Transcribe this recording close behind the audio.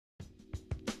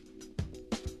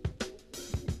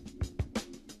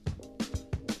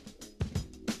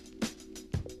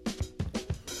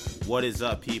What is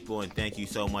up, people, and thank you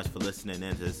so much for listening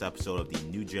in to this episode of the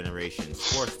New Generation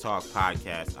Sports Talk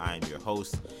Podcast. I am your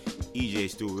host, EJ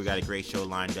Stewart. We got a great show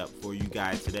lined up for you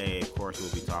guys today. Of course,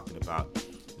 we'll be talking about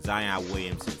Zion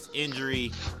Williamson's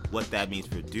injury, what that means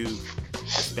for Duke, the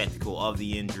spectacle of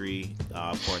the injury.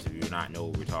 Of course, if you do not know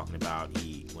what we're talking about,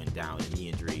 he went down with a knee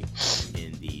injury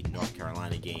in the North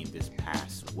Carolina game this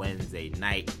past Wednesday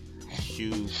night. His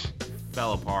shoe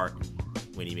fell apart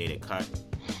when he made a cut.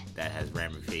 That has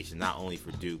ramifications not only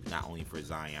for Duke, not only for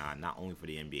Zion, not only for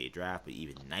the NBA draft, but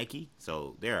even Nike.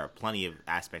 So there are plenty of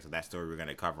aspects of that story we're going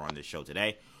to cover on this show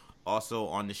today. Also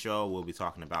on the show, we'll be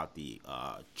talking about the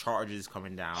charges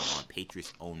coming down on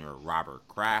Patriots owner Robert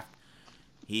Kraft.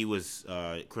 He was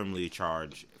criminally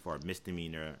charged for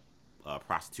misdemeanor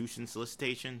prostitution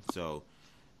solicitation. So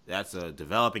that's a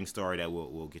developing story that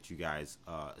we'll get you guys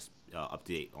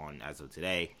update on as of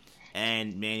today.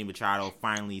 And Manny Machado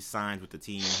finally signs with the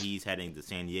team. He's heading to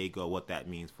San Diego. What that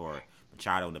means for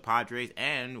Machado and the Padres,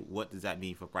 and what does that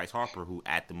mean for Bryce Harper, who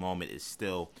at the moment is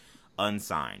still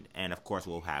unsigned. And of course,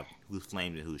 we'll have Who's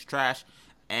Flamed and Who's Trash,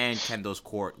 and Kendall's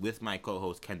Court with my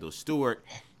co-host Kendall Stewart.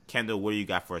 Kendall, what do you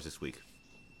got for us this week?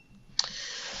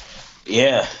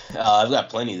 Yeah, I've got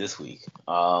plenty this week.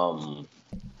 A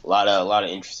lot of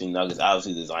interesting nuggets.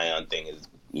 Obviously, the Zion thing is,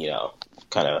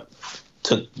 kind of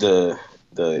took the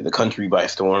country by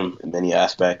storm in many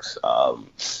aspects. I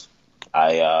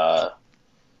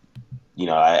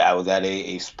was at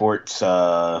a sports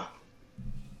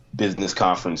business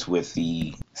conference with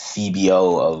the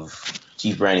CBO of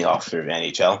Chief Branding Officer of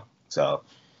NHL. So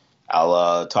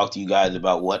I'll talk to you guys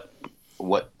about what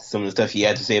some of the stuff he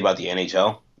had to say about the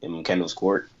NHL in Kendall's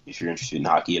Court, if you're interested in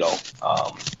hockey at all.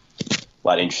 A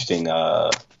lot of interesting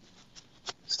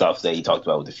stuff that he talked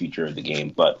about with the future of the game.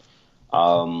 But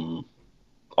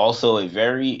also a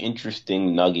very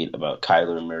interesting nugget about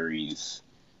Kyler Murray's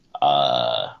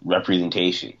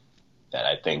representation that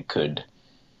I think could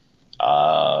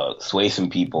sway some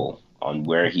people on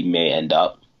where he may end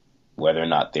up, whether or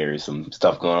not there's some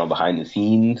stuff going on behind the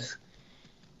scenes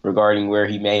regarding where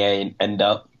he may end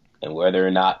up, and whether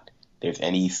or not there's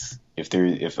any,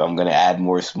 if I'm going to add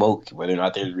more smoke, whether or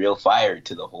not there's real fire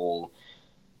to the whole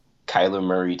Kyler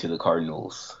Murray to the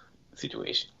Cardinals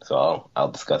situation. So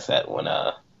I'll discuss that when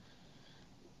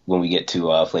we get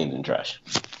to Flames and Trash.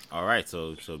 All right,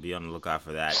 so be on the lookout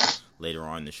for that later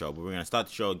on in the show. But we're going to start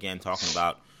the show again talking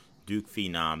about Duke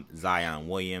phenom Zion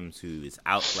Williams, who is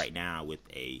out right now with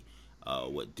a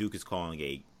what Duke is calling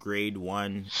a grade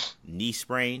 1 knee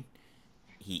sprain.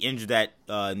 He injured that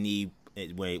knee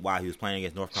while he was playing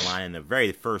against North Carolina. In the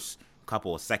very first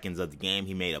couple of seconds of the game,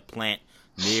 he made a plant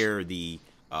near the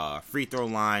free throw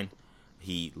line.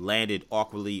 He landed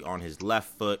awkwardly on his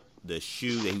left foot. The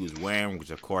shoe that he was wearing, which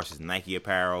of course is Nike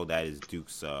apparel, that is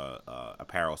Duke's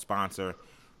apparel sponsor,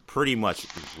 pretty much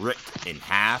ripped in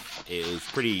half. It was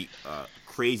pretty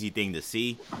crazy thing to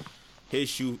see. His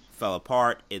shoe fell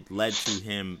apart. It led to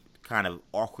him kind of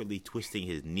awkwardly twisting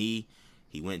his knee.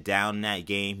 He went down in that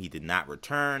game. He did not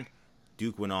return.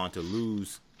 Duke went on to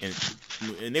lose, and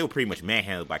they were pretty much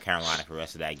manhandled by Carolina for the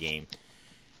rest of that game.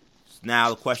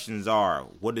 Now the questions are,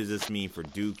 what does this mean for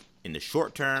Duke in the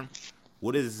short term?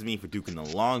 What does this mean for Duke in the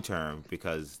long term?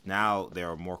 Because now there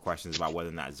are more questions about whether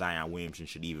or not Zion Williamson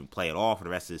should even play at all for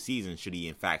the rest of the season. Should he,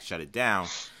 in fact, shut it down?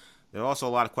 There are also a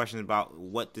lot of questions about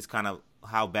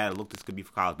how bad a look this could be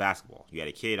for college basketball. You had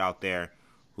a kid out there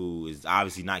who is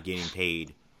obviously not getting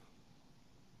paid,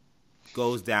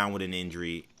 goes down with an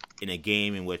injury in a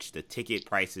game in which the ticket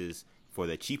prices for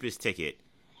the cheapest ticket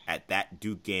at that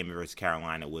Duke game versus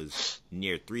Carolina was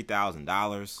near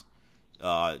 $3,000.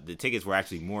 The tickets were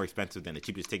actually more expensive than the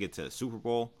cheapest ticket to the Super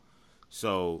Bowl.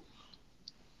 So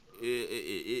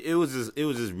it was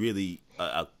just really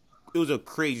it was a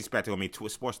crazy spectacle. I mean,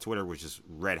 sports Twitter was just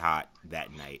red hot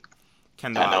that night.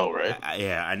 Kendall, I know, right?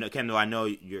 I know, Kendall. I know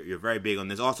you're very big on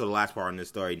this. Also, the last part on this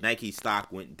story, Nike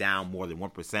stock went down more than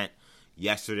 1%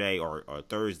 yesterday or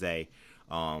Thursday.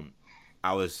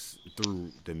 I was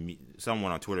through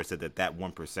someone on Twitter said that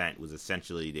 1% was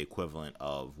essentially the equivalent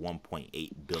of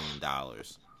 $1.8 billion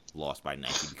lost by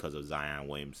Nike because of Zion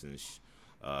Williamson's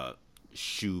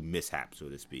shoe mishap, so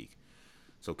to speak.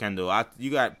 So, Kendall, you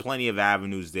got plenty of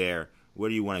avenues there. Where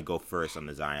do you want to go first on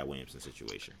the Zion Williamson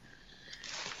situation?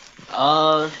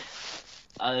 I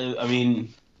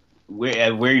mean,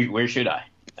 where should I?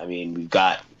 I mean, we've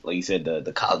got, like you said,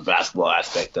 the college basketball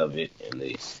aspect of it,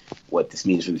 and what this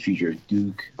means for the future of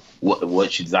Duke.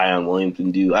 What should Zion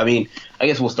Williamson do? I mean, I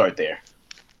guess we'll start there.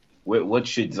 What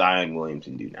should Zion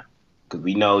Williamson do now? Because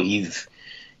we know he's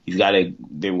got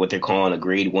what they're calling a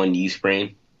grade 1 knee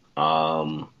sprain.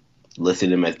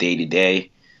 Listed him as day to day.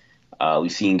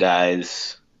 We've seen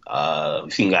guys.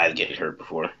 We've seen guys get hurt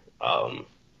before.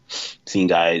 Seen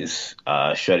guys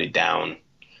shut it down.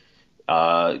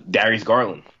 Darius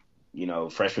Garland,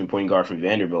 freshman point guard from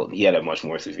Vanderbilt, he had a much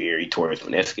more severe. He tore his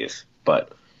meniscus,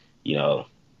 but you know,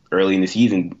 early in the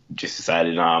season, just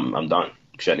decided, nah, I'm done,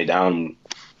 shutting it down, I'm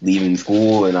leaving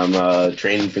school, and I'm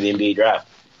training for the NBA draft.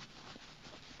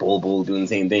 Bull doing the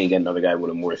same thing, get another guy with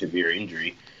a more severe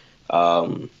injury.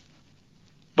 But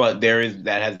that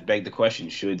has begged the question: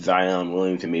 should Zion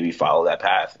Williamson maybe follow that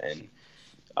path and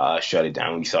shut it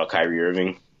down? We saw Kyrie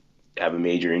Irving have a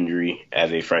major injury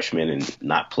as a freshman and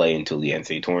not play until the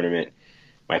NCAA tournament.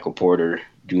 Michael Porter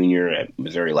Jr. at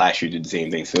Missouri last year did the same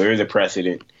thing. So there is a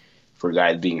precedent for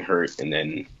guys being hurt and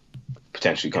then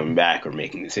potentially coming back or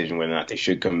making a decision whether or not they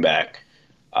should come back.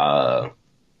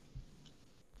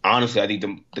 Honestly, I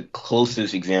think the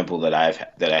closest example that I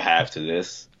have to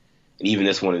this, and even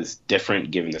this one is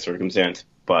different given the circumstance,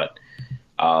 but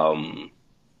is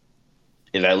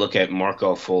I look at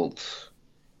Markelle Fultz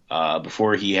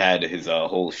before he had his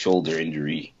whole shoulder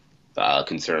injury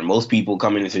concern. Most people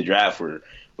coming into the draft were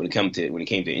when it came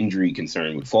to injury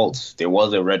concern with Fultz, there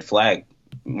was a red flag,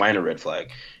 minor red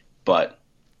flag, but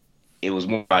it was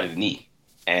more about his knee.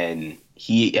 And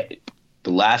the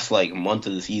last month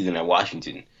of the season at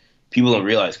Washington, people don't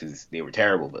realize because they were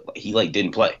terrible, but he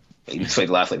didn't play. He just played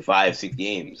the last 5-6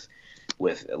 games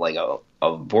with a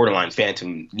borderline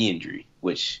phantom knee injury,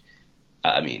 which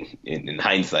I mean, in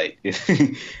hindsight,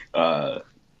 maybe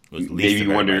you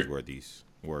wonder were these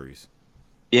worries.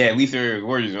 Yeah, at least there are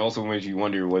worries, and also makes you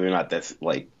wonder whether or not that's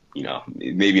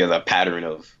maybe as a pattern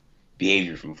of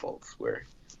behavior from folks where,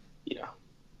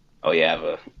 oh yeah, I have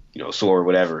a sore or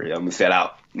whatever, I'm gonna set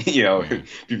out.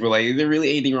 People are like, is there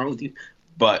really anything wrong with you?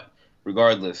 But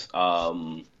regardless,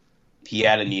 he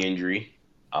had a knee injury,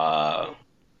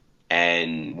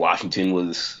 and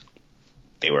Washington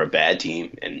they were a bad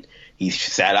team, and he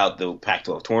sat out the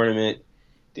Pac-12 tournament,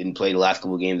 didn't play the last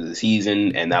couple of games of the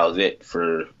season, and that was it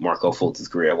for Markelle Fultz's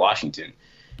career at Washington.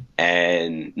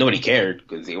 And nobody cared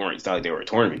because it's not like they were a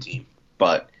tournament team,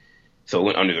 so it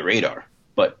went under the radar.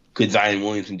 But could Zion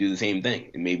Williamson do the same thing?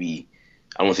 And maybe,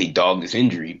 I don't want to say dog this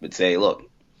injury, but say, look,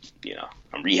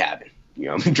 I'm rehabbing,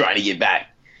 I'm trying to get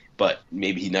back, but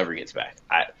maybe he never gets back.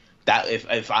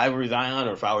 If I were Zion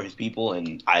or if I were his people,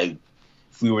 and if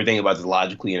we were thinking about this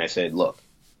logically, and I said, look,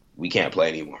 we can't play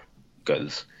anymore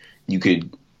because you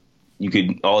could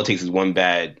all it takes is one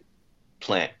bad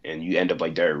plant and you end up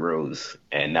like Derrick Rose,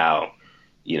 and now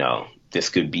this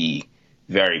could be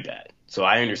very bad. So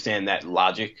I understand that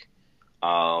logic.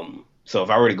 So if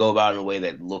I were to go about it in a way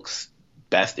that looks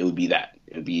best, it would be that.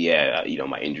 It would be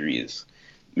my injury is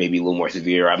maybe a little more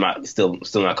severe. I'm not still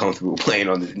not comfortable playing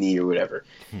on this knee or whatever.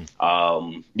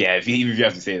 If you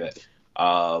have to say that.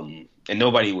 And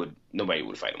nobody would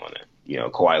fight him on that.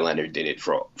 Kawhi Leonard did it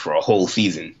for a whole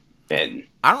season, and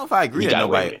I don't know if I agree that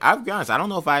nobody. I'll be honest. I don't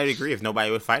know if I'd agree if nobody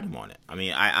would fight him on it. I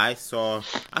mean, I saw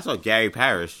Gary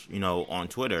Parrish, on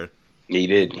Twitter. Yeah, he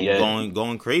did.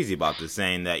 Going crazy about this,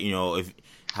 saying that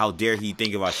how dare he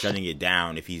think about shutting it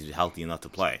down if he's healthy enough to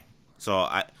play. So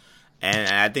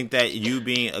I think that you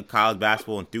being a college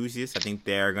basketball enthusiast, I think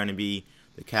there are going to be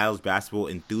the college basketball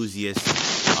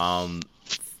enthusiasts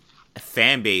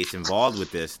fan base involved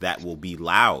with this that will be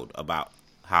loud about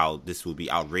how this will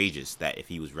be outrageous that if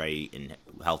he was ready and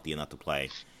healthy enough to play,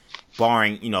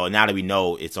 barring now that we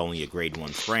know it's only a grade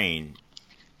 1 sprain.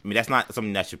 I mean, that's not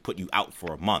something that should put you out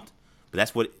for a month,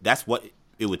 but that's what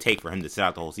it would take for him to sit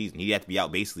out the whole season. He'd have to be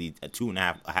out basically a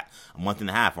month and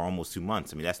a half, or almost 2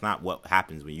 months. I mean, that's not what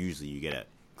happens when usually you get a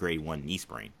grade 1 knee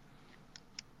sprain.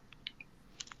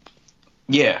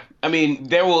 Yeah, I mean,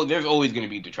 there's always going to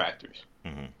be detractors.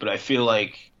 Mm-hmm. But I feel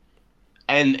like,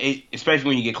 especially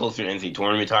when you get closer to NCAA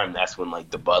tournament time, that's when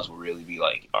the buzz will really be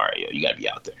like, all right, you got to be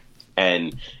out there.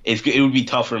 And it would be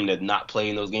tough for him to not play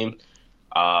in those games.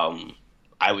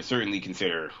 I would certainly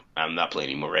consider I'm not playing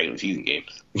any more regular season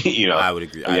games. I would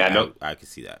agree. I could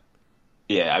see that.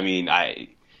 Yeah, I mean,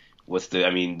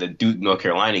 the Duke North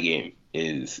Carolina game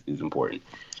is important.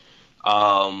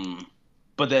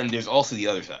 But then there's also the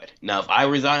other side. Now, if I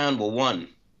were Zion,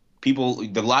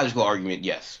 the logical argument,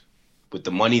 yes, with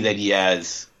the money that he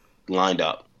has lined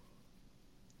up,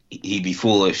 he'd be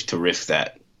foolish to risk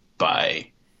that by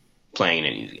playing in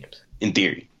any of these games, in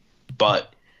theory.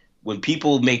 But when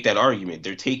people make that argument,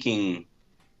 they're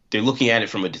looking at it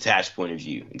from a detached point of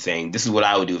view and saying, this is what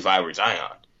I would do if I were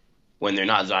Zion, when they're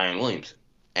not Zion Williamson.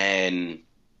 And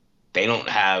they're not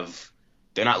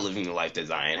living the life that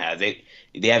Zion has. They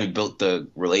haven't built the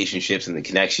relationships and the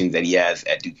connections that he has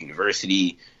at Duke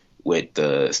University, with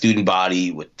the student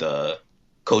body, with the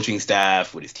coaching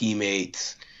staff, with his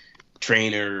teammates,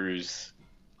 trainers,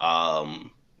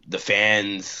 the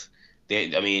fans.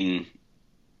 I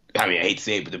hate to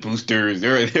say it, but the boosters,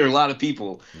 there are a lot of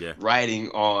people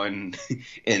riding on,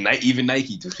 and even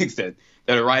Nike to an extent,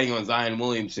 that are riding on Zion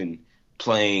Williamson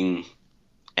playing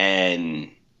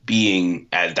and being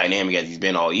as dynamic as he's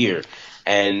been all year.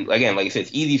 And again, like I said,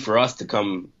 it's easy for us to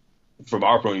come from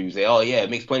our point of view and say, oh yeah, it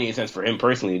makes plenty of sense for him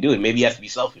personally to do it. Maybe he has to be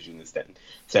selfish in this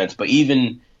sense. But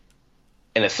even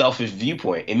in a selfish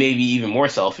viewpoint, it may be even more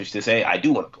selfish to say, I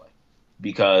do want to play.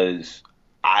 Because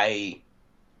I'd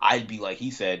be, like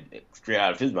he said, straight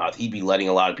out of his mouth, he'd be letting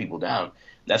a lot of people down.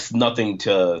 That's nothing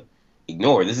to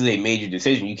ignore. This is a major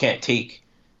decision. You can't take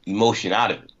emotion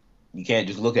out of it. You can't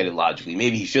just look at it logically.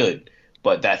 Maybe he should,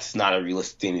 but that's not a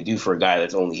realistic thing to do for a guy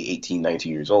that's only 18,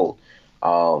 19 years old.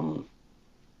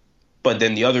 But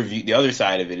then the other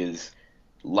side of it is,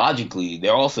 logically,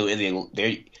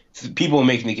 people are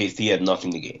making the case he has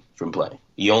nothing to gain from playing.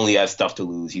 He only has stuff to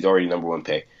lose. He's already number one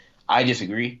pick. I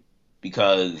disagree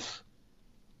because,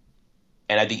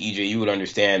 and I think EJ, you would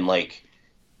understand, like,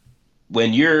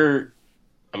 when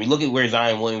look at where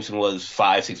Zion Williamson was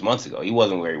 5-6 months ago. He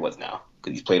wasn't where he was now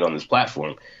because he's played on this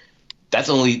platform. That's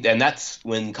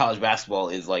when college basketball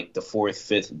is like the 4th,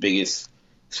 5th biggest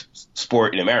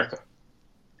sport in America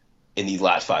in these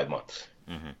last 5 months.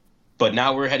 Mm-hmm. But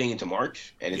now we're heading into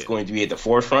March, and it's going to be at the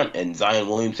forefront, and Zion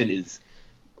Williamson is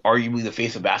arguably the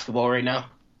face of basketball right now.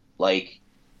 Like,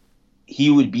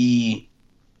 he would be,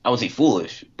 I wouldn't say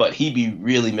foolish, but he'd be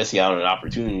really missing out on an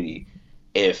opportunity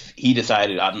if he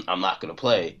decided I'm not going to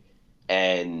play.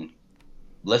 And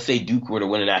let's say Duke were to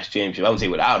win a national championship. I wouldn't say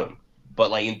without him,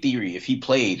 but like in theory, if he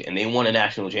played and they won a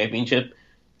national championship,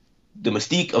 the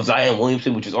mystique of Zion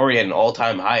Williamson, which is already at an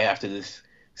all-time high after this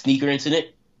sneaker incident,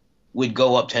 would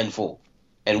go up tenfold.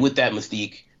 And with that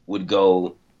mystique would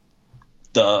go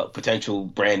the potential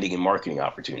branding and marketing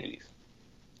opportunities.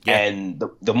 Yeah. And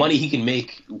the money he can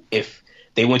make if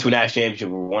they went to a national championship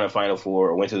or won a Final Four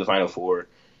or went to the Final Four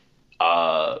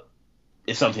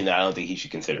is something that I don't think he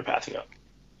should consider passing up.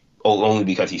 Only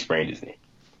because he sprained his knee.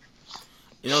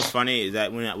 You know what's funny is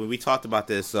that when we talked about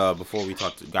this before we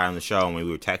got on the show and when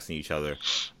we were texting each other,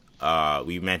 I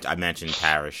mentioned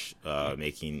Parrish we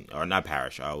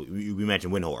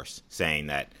mentioned Windhorst saying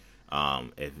that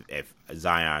if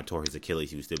Zion tore his Achilles,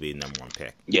 he would still be the number one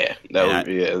pick. Yeah,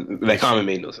 that comment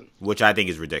made no sense. Which I think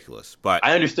is ridiculous. But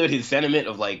I understood his sentiment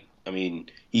of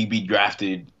he'd be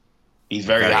drafted. He's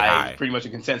very high, pretty much a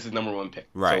consensus number one pick.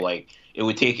 Right. So it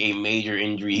would take a major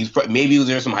injury. Maybe was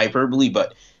there some hyperbole,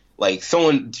 but Tracy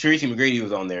McGrady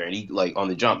was on there and he on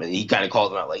the jump and he kind of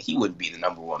called him out he would be the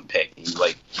number one pick.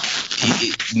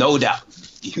 He's no doubt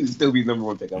he would still be the number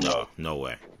one pick. No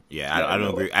way. Yeah, I don't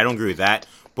agree. I don't agree with that.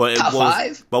 But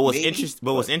what's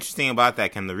interesting about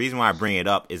that, Ken, the reason why I bring it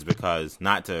up is because,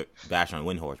 not to bash on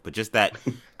Windhorst, but just that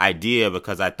idea,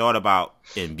 because I thought about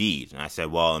Embiid and I said,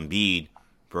 well, Embiid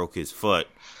broke his foot.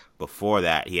 Before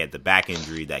that, he had the back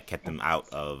injury that kept him out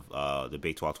of the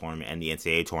Big 12 tournament and the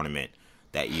NCAA tournament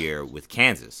that year with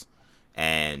Kansas.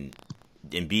 And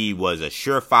Embiid was a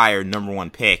surefire number one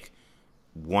pick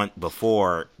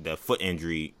before the foot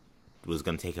injury was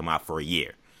going to take him out for a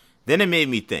year. Then it made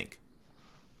me think,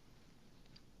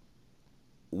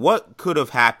 what could have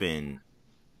happened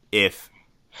if,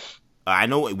 I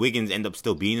know Wiggins ended up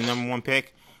still being the number one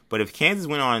pick, but if Kansas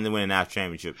went on and win a national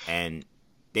championship and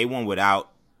they won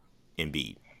without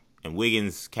Embiid and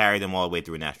Wiggins carried them all the way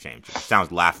through a national championship. It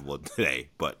sounds laughable today,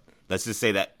 but let's just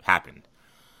say that happened.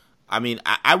 I mean,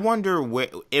 I wonder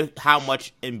how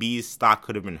much Embiid's stock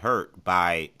could have been hurt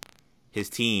by his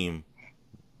team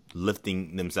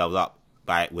lifting themselves up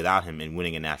without him and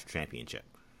winning a national championship.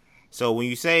 So when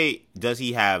you say, does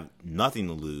he have nothing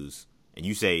to lose, and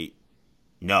you say,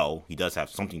 no, he does have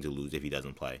something to lose if he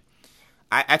doesn't play,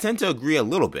 I tend to agree a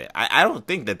little bit. I don't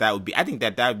think that would be, I think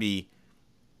that would be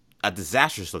a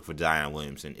disastrous look for Zion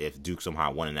Williamson if Duke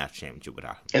somehow won a national championship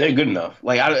without him. And they're good enough.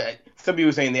 Some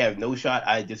people saying they have no shot.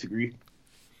 I disagree.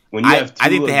 When you have I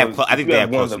think they have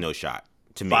close to no shot.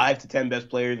 To me, 5 to 10 best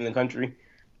players in the country,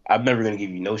 I'm never going to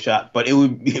give you no shot. But it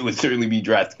would certainly be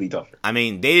drastically tougher. I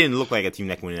mean, they didn't look like a team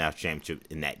that can win a national championship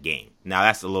in that game. Now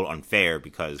that's a little unfair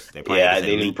because they're playing against an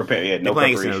elite. They're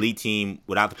playing against an elite team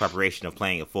without the preparation of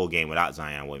playing a full game without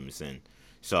Zion Williamson.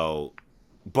 So.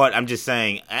 But I'm just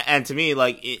saying, and to me,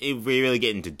 if we really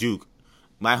get into Duke,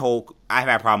 I've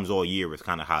had problems all year with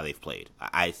kind of how they've played.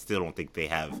 I still don't think they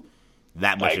have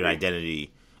that much of an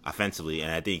identity offensively,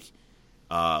 and I think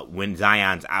when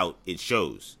Zion's out, it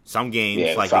shows. Some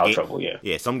games foul trouble.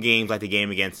 Some games like the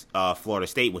game against Florida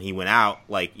State when he went out,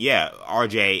 like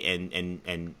RJ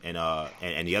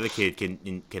and the other kid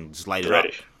can just light it up,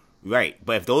 right?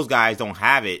 But if those guys don't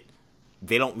have it,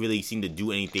 they don't really seem to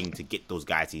do anything to get those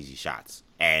guys easy shots,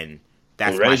 and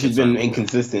that's Reddish has been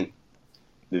inconsistent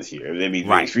this year. They've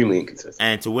been extremely inconsistent.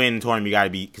 And to win the tournament, you got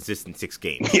to be consistent 6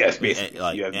 games. Yes,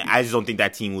 basically. And I just don't think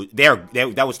that team would.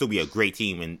 That would still be a great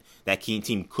team, and that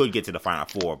team could get to the Final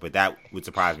Four. But that would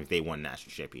surprise me if they won the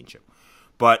national championship.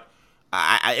 But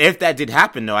if that did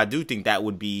happen, though, I do think that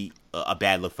would be a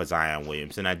bad look for Zion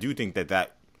Williamson. I do think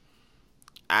that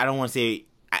I don't want to say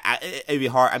it'd be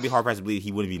hard. I'd be hard pressed to believe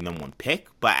he wouldn't be the number 1 pick.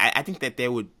 But I think that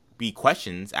there would be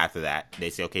questions after that. They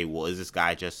say, okay, well, is this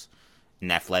guy just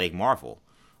an athletic marvel?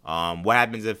 What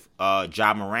happens if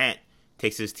Ja Morant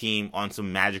takes his team on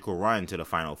some magical run to the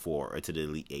Final Four or to the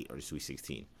Elite 8 or the Sweet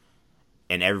 16?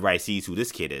 And everybody sees who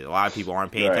this kid is. A lot of people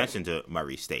aren't paying attention to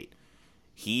Murray State.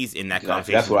 He's in that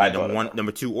conversation. That's what I thought.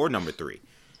 Number 2 or number 3.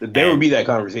 There would be that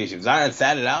conversation. If Zion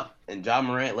sat it out and Ja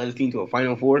Morant led his team to a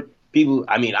Final Four, people,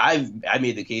 I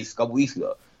made the case a couple weeks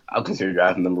ago. I'll consider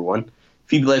drafting number 1. If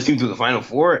he led his team to the Final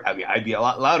Four, I'd be a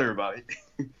lot louder about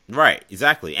it. Right,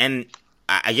 exactly. And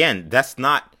again, that's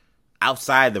not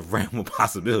outside the realm of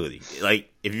possibility.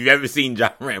 Like, if you've ever seen Ja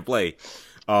Morant play,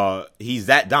 he's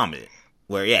that dominant.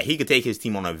 Where, he could take his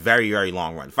team on a very, very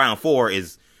long run. Final Four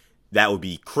that would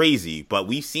be crazy, but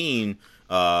we've seen,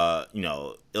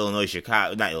 Illinois,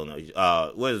 Chicago, not Illinois,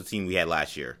 what was the team we had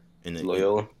last year?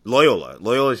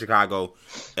 Loyola, Chicago,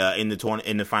 in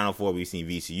the Final Four. We've seen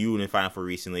VCU in the Final Four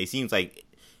recently. It seems like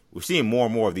we're seeing more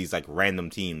and more of these, like, random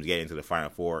teams get into the Final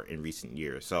Four in recent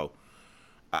years. So,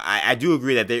 I do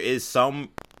agree that there is some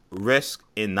risk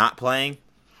in not playing.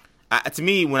 To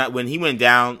me, when he went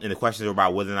down and the questions were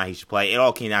about whether or not he should play, it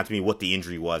all came down to me what the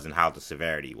injury was and how the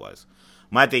severity was.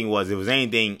 My thing was, if it was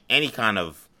any kind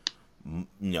of,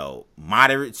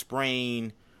 moderate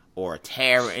sprain or a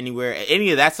tear anywhere,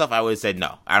 any of that stuff, I would have said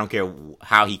no. I don't care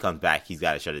how he comes back, he's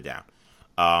got to shut it down.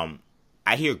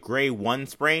 I hear grade 1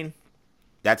 sprain.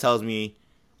 That tells me,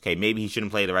 okay, maybe he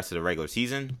shouldn't play the rest of the regular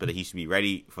season, but he should be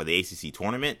ready for the ACC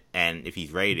tournament. And if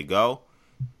he's ready to go,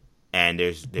 and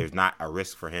there's not a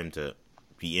risk for him to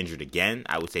be injured again,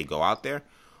 I would say go out there.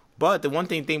 But the one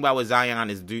thing about with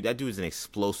Zion is that dude is an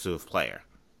explosive player,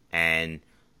 and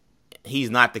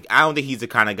he's not I don't think he's the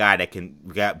kind of guy that can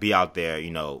be out there,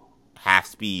 half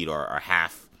speed or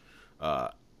half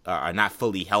are not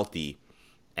fully healthy,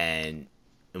 and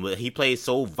he plays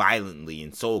so violently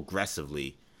and so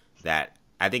aggressively that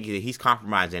I think he's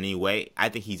compromised anyway. I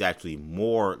think he's actually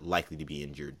more likely to be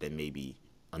injured than maybe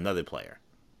another player.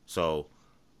 So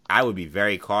I would be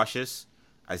very cautious.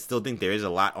 I still think there is a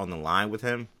lot on the line with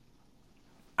him.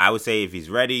 I would say if he's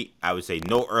ready, I would say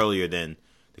no earlier than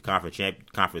the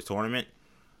conference tournament.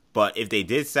 But if they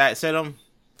did set him,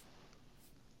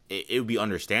 it would be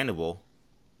understandable.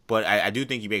 But I do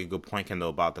think you make a good point, Kendall,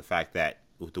 about the fact that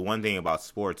the one thing about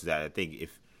sports that I think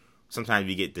sometimes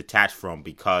we get detached from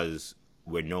because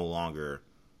we're no longer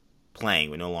playing,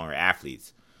 we're no longer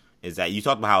athletes, is that you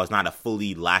talked about how it's not a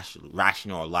fully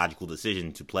rational or logical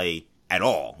decision to play at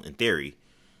all, in theory.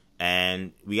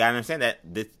 And we got to understand that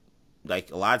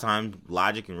a lot of times,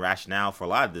 logic and rationale for a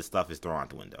lot of this stuff is thrown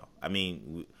out the window. I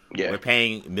mean, we're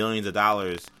paying millions of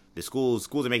dollars. The schools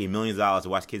are making millions of dollars to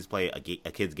watch kids play a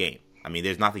kid's game. I mean,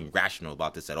 there's nothing rational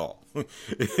about this at all.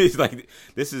 It's like,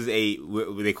 this is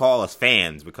they call us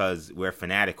fans because we're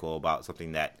fanatical about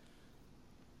something that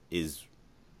is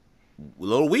a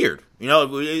little weird.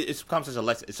 It's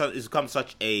become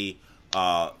such a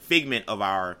figment of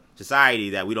our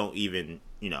society that we don't even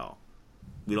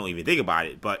think about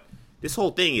it. But this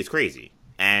whole thing is crazy,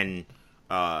 and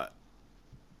so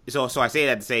I say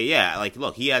that to say,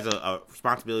 look, he has a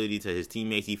responsibility to his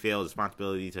teammates. He feels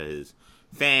responsibility to his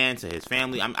fans, to his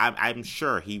family. I'm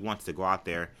sure he wants to go out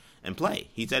there and play.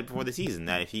 He said before the season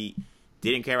that if he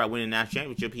didn't care about winning the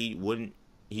national championship,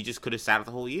 he just could have sat out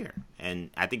the whole year. And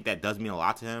I think that does mean a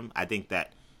lot to him. I think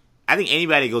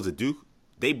anybody that goes to Duke,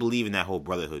 they believe in that whole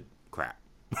brotherhood crap.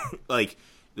 Like,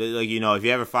 if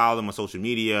you ever follow them on social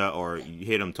media or you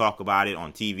hear them talk about it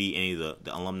on TV, any of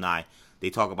the alumni, they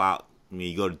talk about when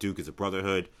you go to Duke, it's a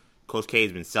brotherhood. Coach K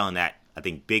has been selling that, I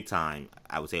think, big time,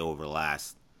 I would say, over the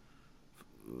last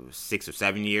 6 or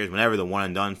 7 years. Whenever the one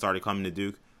and done started coming to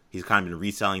Duke, he's kind of been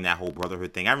reselling that whole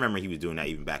brotherhood thing. I remember he was doing that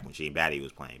even back when Shane Battier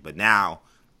was playing. But now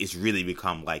it's really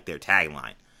become like their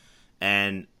tagline.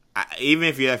 And even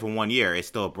if you're there for 1 year, it's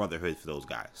still a brotherhood for those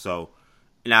guys. So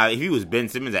now, if he was Ben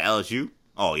Simmons at LSU,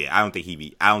 I don't think he'd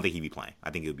be playing.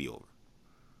 I think it would be over.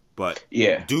 But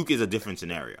Duke is a different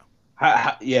scenario.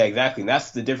 Yeah, exactly. And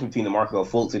that's the difference between the Markelle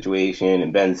Fultz situation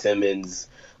and Ben Simmons.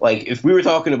 Like, if we were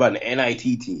talking about an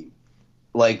NIT team,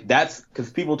 like, that's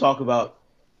because people talk about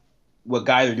what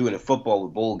guys are doing in football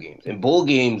with bowl games. And bowl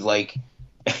games, like,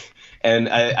 and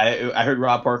I heard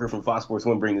Rob Parker from Fox Sports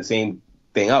 1 bring the same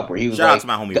thing up where he was Shout like, out to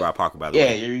my homie Rob Parker, by the yeah,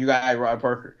 way. you guy Rob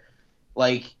Parker.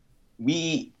 Like,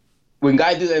 when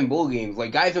guys do that in bowl games,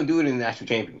 like, guys don't do it in the national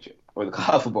championship or the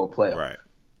college football playoff. Right.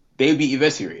 They'd be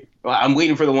eviscerated. I'm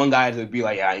waiting for the one guy to be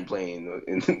like, yeah, I ain't playing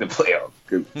in the playoff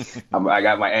because I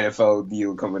got my NFL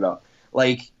deal coming up.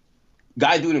 Like,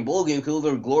 guys do it in bowl games because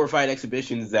those are glorified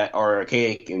exhibitions that are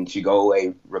archaic and should go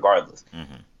away regardless.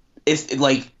 Mm-hmm. It's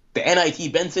like the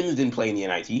NIT. Ben Simmons didn't play in the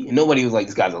NIT, and nobody was like,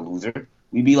 this guy's a loser.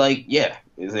 We'd be like, yeah,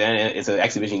 it's an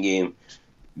exhibition game.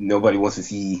 Nobody wants to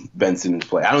see Ben Simmons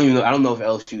play. I don't know if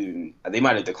LSU, they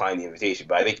might have declined the invitation,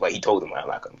 but I think like he told them I'm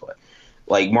not going to play.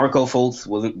 Like Markelle Fultz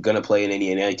wasn't going to play in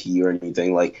any NIT or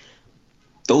anything. Like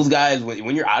those guys,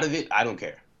 when you're out of it, I don't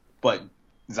care. But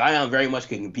Zion very much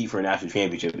can compete for a national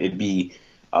championship. It'd be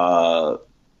a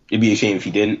shame if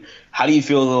he didn't. How do you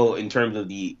feel though in terms of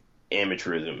the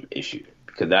amateurism issue?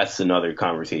 Because that's another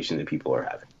conversation that people are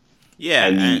having. Yeah,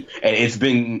 and it's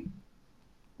been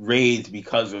raised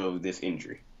because of this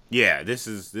injury. Yeah, this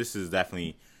is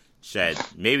definitely shed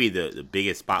maybe the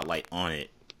biggest spotlight on it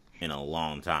in a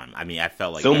long time. I mean, I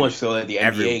felt like much so that the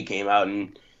NBA came out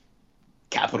and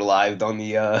capitalized on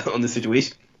the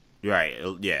situation. Right.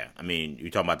 Yeah. I mean, you're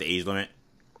talking about the age limit.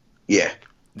 Yeah.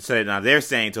 So now they're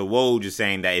saying, so Woj is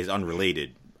saying that it's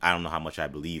unrelated. I don't know how much I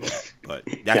believe that, but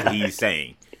that's what he's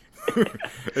saying.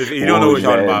 If you don't know what we're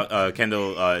talking about,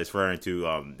 Kendall is referring to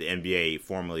the NBA,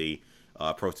 formerly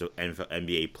approached the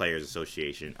NBA Players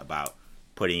Association about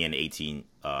putting in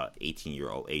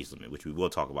 18-year-old age limit, which we will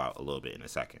talk about a little bit in a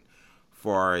second. As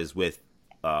far as with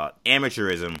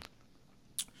amateurism,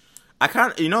 I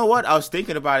kind of, you know what? I was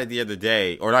thinking about it the other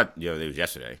day, or not, it was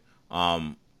yesterday.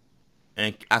 And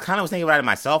I kind of was thinking about it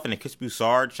myself, and then Chris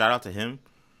Broussard, shout out to him,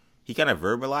 he kind of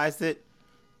verbalized it.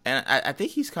 And I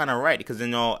think he's kind of right, because, for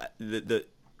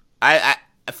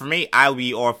me, I would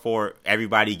be all for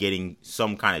everybody getting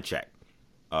some kind of check.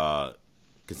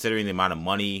 Considering the amount of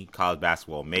money college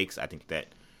basketball makes, I think that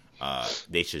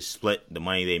they should split the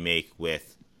money they make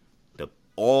with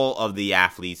all of the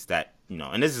athletes that,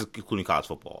 and this is including college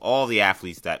football, all the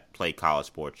athletes that play college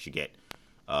sports should get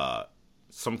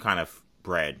some kind of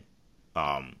bread.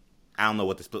 I don't know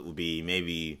what the split would be,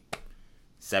 maybe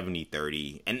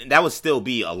 70-30, and that would still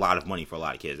be a lot of money for a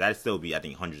lot of kids. That would still be, I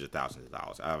think, hundreds of thousands of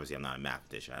dollars. Obviously, I'm not a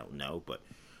mathematician, I don't know, but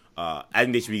I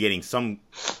think they should be getting some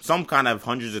kind of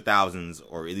hundreds of thousands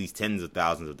or at least tens of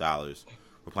thousands of dollars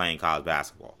for playing college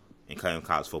basketball and playing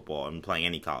college football and playing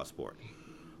any college sport.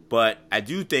 But I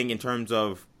do think in terms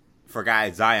of, for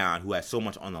guys Zion, who has so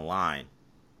much on the line,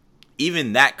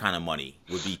 even that kind of money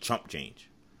would be chump change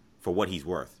for what he's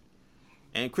worth.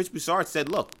 And Chris Broussard said,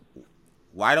 look,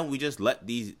 why don't we just let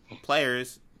these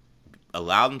players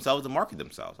allow themselves to market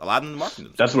themselves? Allow them to market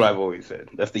themselves. That's what I've always said.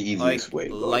 That's the easiest way.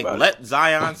 Let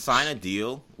Zion sign a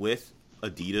deal with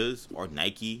Adidas or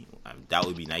Nike. That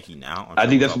would be Nike now. I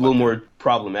think that's a little more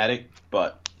problematic,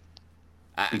 but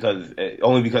because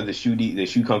the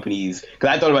shoe companies. Because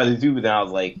I thought about it too, but then I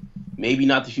was like, maybe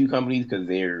not the shoe companies because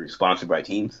they're sponsored by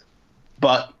teams.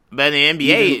 But in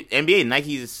the NBA,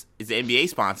 Nike is the NBA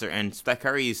sponsor, and Steph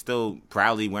Curry is still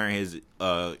proudly wearing his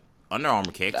Under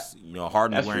Armour kicks.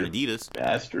 Harden's wearing Adidas.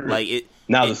 That's true.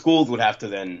 The schools would have to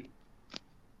then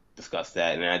discuss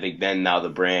that, and I think then now the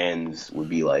brands would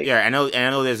be like, yeah, I know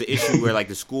there's an issue where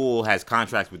the school has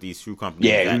contracts with these shoe companies.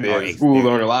 Yeah, schools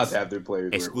aren't allowed to have their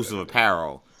players exclusive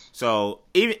apparel. So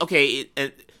even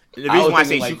the reason why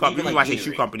I say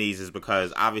shoe companies is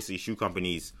because obviously shoe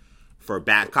companies for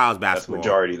college basketball, that's the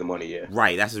majority of the money. Yeah,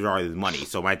 right. That's the majority of the money.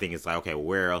 So my thing is okay, well,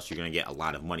 where else you're gonna get a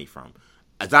lot of money from?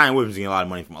 Zion Williams getting a lot of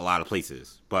money from a lot of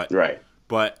places, but right.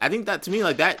 But I think that to me,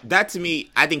 that to me,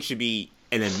 I think should be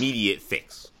an immediate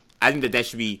fix. I think that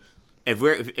should be if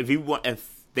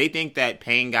they think that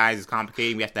paying guys is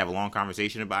complicated, we have to have a long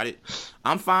conversation about it.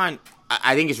 I'm fine.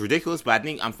 I think it's ridiculous, but I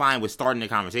think I'm fine with starting the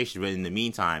conversation. But in the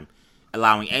meantime,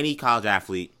 allowing any college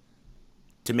athlete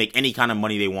to make any kind of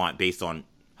money they want based on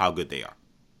how good they are.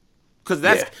 Because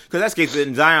that's the case.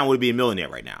 Then Zion would be a millionaire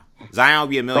right now. Zion would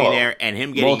be a millionaire, and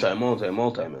him getting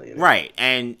multi-millionaire. Right,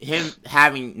 and him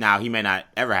having now he may not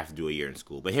ever have to do a year in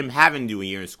school, but him having to do a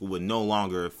year in school would no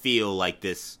longer feel like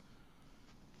this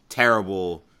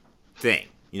terrible thing.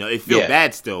 It feels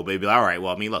bad still, but it'd be like, all right.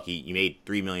 Well, I mean, look, you made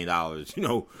 $3 million,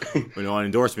 on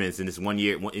endorsements in this 1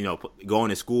 year, going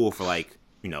to school for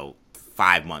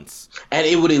 5 months, and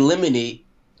it would eliminate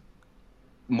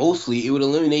mostly it would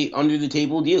eliminate under the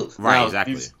table deals. Right, now,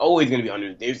 exactly. There's always going to be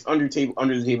under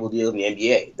the table deals in the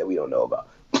NBA that we don't know about.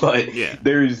 But Yeah.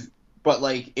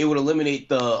 it would eliminate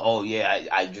the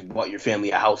I just bought your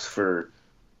family a house for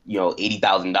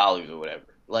 $80,000 or whatever.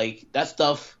 Like that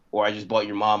stuff, or I just gave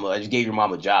your mom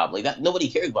a job. Like that, nobody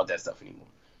cares about that stuff anymore.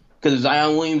 Because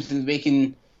Zion Williamson's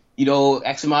making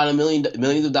X amount of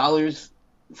millions of dollars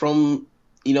from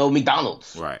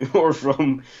McDonald's, right, or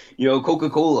from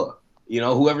Coca-Cola,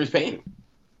 whoever's paying him.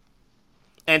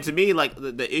 And to me, like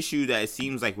the issue that it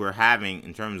seems like we're having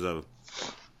in terms of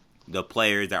the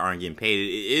players that aren't getting paid,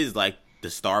 it is like the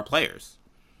star players.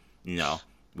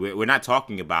 We're not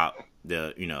talking about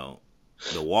the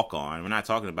walk on. We're not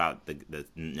talking about the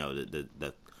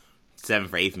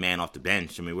 7th or 8th man off the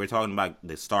bench. I mean, we're talking about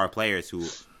the star players who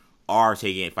are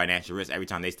taking a financial risk every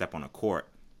time they step on a court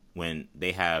when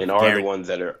they have and are the ones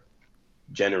that are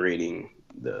generating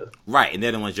the right, and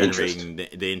they're the ones generating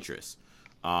the interest.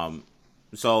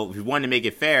 So if you want to make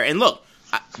it fair, and look,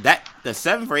 that the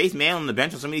 7th or 8th man on the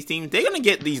bench on some of these teams, they're gonna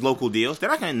get these local deals. They're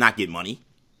not gonna not get money.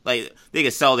 Like they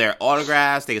can sell their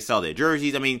autographs, they can sell their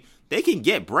jerseys. I mean, they can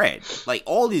get bread. Like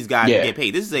all these guys can get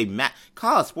paid. This is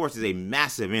college sports is a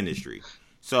massive industry.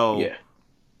 So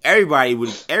everybody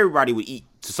would eat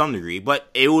to some degree, but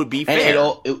it would be fair.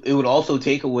 And it would also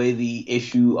take away the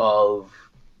issue of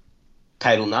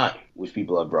Title IX, which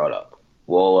people have brought up.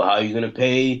 Well, how are you going to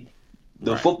pay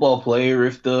the football player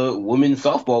if the women's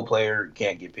softball player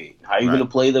can't get paid? How are you going to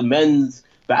play the men's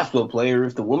basketball player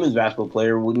if the women's basketball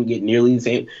player wouldn't get nearly the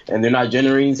same, and they're not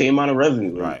generating the same amount of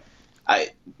revenue? Right.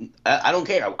 I don't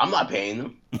care. I'm not paying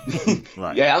them.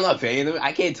 Right. Yeah, I'm not paying them.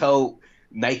 I can't tell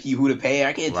Nike who to pay.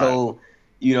 I can't tell,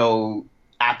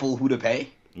 Apple who to pay.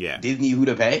 Yeah. Disney who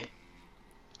to pay.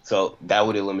 So that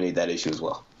would eliminate that issue as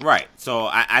well. Right. So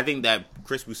I think that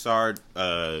Chris Broussard,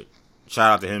 shout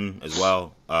out to him as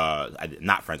well. I'm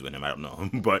not friends with him. I don't know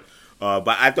him. But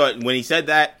I thought when he said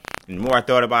that, and the more I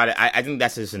thought about it, I think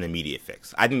that's just an immediate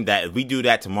fix. I think that if we do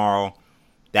that tomorrow,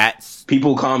 that's...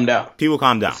 People calm down.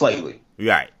 Slightly.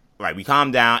 Right. We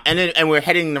calm down, and we're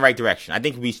heading in the right direction. I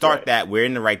think if we start that, we're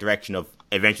in the right direction of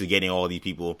eventually getting all these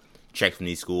people checks from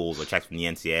these schools or checks from the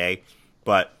NCAA.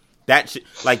 But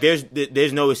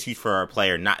there's no excuse for a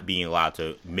player not being allowed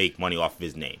to make money off of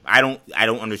his name. I don't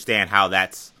understand how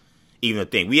that's even a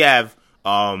thing. We have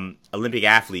Olympic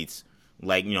athletes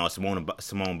like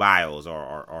Simone Biles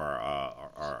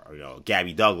or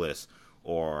Gabby Douglas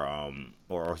or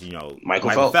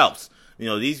Michael Phelps.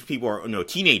 These people are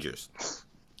teenagers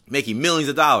making millions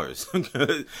of dollars, on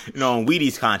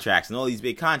Wheaties contracts and all these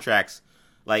big contracts.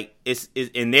 Like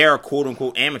and they're quote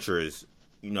unquote amateurs,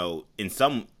 in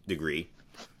some degree.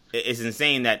 It's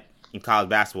insane that in college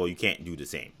basketball you can't do the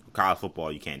same. College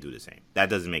football you can't do the same. That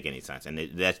doesn't make any sense, and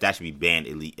that should be banned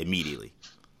immediately.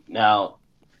 Now,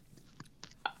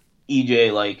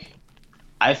 EJ,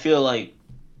 I feel I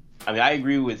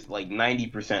agree with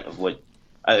 90% of what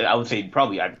I would say.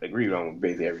 Probably I agree with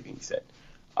basically everything you said.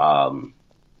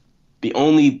 The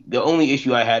only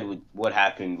issue I had with what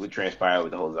transpired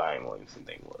with the whole Zion Williamson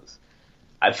thing was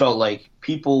I felt like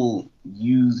people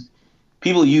use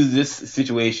this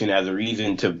situation as a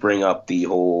reason to bring up the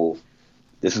whole,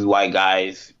 this is why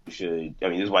guys should,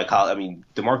 this is why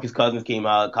DeMarcus Cousins came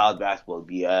out, college basketball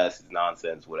BS, it's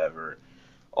nonsense, whatever.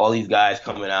 All these guys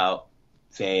coming out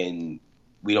saying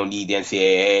we don't need the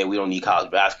NCAA, we don't need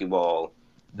college basketball.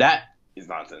 That is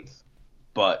nonsense.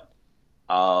 But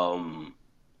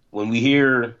when we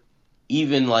hear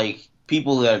even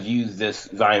people that have used this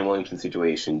Zion Williamson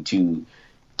situation to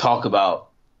talk about,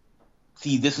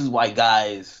 see, this is why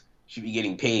guys should be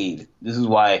getting paid. This is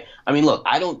why. Look,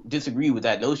 I don't disagree with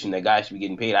that notion that guys should be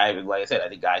getting paid. Like I said, I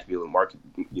think guys should be able to market,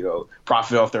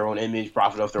 profit off their own image,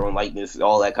 profit off their own likeness,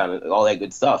 all that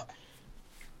good stuff.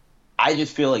 I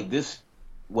just feel like this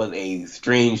was a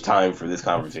strange time for this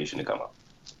conversation to come up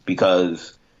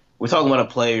because we're talking about a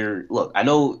player. Look, I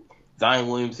know Zion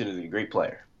Williamson is a great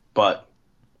player, but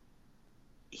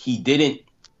he didn't.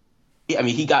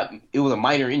 It was a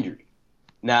minor injury.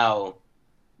 Now,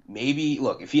 maybe,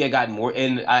 look, if he had gotten more,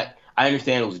 and I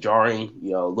understand it was jarring,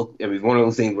 look, it was one of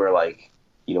those things where,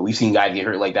 we've seen guys get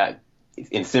hurt like that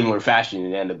in similar fashion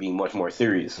and end up being much more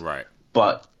serious. Right.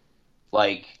 But,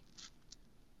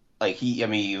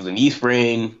 he was a knee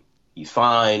sprain, he's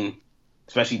fine,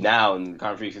 especially now, and the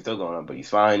conversation's still going on, but he's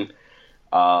fine.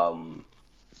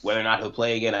 Whether or not he'll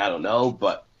play again, I don't know,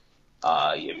 but,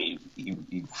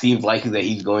 it seems likely that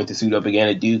he's going to suit up again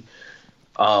at Duke.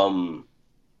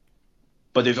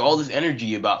 But there's all this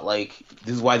energy about, this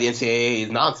is why the NCAA is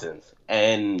nonsense.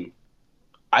 And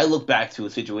I look back to a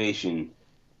situation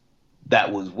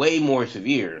that was way more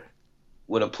severe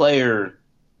with a player,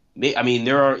 I mean,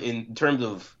 there are, in terms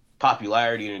of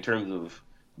popularity and in terms of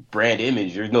brand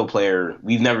image, there's no player,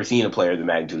 we've never seen a player the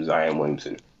magnitude of Zion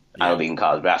Williamson, I don't think, in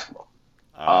college basketball.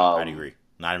 I'd agree.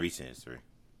 Not in recent history.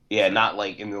 Yeah, sure. Not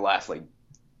like in the last like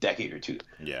decade or two.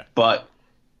 Yeah. But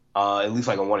at least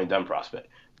like a one and done prospect.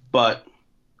 But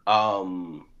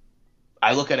I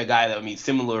look at a guy that, I mean,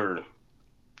 similar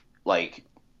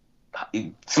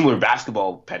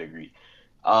basketball pedigree.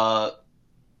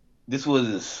 This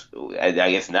was, I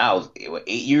guess now, 8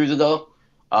 years ago.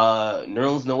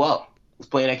 Nerlens Noel was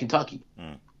playing at Kentucky.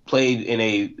 Played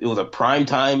it was a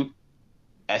primetime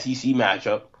SEC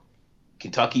matchup,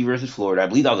 Kentucky versus Florida. I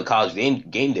believe that was a college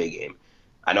game day game.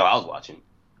 I know I was watching.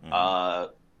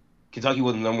 Kentucky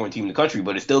wasn't the number one team in the country,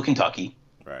 but it's still Kentucky.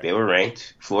 Right. They were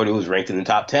ranked. Florida was ranked in the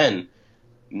top 10.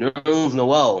 Nerlens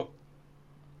Noel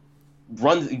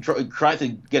tries to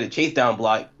get a chase down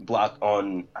block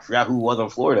on, I forgot who it was on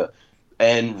Florida,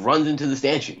 and runs into the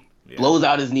stanchion, blows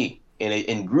out his knee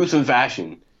in gruesome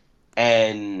fashion,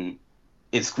 and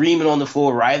is screaming on the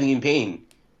floor, writhing in pain.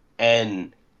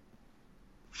 And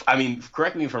I mean,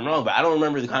 correct me if I'm wrong, but I don't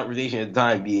remember the conversation at the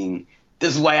time being,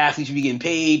 this is why athletes should be getting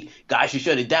paid, guys should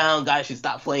shut it down, guys should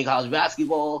stop playing college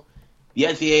basketball. The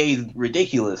NCAA is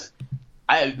ridiculous.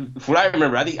 From what I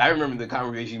remember, I remember the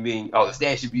conversation being, oh, the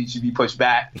stanchion should be pushed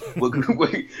back. What do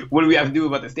we have to do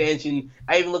about the stanchion?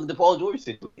 I even look at the Paul George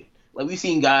situation. Like, we've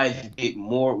seen guys get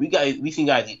more. We've seen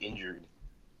guys get injured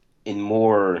in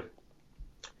more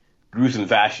gruesome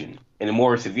fashion, in a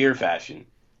more severe fashion,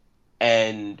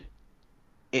 and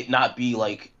it not be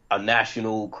like a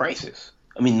national crisis.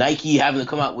 I mean, Nike having to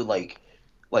come out with like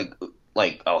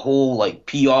a whole like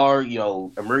PR,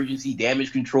 emergency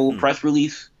damage control press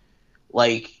release.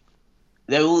 Like,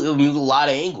 there was a lot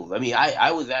of angles. I mean,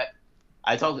 I was at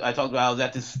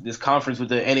this conference with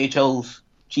the NHL's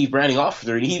chief branding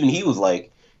officer, and even he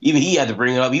had to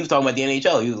bring it up. He was talking about the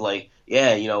NHL. He was like,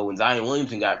 yeah, when Zion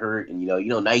Williamson got hurt, and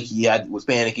Nike was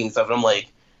panicking and stuff. And I'm like,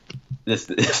 this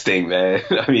thing, man.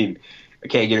 I mean, I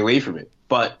can't get away from it.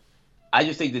 But I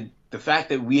just think that the fact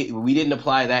that we didn't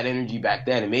apply that energy back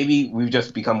then, and maybe we've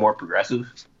just become more progressive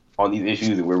on these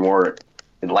issues, and we're more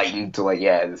enlightened to, like,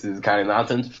 yeah, this is kind of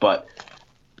nonsense. But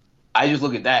I just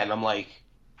look at that and I'm like,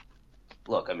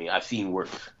 look, I mean, I've seen worse.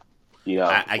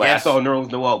 I saw Nerlens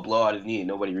Noel blow out his knee and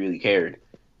nobody really cared.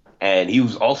 And he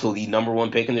was also the number one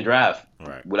pick in the draft,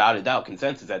 right, without a doubt,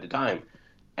 consensus at the time.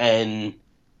 And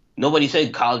nobody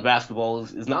said college basketball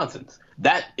is nonsense.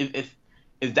 That if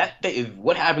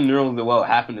what happened to Nerlens Noel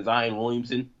happened to Zion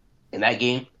Williamson in that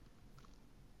game,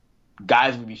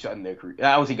 guys would be shutting their careers.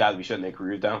 I don't think guys would be shutting their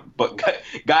careers down, but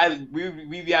guys,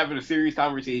 we'd be having a serious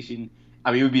conversation.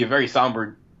 I mean, it would be a very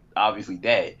somber, obviously,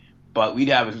 day, but we'd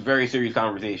have a very serious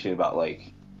conversation about,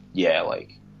 like,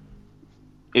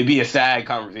 it'd be a sad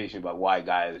conversation about why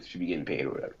guys should be getting paid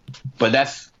or whatever. But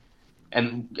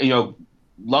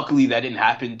luckily that didn't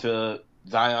happen to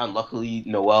Zion. Luckily,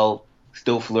 Noel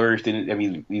still flourished. I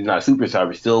mean, he's not a superstar,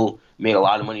 but still made a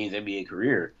lot of money in his NBA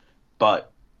career. But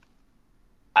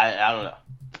I don't know.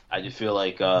 I just feel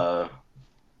like we're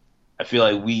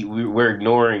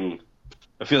ignoring.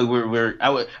 I feel like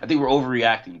I think we're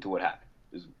overreacting to what happened.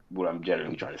 Is what I'm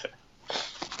generally trying to say.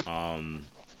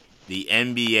 The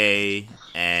NBA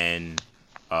and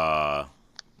the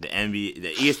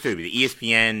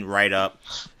ESPN write up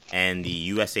and the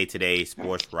USA Today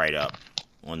Sports write up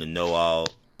on the Noel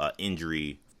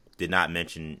injury did not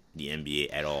mention the NBA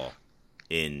at all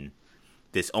in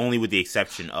this, only with the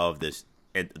exception of the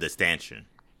stanchion,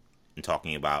 and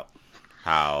talking about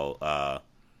how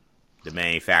the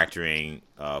manufacturing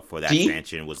for that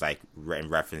stanchion was like in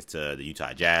reference to the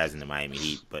Utah Jazz and the Miami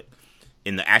Heat, but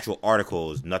in the actual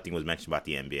articles, nothing was mentioned about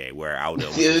the NBA. Where I would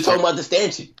they're talking about the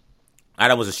stanchion.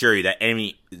 I was assure you that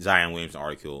any Zion Williamson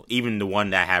article, even the one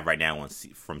that I have right now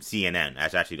from CNN,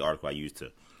 that's actually the article I used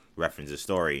to reference the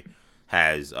story,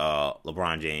 has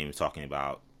LeBron James talking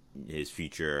about his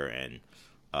future and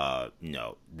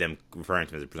them referring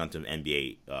to him as a presumptive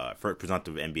NBA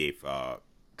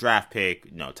draft pick,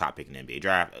 top pick in the NBA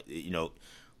draft.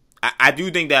 I do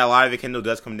think that a lot of it, Kendall,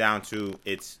 does come down to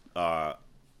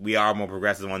we are more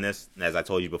progressive on this. And as I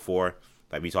told you before,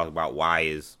 like we talked about, why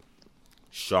is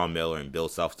Sean Miller and Bill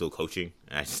Self still coaching?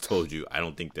 And I just told you, I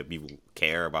don't think that people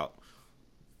care about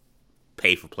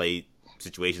pay for play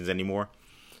situations anymore.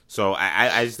 So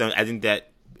I think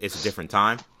that it's a different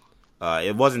time.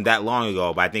 It wasn't that long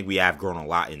ago, but I think we have grown a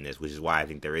lot in this, which is why I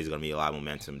think there is going to be a lot of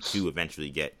momentum to eventually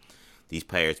get these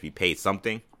players to be paid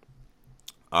something.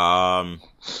 Yeah,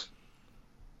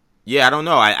 I don't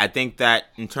know. I think that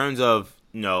in terms of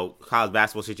college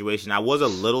basketball situation, I was a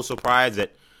little surprised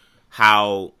at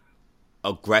how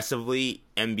aggressively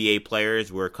NBA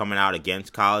players were coming out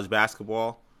against college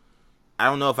basketball. I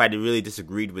don't know if I really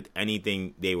disagreed with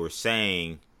anything they were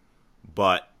saying,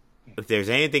 but if there's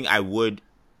anything I would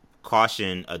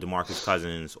caution a DeMarcus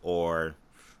Cousins or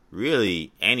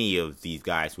really any of these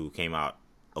guys who came out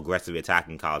aggressively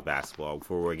attacking college basketball,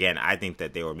 for again, I think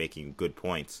that they were making good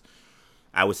points.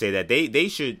 I would say that they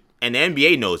should, and the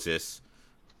NBA knows this,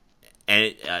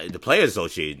 and the Players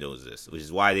Association knows this, which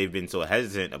is why they've been so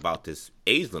hesitant about this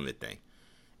age limit thing,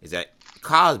 is that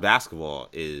college basketball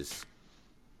is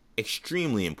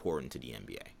extremely important to the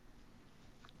NBA.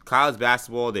 College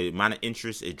basketball, the amount of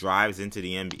interest it drives into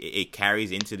the NBA, it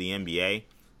carries into the NBA,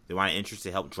 the amount of interest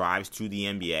it helps drives to the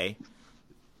NBA.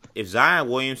 If Zion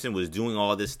Williamson was doing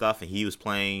all this stuff and he was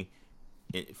playing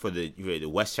for the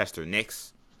Westchester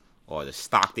Knicks or the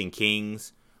Stockton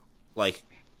Kings, like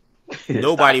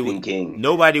nobody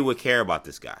would care about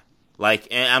this guy. Like,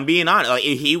 and I'm being honest, like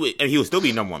he would still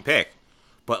be number one pick,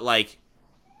 but like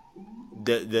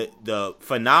the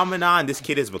phenomenon this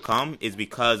kid has become is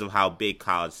because of how big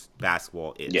college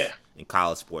basketball is, and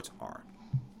college sports are.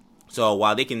 So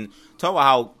while they can talk about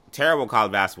how terrible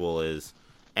college basketball is,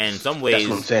 and in some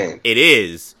ways it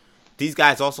is, these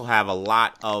guys also have a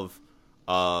lot of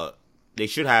they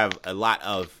should have a lot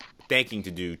of thanking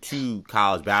to do to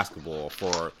college basketball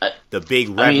for the big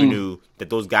revenue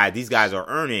that these guys are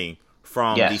earning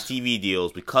from these TV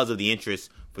deals because of the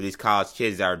interest for these college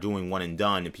kids that are doing one and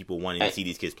done, and people wanting to see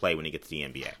these kids play when they get to the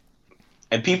NBA.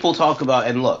 And people talk about,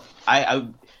 and look, I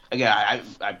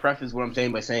preface what I'm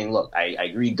saying by saying, look, I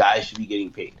agree guys should be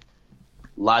getting paid.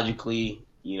 Logically,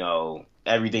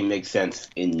 everything makes sense.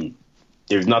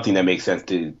 There's nothing that makes sense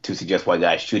to suggest why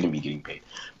guys shouldn't be getting paid.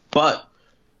 But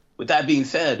with that being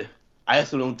said, I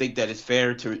also don't think that it's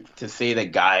fair to say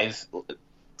that guys,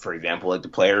 for example, like the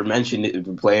player mentioned,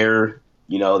 the player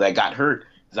that got hurt,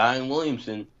 Zion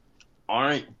Williamson,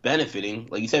 aren't benefiting,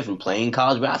 like you said, from playing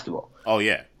college basketball. Oh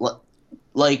yeah,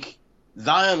 like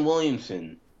Zion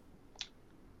Williamson,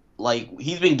 like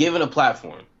he's been given a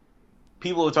platform.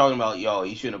 People are talking about,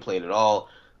 he shouldn't have played at all.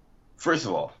 First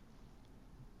of all,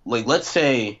 like let's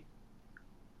say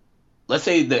the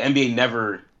NBA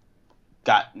never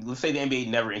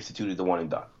instituted the one and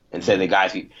done, and said the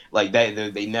guys like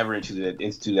that they never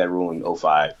instituted that rule in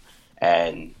 2005,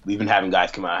 and we've been having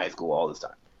guys come out of high school all this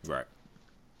time. Right.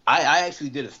 I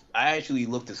actually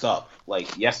looked this up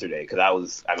like yesterday because I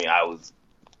was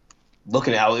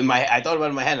looking at I thought about it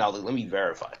in my head and I was like, let me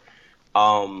verify.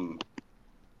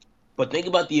 But think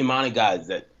about the amount of guys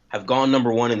that have gone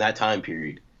number one in that time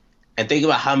period, and think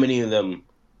about how many of them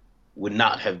would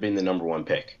not have been the number one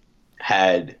pick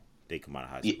had they come out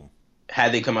of high school.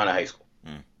 Had they come out of high school.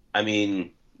 I mean,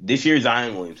 this year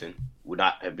Zion Williamson would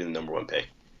not have been the number one pick.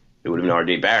 It would have been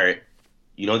R.J. Barrett.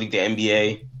 You don't think the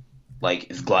NBA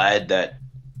is glad that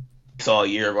saw a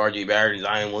year of R.J. Barrett and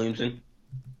Zion Williamson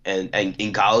and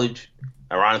in college,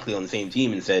 ironically on the same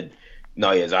team, and said,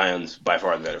 no, yeah, Zion's by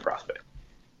far the better prospect.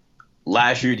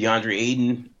 Last year, DeAndre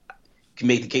Ayton can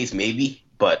make the case maybe,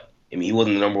 but I mean, he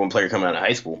wasn't the number one player coming out of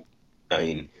high school. I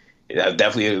mean, that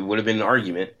definitely would have been an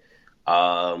argument.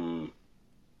 Markelle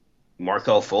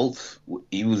Fultz,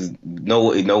 he was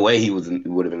no way he would have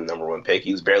been the number one pick.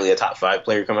 He was barely a top 5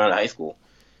 player coming out of high school.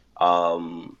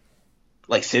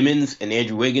 Like Simmons and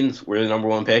Andrew Wiggins were the number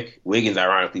one pick. Wiggins,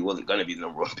 ironically, wasn't going to be the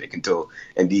number one pick until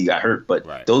Embiid got hurt.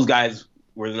 But Those guys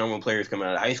were the number one players coming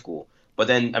out of high school. But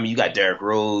then, I mean, you got Derrick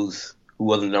Rose, who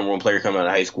wasn't the number one player coming out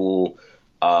of high school.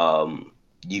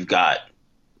 You've got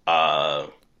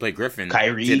Blake Griffin.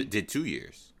 Kyrie did 2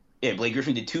 years. Yeah, Blake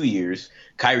Griffin did 2 years.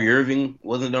 Kyrie Irving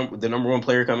wasn't the number one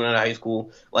player coming out of high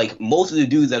school. Like, most of the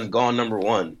dudes that have gone number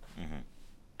one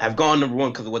have gone number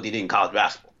one because of what they did in college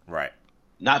basketball. Right.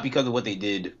 Not because of what they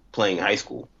did playing high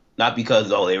school. Not because,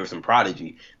 they were some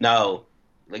prodigy. Now,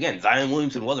 again, Zion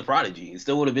Williamson was a prodigy. He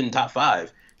still would have been top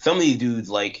 5. Some of these dudes,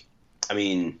 like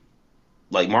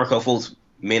Markelle Fultz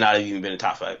may not have even been a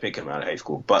top 5 pick coming out of high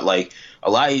school. But, like,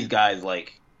 a lot of these guys,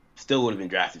 still would have been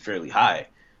drafted fairly high.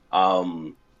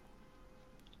 But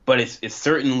it's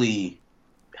certainly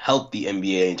helped the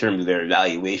NBA in terms of their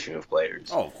evaluation of players.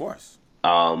 Oh, of course.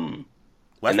 And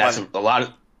there's a lot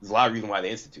of reason why they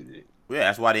instituted it. Yeah,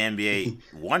 that's why the NBA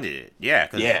wanted it. Yeah,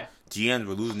 because GMs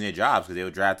were losing their jobs because they were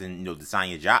drafting,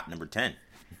 Desanya Diop, number 10.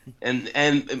 And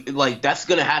that's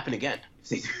gonna happen again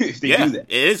if they do that.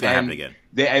 It is gonna happen again.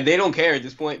 They don't care at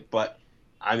this point, but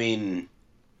I mean,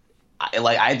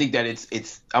 I think that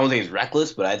it's I don't think it's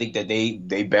reckless, but I think that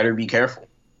they better be careful.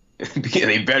 Because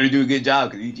they better do a good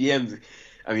job because these GMs,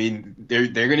 I mean, they're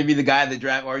going to be the guy that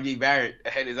draft R.J. Barrett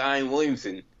ahead of Zion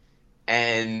Williamson,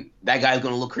 and that guy's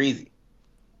going to look crazy.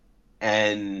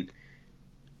 And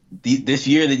this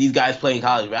year that these guys play in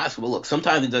college basketball, look,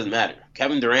 sometimes it doesn't matter.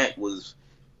 Kevin Durant was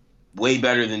way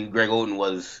better than Greg Oden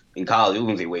was in college. I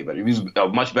wouldn't say way better. He was a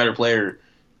much better player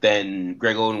than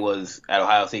Greg Oden was at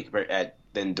Ohio State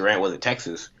than Durant was at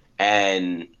Texas.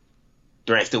 And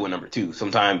Durant still went number 2.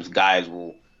 Sometimes guys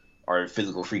are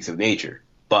physical freaks of nature.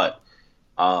 But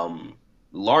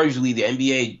largely the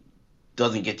NBA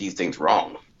doesn't get these things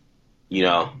wrong. You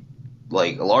know?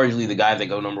 Like, largely the guys that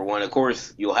go number 1, of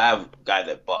course, you'll have guys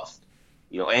that bust.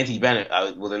 You know, Anthony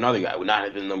Bennett was another guy. Would not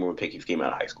have been the number 1 pick if he came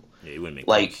out of high school. Yeah, he wouldn't make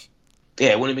close. Yeah,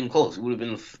 it wouldn't have been close. It would have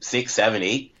been 6, 7,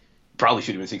 8. Probably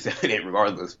should have been 6, 7, 8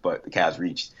 regardless, but the Cavs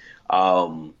reached.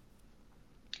 So,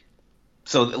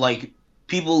 like,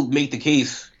 people make the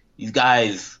case, these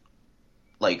guys,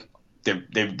 like, they're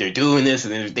doing this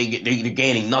and they're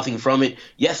gaining nothing from it.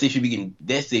 Yes, they should be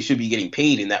getting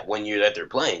paid in that 1 year that they're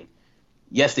playing.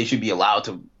 Yes, they should be allowed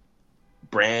to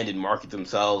brand and market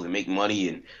themselves and make money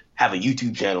and have a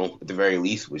YouTube channel at the very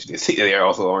least, which they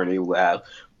also aren't able to have.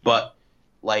 But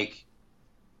like,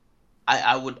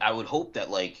 I would hope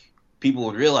that like people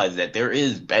would realize that there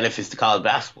is benefits to college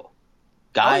basketball.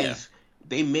 Guys,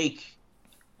 they make.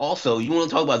 Also, you want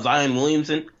to talk about Zion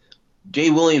Williamson? Jay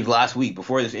Williams last week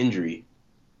before this injury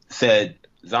said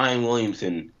Zion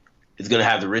Williamson is going to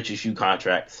have the richest shoe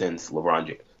contract since LeBron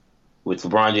James, which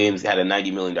LeBron James had a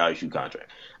 $90 million shoe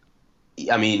contract.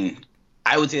 I mean,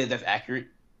 I would say that that's accurate,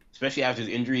 especially after his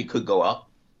injury. It could go up.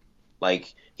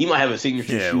 Like, he might have a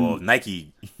signature shoe. Yeah, well,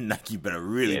 Nike better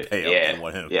really pay up and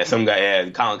want him. Yeah, some guy,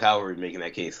 Colin Cowherd making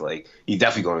that case. Like, he's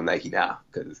definitely going to Nike now.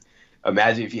 Because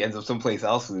imagine if he ends up someplace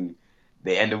else and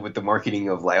they end up with the marketing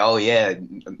of like, oh yeah,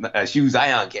 a shoe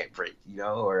Zion can't break, you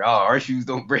know, or oh, our shoes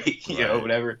don't break, you know,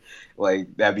 whatever. Like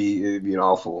it'd be an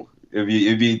awful. It'd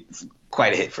be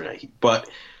quite a hit for Nike. But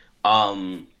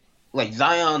like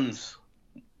Zion's.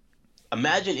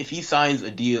 Imagine if he signs a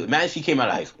deal. Imagine if he came out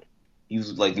of high school. He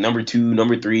was like number 2,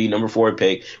 number 3, number 4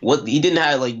 pick. What he didn't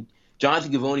have like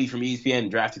Jonathan Givony from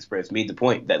ESPN Draft Express made the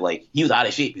point that like he was out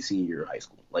of shape his senior year of high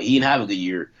school. Like he didn't have a good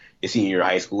year his senior year of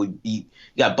high school. He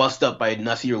got bust up by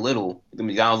Nasir Little at the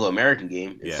McDonald's All-American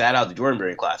game and sat out the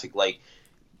Jordan-Brand Classic. Like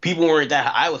people weren't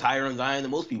that. I was higher on Zion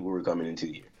than most people were coming into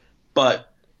the year.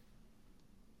 But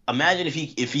imagine if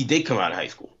he did come out of high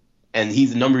school and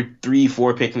he's the number 3,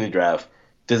 4 pick in the draft.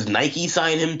 Does Nike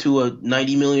sign him to a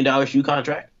 $90 million shoe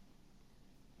contract?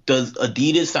 Does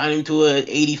Adidas sign him to an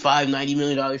 $85, $90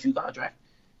 million shoe contract?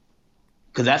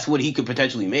 Because that's what he could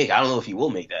potentially make. I don't know if he will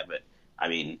make that, but I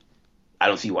mean, I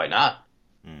don't see why not.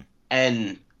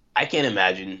 And I can't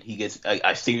imagine he gets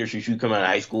a signature shoe coming out of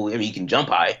high school. I mean, he can jump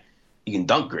high, he can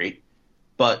dunk great,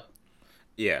 but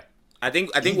yeah, I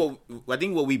think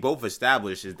what we both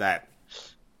established is that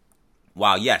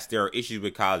while yes, there are issues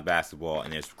with college basketball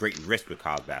and there's great risk with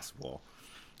college basketball,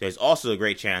 there's also a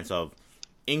great chance of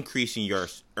increasing your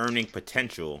earning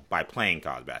potential by playing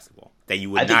college basketball that you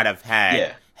would not have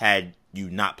had had you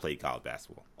not played college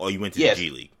basketball or you went to the G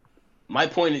League. My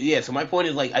point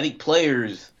is like I think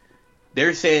players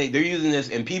they're saying they're using this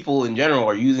and people in general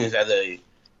are using this as a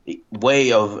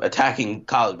way of attacking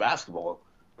college basketball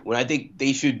when I think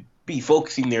they should be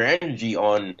focusing their energy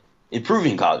on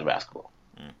improving college basketball.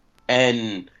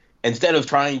 And instead of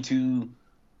trying to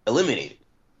eliminate it,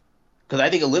 because I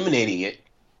think eliminating it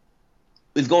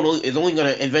is only going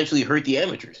to eventually hurt the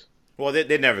amateurs. Well,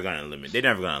 they're never going to eliminate. They're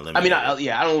never going to eliminate. I mean,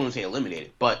 I don't want to say eliminate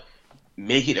it, but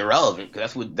make it irrelevant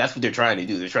because that's what they're trying to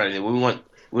do. They're trying to we want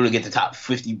to get the top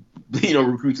 50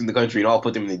 recruits in the country and all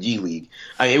put them in the G League.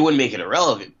 I mean, it wouldn't make it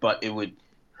irrelevant, but it would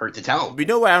hurt the talent. You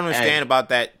know what I don't understand about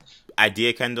that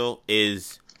idea, Kendall,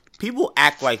 is people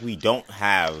act like we don't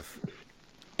have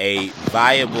a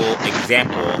viable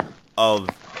example of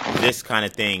this kind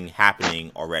of thing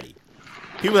happening already.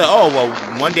 People are like, oh,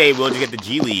 well, one day we'll just get the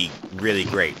G League really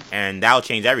great, and that'll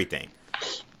change everything.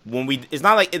 It's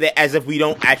not like as if we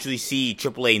don't actually see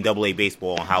AAA and AA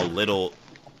baseball and how little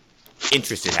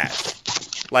interest it has.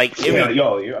 Like, I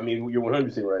mean, you're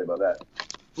 100% right about that.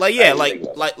 Like, yeah,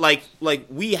 like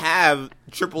we have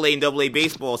AAA and AA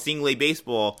baseball, single A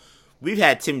baseball. We've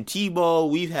had Tim Tebow.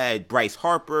 We've had Bryce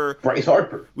Harper.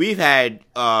 We've had,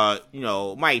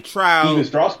 Mike Trout.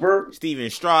 Steven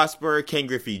Strasburg. Ken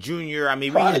Griffey Jr. I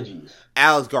mean, prodigies. We had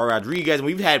Alex Rodriguez.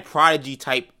 We've had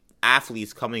prodigy-type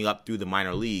athletes coming up through the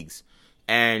minor leagues.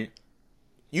 And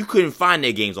you couldn't find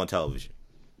their games on television.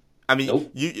 I mean, nope.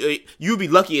 You'd be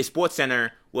lucky if SportsCenter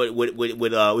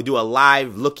would do a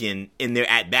live look-in their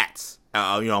at-bats.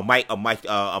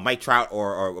 Mike Trout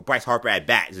or Bryce Harper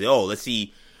at-bats. Let's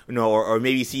see... or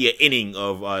maybe see an inning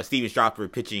of Steven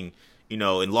Strasburg pitching, in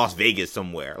Las Vegas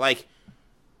somewhere. Like,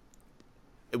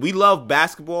 we love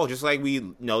basketball just like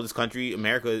we know this country,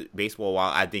 America. Baseball,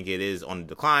 while I think it is on the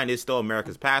decline, is still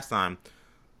America's pastime.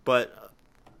 But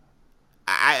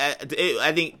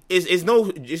I think it's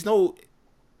no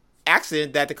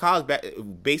accident that the college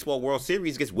baseball World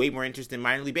Series gets way more interest than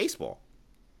minor league baseball.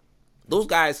 Those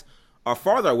guys are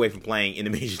farther away from playing in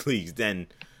the major leagues than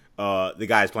the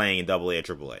guys playing in AA or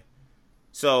AAA.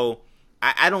 So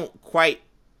I don't quite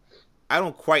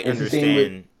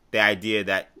understand the idea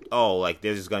that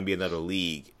there's just going to be another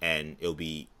league and it'll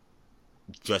be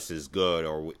just as good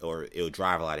or it'll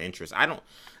drive a lot of interest. I don't.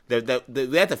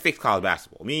 They have to fix college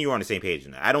basketball. Me and you are on the same page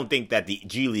in that. I don't think that the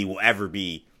G League will ever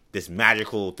be this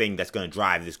magical thing that's going to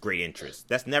drive this great interest.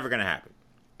 That's never going to happen.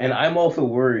 And I'm also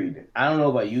worried. I don't know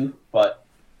about you, but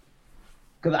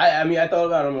because I thought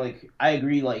about it. I'm like, I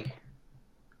agree. Like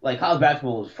college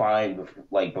basketball was fine,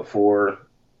 before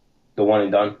the one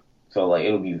and done. So like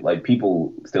it'll be like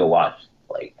people still watch.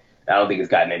 Like I don't think it's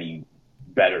gotten any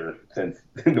better since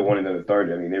the one and done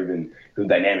started. I mean, there've been some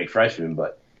dynamic freshmen,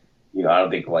 but I don't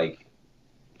think it's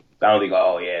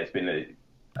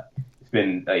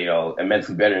been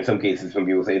immensely better. In some cases, some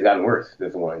people say it's gotten worse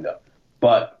since the one and done.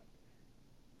 But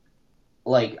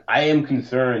I am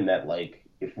concerned that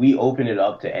if we open it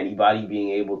up to anybody being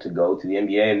able to go to the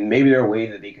NBA, and maybe there are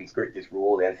ways that they can skirt this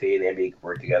rule, the NCAA and the NBA can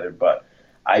work together, but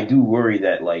I do worry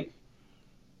that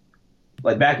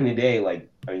back in the day,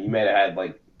 you might have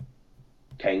had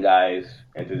 10 guys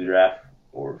enter the draft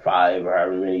or 5 or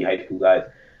however many high school guys.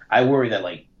 I worry that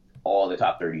all the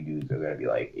top 30 dudes are going to be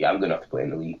yeah, I'm good enough to play in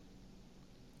the league.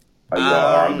 Or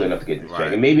I'm good enough to get this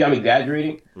check. And maybe I'm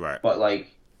exaggerating, right? But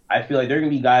I feel like there are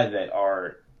going to be guys that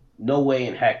are no way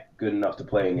in heck good enough to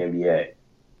play in the NBA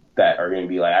that are going to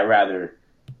be I'd rather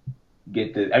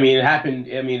get this. I mean, it happened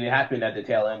at the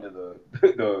tail end of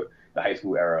the high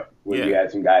school era where we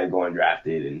had some guys go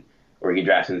undrafted or get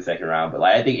drafted in the second round. But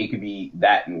I think it could be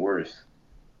that and worse,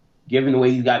 given the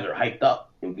way these guys are hyped up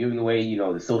and given the way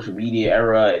the social media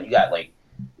era, and you got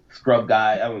scrub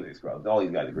guys. I wouldn't say scrubs. All these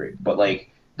guys are great, but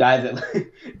guys that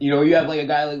you have a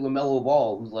guy like LaMelo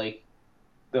Ball who's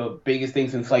the biggest thing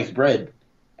since sliced bread.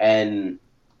 And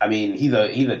I mean, he's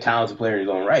a talented player in his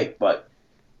own right, but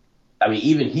I mean,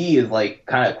 even he is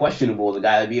kind of questionable as a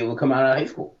guy to be able to come out of high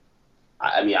school.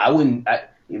 I mean,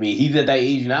 he's at that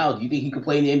age now. Do you think he could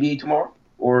play in the NBA tomorrow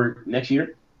or next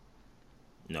year?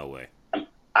 No way.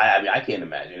 I mean, I can't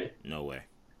imagine it. No way.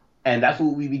 And that's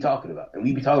what we'd be talking about. And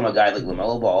we'd be talking about guys like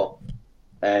LaMelo Ball,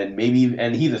 and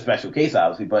he's a special case,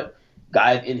 obviously, but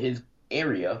guys in his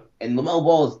area. And LaMelo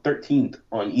Ball is 13th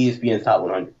on ESPN's Top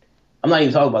 100. I'm not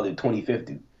even talking about the 25th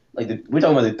dude. We're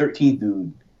talking about the 13th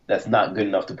dude that's not good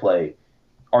enough to play.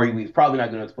 Or he's probably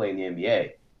not good enough to play in the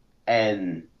NBA.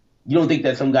 And you don't think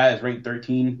that some guy that's ranked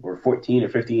 13 or 14 or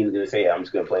 15 is going to say, I'm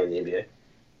just going to play in the NBA?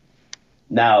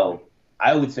 Now,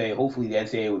 I would say hopefully the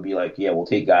NCAA would be we'll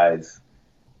take guys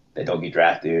that don't get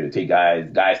drafted, or take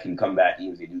guys can come back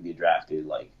even if they do get drafted.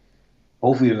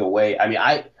 Hopefully there's a way. I mean,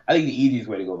 I think the easiest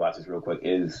way to go about this real quick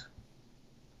is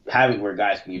having where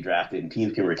guys can get drafted and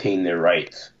teams can retain their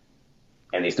rights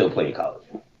and they still play in college.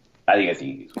 I think that's the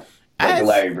easiest way. The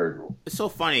Larry Bird rule. It's so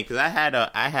funny because I had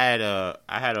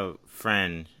a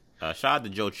friend. Shout out to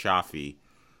Joe Chaffee.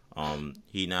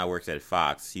 He now works at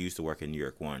Fox. He used to work in New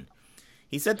York One.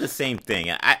 He said the same thing.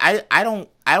 I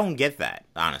don't get that,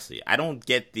 honestly. I don't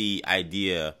get the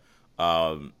idea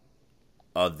of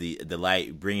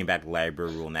the bringing back the Larry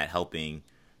Bird rule and that helping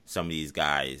some of these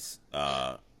guys.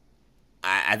 I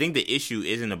think the issue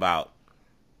isn't about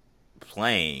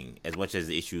playing as much as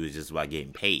the issue is just about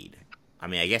getting paid. I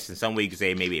mean, I guess in some way you could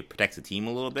say maybe it protects the team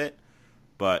a little bit,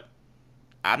 but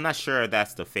I'm not sure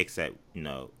that's the fix that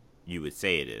you would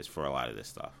say it is for a lot of this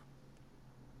stuff.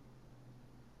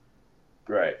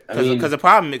 Right. Because the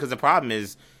problem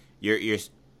is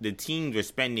the teams are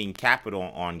spending capital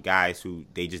on guys who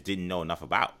they just didn't know enough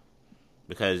about,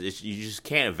 because you just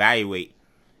can't evaluate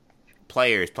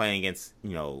players playing against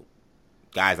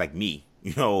guys like me,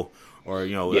 or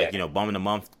bum in the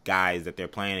month guys that they're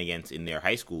playing against in their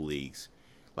high school leagues.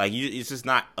 It's just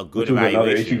not a good evaluation.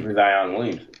 Another issue for Zion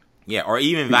Williamson. Yeah, or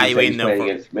even evaluating them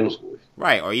against middle schoolers.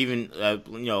 Right, or even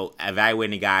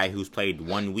evaluating a guy who's played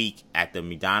 1 week at the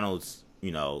McDonald's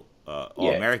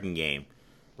All-American game.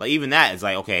 Even that is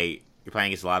okay, you're playing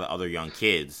against a lot of other young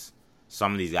kids.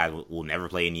 Some of these guys will never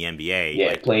play in the NBA.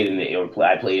 Yeah, I played at the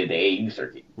AAU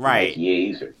circuit. Right. The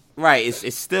AAU circuit. Right,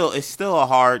 it's still a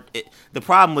hard. The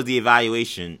problem with the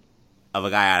evaluation of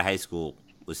a guy out of high school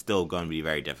was still going to be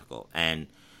very difficult, and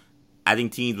I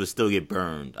think teams would still get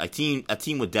burned. A team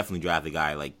would definitely draft a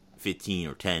guy 15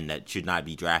 or 10 that should not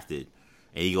be drafted,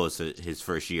 and he goes to his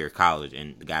first year of college,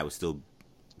 and the guy would still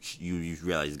you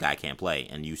realize this guy can't play,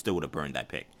 and you still would have burned that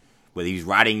pick. Whether he's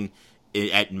riding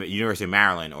at University of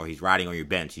Maryland or he's riding on your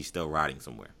bench, he's still riding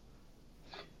somewhere.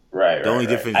 Right. The only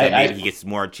difference is that maybe he gets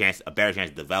a better chance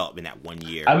to develop in that 1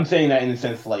 year. I'm saying that in the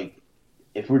sense like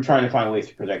if we're trying to find ways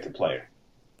to protect the player,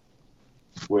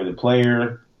 where the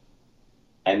player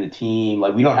and the team,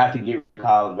 like we don't have to get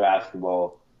college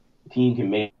basketball, the team can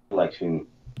make a selection,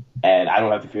 and I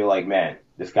don't have to feel like, man,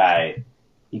 this guy,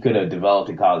 he could have developed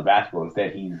in college basketball.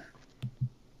 Instead,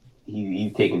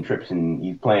 he's taking trips and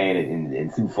he's playing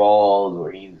in Sioux Falls,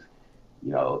 or he's,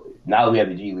 now that we have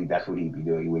the G League, that's what he'd be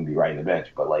doing. He wouldn't be riding the bench.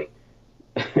 But, like,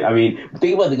 I mean,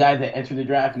 think about the guys that enter the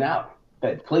draft now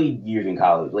that played years in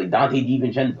college, like Dante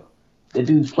DiVincenzo. The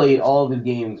dude's played all of his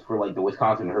games for, like, the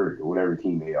Wisconsin Herd or whatever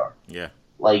team they are. Yeah.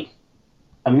 Like,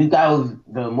 I mean, this guy was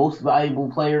the most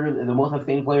valuable player, the most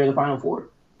outstanding player in the Final Four.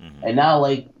 Mm-hmm. And now,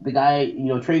 like, the guy,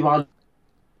 Trayvon,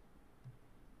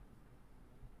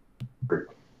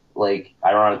 like,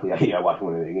 ironically, I watched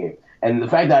one of their games. And the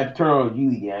fact that I turn on a G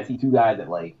League and I see two guys that,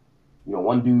 like,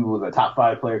 one dude was a top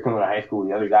 5 player coming out of high school,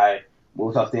 the other guy,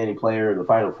 most outstanding player in the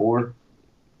Final Four.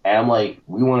 And I'm like,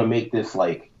 we want to make this,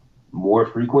 like, more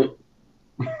frequent.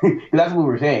 Because that's what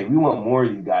we're saying. We want more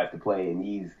of these guys to play in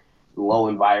these low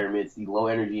environments, these low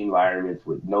energy environments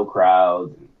with no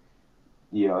crowds. And,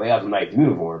 they have some nice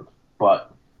uniforms,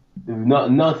 but there's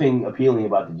nothing appealing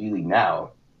about the G League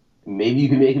now. Maybe you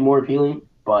can make it more appealing,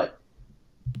 but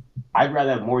I'd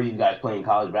rather have more of these guys playing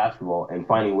college basketball and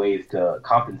finding ways to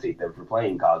compensate them for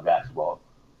playing college basketball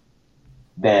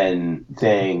than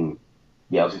saying,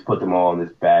 yeah, let's just put them all in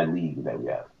this bad league that we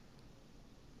have.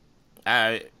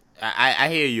 I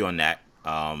hear you on that.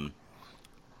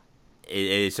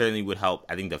 It certainly would help.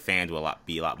 I think the fans will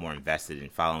be a lot more invested in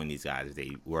following these guys if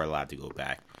they were allowed to go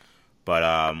back. But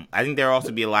I think there will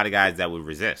also be a lot of guys that would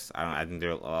resist. I think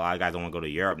there are a lot of guys that want to go to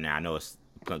Europe now. I know it's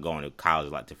going to college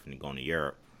is a lot different than going to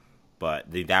Europe, but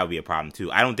that would be a problem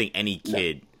too. I don't think any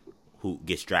kid who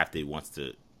gets drafted wants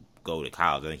to go to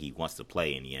college. I think he wants to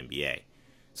play in the NBA.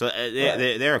 So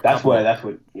there are a couple.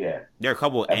 There are a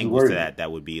couple of angles to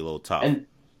that would be a little tough. And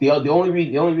the only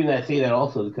reason I say that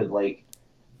also is because, like,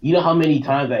 you know how many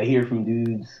times I hear from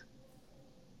dudes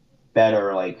that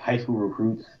are like high school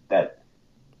recruits that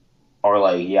are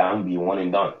like, yeah, I'm gonna be one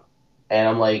and done, and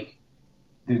I'm like,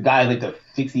 the guy's like the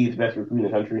 60th best recruit in the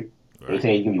country. Right. They're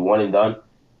saying he's gonna be one and done.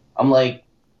 I'm like,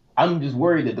 I'm just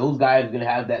worried that those guys are gonna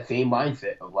have that same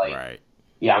mindset of like, right.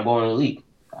 Yeah, I'm going to the league.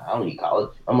 I don't need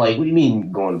college. I'm like, what do you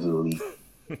mean going to the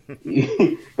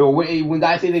league? When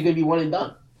guys say they're going to be one and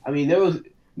done. I mean,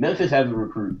 Memphis has a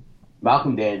recruit,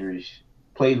 Malcolm Dandridge,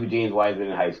 played with James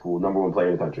Wiseman in high school, number 1 player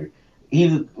in the country.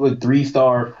 He's a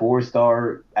 3-star,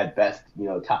 4-star at best,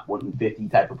 top 150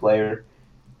 type of player,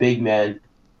 big man.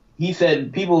 He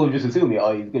said people were just assuming,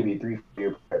 he's going to be a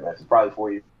 3-year player at Memphis, probably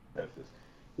 4 years at Memphis.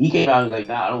 He came out and was like,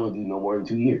 nah, I don't want to do no more than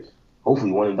 2 years.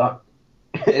 Hopefully one and done.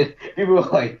 People were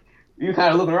like, you're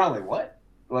kind of looking around like, what?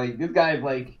 Like, this guy's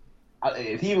like,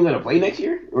 is he even going to play next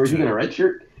year? Or is he going to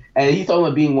redshirt? And he's talking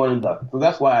about being one and done. So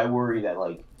that's why I worry that,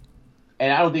 like,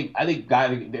 and I think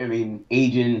guys,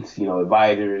 agents,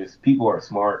 advisors, people are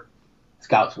smart.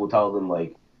 Scouts will tell them,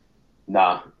 like,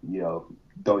 nah,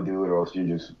 don't do it or else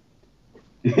you're just,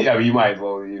 you might as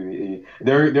well.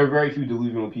 There are very few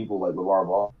delusional people like LeVar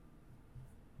Ball.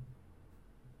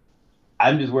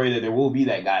 I'm just worried that there will be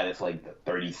that guy that's like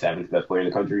the 37th best player in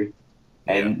the country.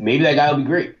 And maybe that guy will be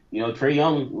great. Trae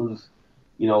Young was,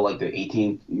 like the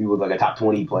 18th, he was like a top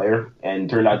 20 player and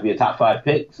turned out to be a top 5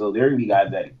 pick. So there are going to be guys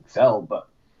that excel, but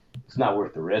it's not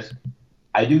worth the risk.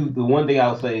 The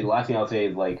last thing I'll say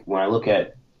is, like, when I look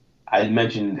at, I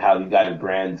mentioned how these guys'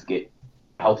 brands get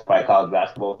helped by college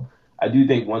basketball. I do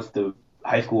think once the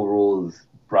high school rule is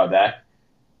brought back,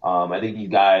 I think these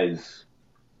guys,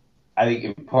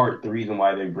 in part the reason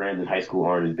why their brands in high school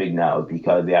aren't as big now is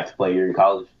because they have to play here in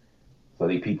college. So I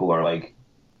think people are like,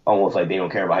 almost like they don't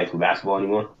care about high school basketball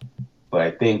anymore. But I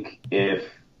think if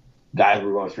guys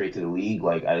were going straight to the league,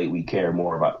 like, I think we care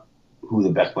more about who the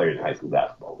best players in high school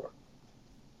basketball were.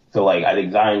 So, like, I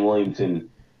think Zion Williamson,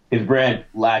 his brand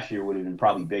last year would have been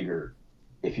probably bigger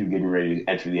if you were getting ready to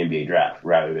enter the NBA draft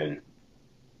rather than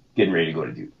getting ready to go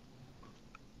to Duke.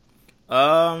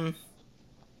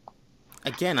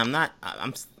 Again,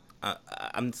 I'm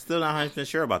still not 100%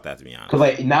 sure about that, to be honest. Because,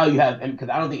 like, now you have, because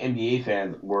I don't think NBA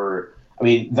fans were,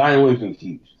 Zion Williamson's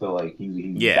huge, so, like,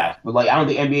 he's fast. But, like, I don't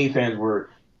think NBA fans were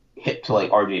hip to,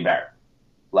 like, RJ Barrett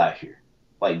last year,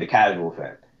 like, the casual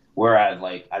fan. Whereas,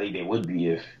 like, I think they would be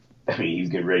if, he's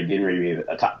getting ready to be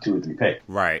a top 2 or 3 pick.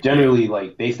 Right. Generally,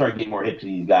 like, they start getting more hip to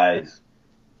these guys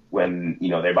when,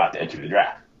 they're about to enter the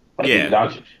draft. Like, yeah.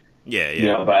 Doncic.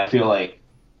 Yeah. But I feel like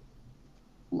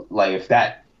like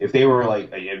if they were like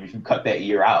if you cut that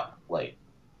year out, like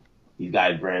these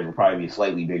guys' brands would probably be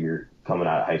slightly bigger coming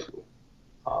out of high school.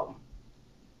 Um,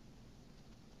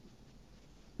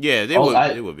 Yeah, they would.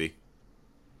 They would be.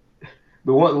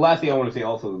 The last thing I want to say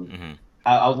also,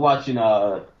 I was watching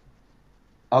a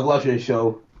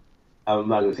show. I'm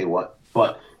not gonna say what,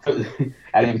 but as you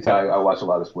can tell, I watch a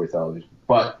lot of sports television.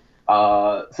 But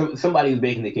somebody was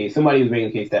making the case. Somebody was making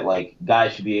the case that like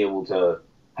guys should be able to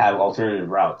have alternative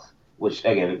routes. Which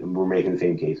again, we're making the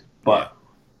same case. But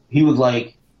he was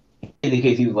like, in the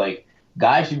case, he was like,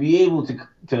 guys should be able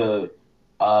to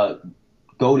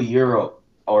go to Europe,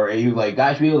 or he was like,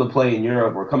 guys should be able to play in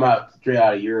Europe or come out straight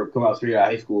out of Europe, come out straight out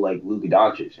of high school like Luka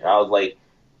Doncic. And I was like,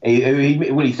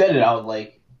 when he said it, I was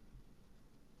like,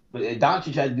 but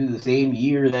Doncic had to do the same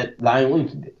year that Zion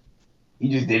Williamson did. He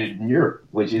just did it in Europe,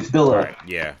 which is still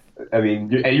yeah. I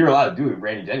mean, and you're allowed to do it.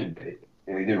 Brandon Jennings did it,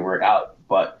 and it didn't work out.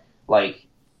 But like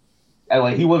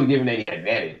he wasn't given any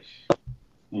advantage.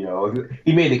 You know,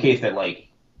 he made the case that like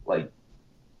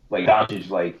Doncic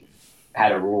like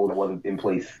had a rule that wasn't in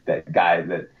place that guys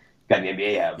that got in the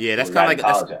NBA have. Yeah, that's kind of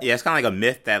like it's kind of like a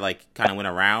myth that like kind of went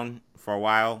around for a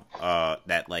while.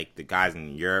 That like the guys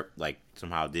in Europe like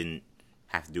somehow didn't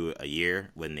have to do it a year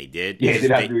when they did. Yeah, they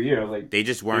didn't have to do a year. Like they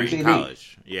just weren't in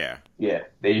college. Yeah,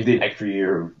 they just did an extra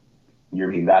year of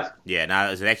European basketball. Yeah, now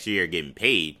it's an extra year getting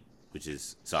paid, which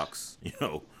is sucks. You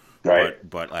know. Right.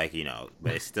 But like, you know,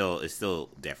 but it's still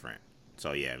different.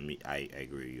 So yeah, I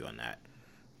agree with you on that.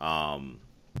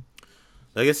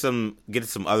 Let's get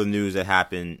some other news that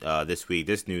happened this week.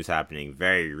 This news happening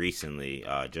very recently,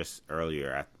 just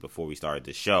earlier before we started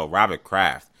the show. Robert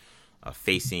Kraft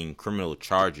facing criminal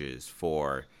charges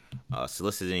for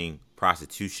soliciting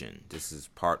prostitution. This is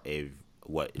part of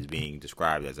what is being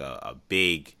described as a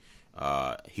big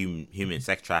human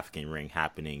sex trafficking ring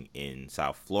happening in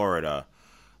South Florida.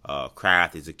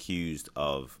 Kraft is accused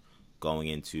of going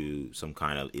into some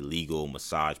kind of illegal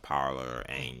massage parlor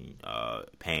and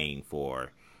paying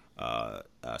for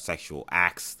sexual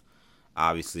acts.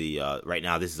 Obviously, right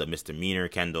now this is a misdemeanor,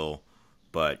 Kendall,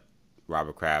 but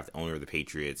Robert Kraft, owner of the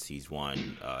Patriots, he's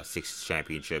won 6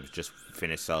 championships, just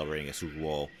finished celebrating a Super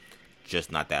Bowl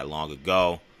just not that long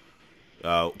ago.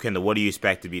 Kendall, what do you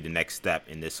expect to be the next step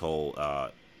in this whole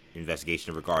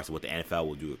investigation in regards to what the NFL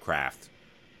will do with Kraft?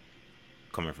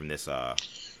 Coming from this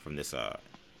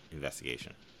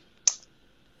investigation.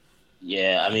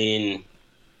 Yeah, I mean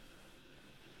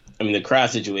the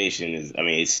Kraft situation is,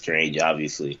 it's strange.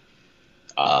 Obviously,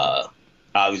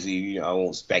 you know, I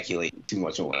won't speculate too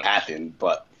much on what happened,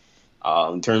 but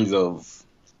in terms of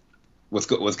what's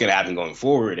going to happen going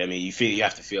forward, you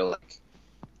have to feel like,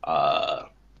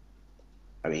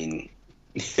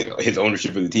 his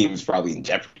ownership of the team is probably in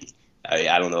jeopardy.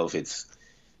 I don't know if it's.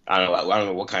 I don't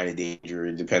know what kind of danger.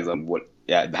 It depends on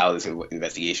how this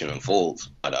investigation unfolds,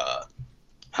 but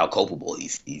how culpable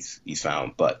he's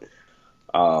found. But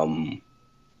I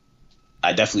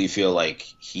definitely feel like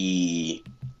he,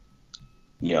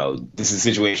 you know, this is a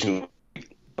situation. I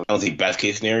don't think best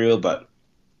case scenario, but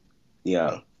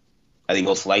I think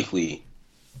most likely,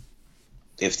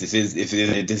 if this is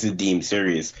deemed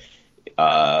serious,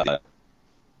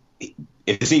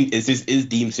 if this is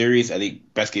deemed serious, I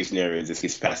think best case scenario is this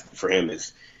gets passed for him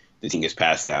is the thing gets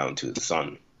passed down to his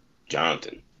son,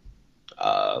 Jonathan,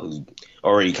 who's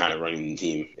already kind of running the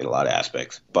team in a lot of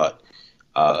aspects. But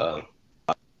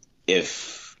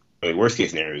worst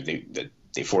case scenario is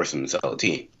they force him to sell the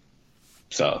team.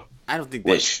 So I don't think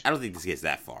this gets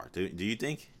that far. Do you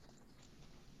think?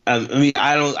 I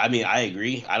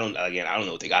agree. I don't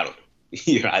know what they got him.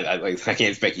 I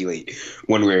can't speculate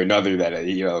one way or another that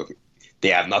they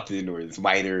have nothing or it's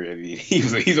minor.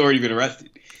 He's already been arrested.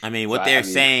 What they're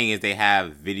saying is they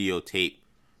have videotape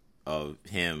of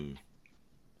him,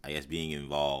 I guess, being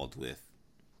involved with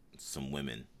some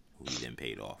women who he then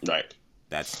paid off. Right.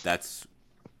 That's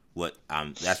what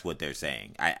they're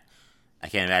saying. I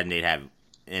can't imagine they'd have,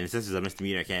 and since it's a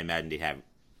misdemeanor, I can't imagine they'd have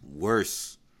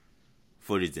worse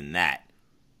footage than that.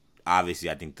 Obviously,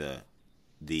 I think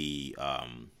the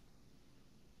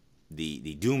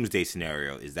doomsday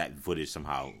scenario is that footage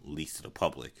somehow leaks to the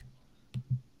public,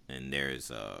 and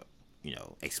there's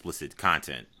explicit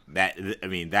content that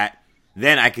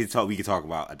then we could talk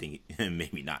about, I think, him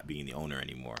maybe not being the owner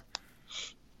anymore.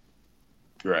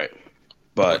 Right,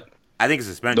 but I think a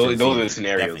suspension. Those are the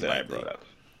scenarios that I brought up.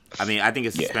 I think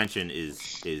a suspension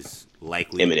is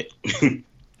likely imminent.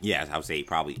 Yes, I would say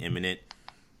probably imminent.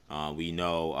 We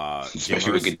know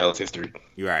especially with Goodell's history.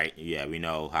 You're right. Yeah, we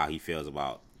know how he feels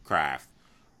about Kraft.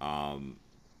 Jim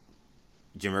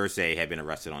Irsay had been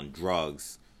arrested on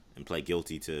drugs and pled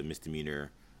guilty to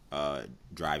misdemeanor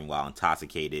driving while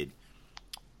intoxicated.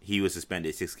 He was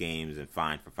suspended 6 games and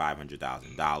fined for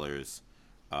 $500,000.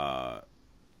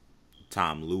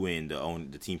 Tom Lewin,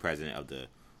 the team president of the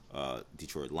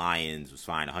Detroit Lions, was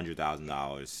fined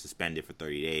 $100,000, suspended for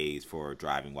 30 days for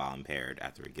driving while impaired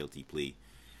after a guilty plea.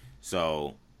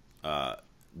 So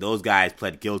those guys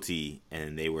pled guilty,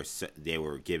 and they were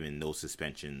given those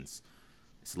suspensions.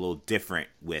 It's a little different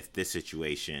with this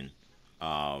situation.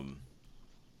 I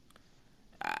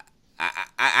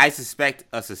suspect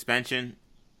a suspension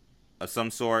of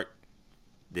some sort.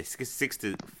 The 6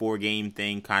 to 4 game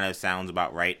thing kind of sounds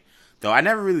about right. Though I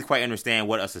never really quite understand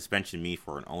what a suspension means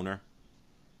for an owner.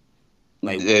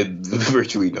 Like,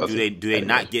 virtually nothing. Do they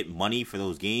not get money for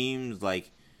those games?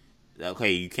 Like,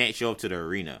 okay, you can't show up to the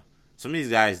arena. Some of these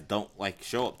guys don't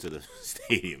show up to the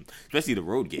stadium, especially the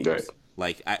road games. Right.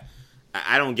 Like,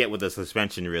 I don't get what the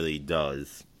suspension really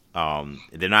does.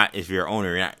 They're not. If you're an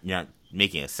owner, you're not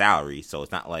making a salary, so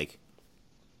it's not like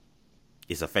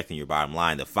it's affecting your bottom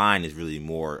line. The fine is really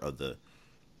more of the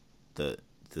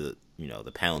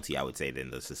penalty, I would say, than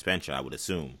the suspension, I would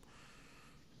assume.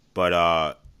 But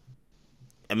I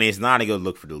mean, it's not a good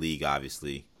look for the league,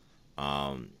 obviously,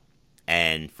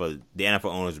 and for the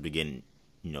NFL owners to begin,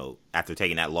 after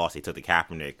taking that loss, they took to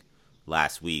Kaepernick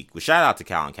last week. Well, shout out to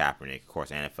Colin Kaepernick, of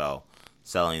course, NFL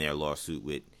settling their lawsuit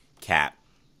with Cap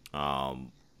to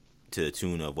the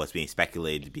tune of what's being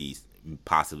speculated to be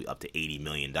possibly up to $80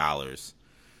 million.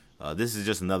 This is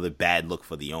just another bad look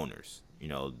for the owners.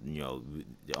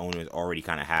 The owners already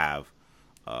kind of have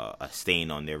a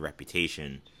stain on their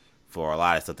reputation for a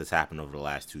lot of stuff that's happened over the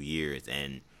last 2 years.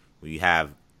 And when you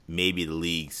have maybe the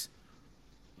league's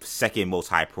second most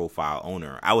high-profile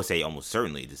owner, I would say almost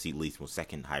certainly the league's most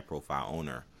second high-profile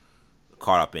owner,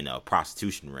 caught up in a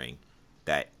prostitution ring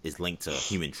that is linked to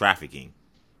human trafficking,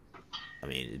 I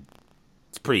mean,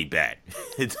 it's pretty bad.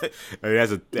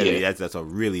 That's a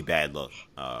really bad look,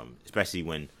 especially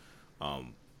when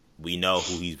we know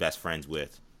who he's best friends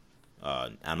with.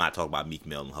 I'm not talking about Meek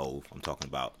Mill and Hove. I'm talking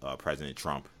about President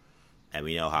Trump. And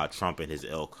we know how Trump and his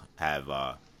ilk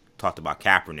have talked about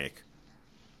Kaepernick,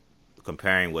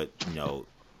 comparing what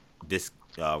this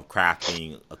Kraft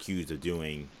being accused of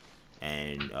doing,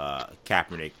 and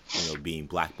Kaepernick being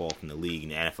blackballed from the league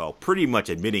and the NFL, pretty much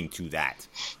admitting to that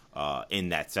in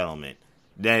that settlement.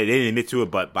 They didn't admit to it,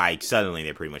 but by settling,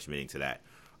 they're pretty much admitting to that.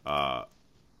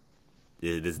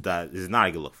 This is not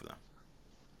a good look for them.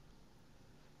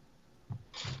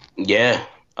 Yeah.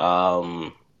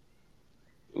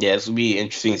 This will be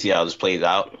interesting to see how this plays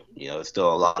out. There's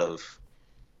still a lot of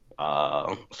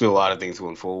things to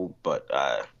unfold, but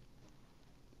I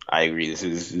agree. This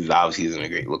is obviously isn't a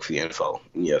great look for the NFL.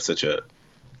 Such a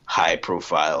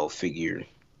high-profile figure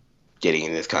getting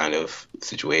in this kind of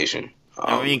situation.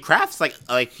 I mean, Kraft's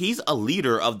like he's a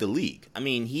leader of the league. I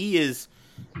mean, he is.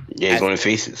 Yeah, he's one of the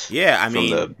faces. Yeah, I mean,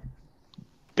 from the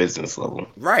business level.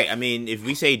 Right. I mean, if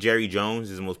we say Jerry Jones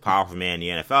is the most powerful man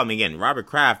in the NFL, I mean, again, Robert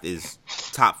Kraft is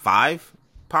top 5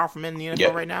 powerful men in the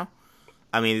NFL right now.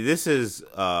 I mean, this is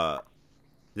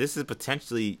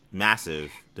potentially massive,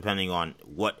 depending on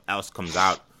what else comes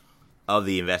out of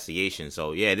the investigation.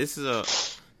 So yeah, this is a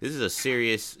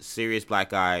serious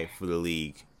black eye for the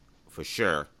league, for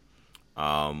sure.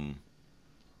 And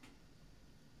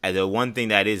the one thing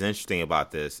that is interesting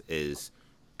about this is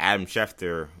Adam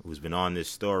Schefter, who's been on this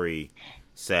story,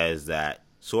 says that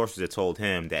sources have told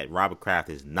him that Robert Kraft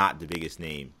is not the biggest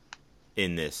name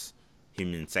in this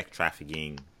human sex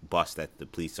trafficking bust that the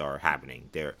police are happening.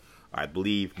 There are, I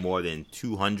believe, more than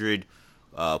 200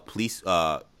 police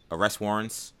arrest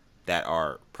warrants that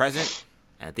are present,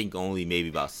 and I think only maybe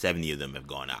about 70 of them have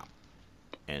gone out.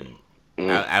 And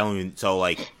I don't even, so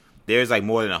there's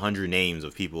more than 100 names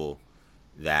of people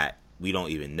that we don't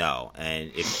even know.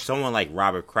 And if someone like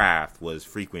Robert Kraft was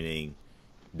frequenting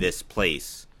this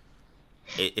place,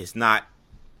 it's not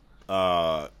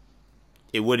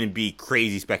it wouldn't be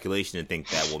crazy speculation to think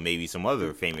that, well, maybe some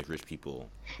other famous rich people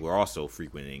were also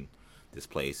frequenting this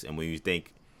place. And when you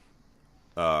think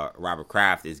Robert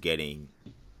Kraft is getting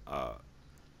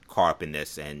caught up in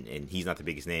this, and he's not the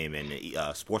biggest name, and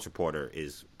a sports reporter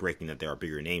is breaking that there are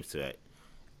bigger names to it,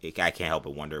 I can't help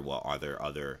but wonder, well, are there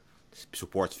other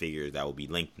sports figures that will be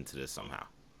linked into this somehow?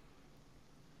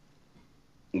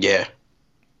 Yeah.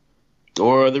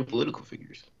 Or other political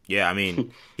figures. Yeah, I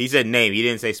mean, he said name. He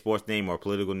didn't say sports name or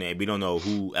political name. We don't know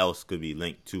who else could be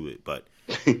linked to it, but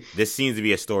this seems to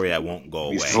be a story that won't go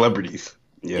away. Celebrities.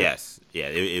 Yeah. Yes. Yeah,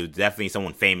 it was definitely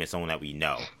someone famous, someone that we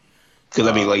know. Because,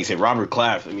 I mean, like you said, Robert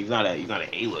Kraft, I mean, he's not an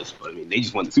A-list, but, I mean, they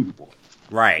just won the Super Bowl.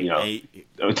 Right.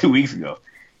 2 weeks ago.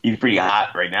 He's pretty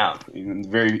hot right now.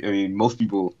 Most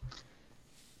people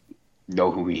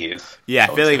know who he is. Yeah,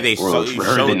 I feel like they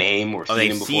heard the name or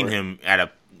they've him before. seen him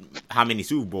at how many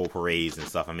Super Bowl parades and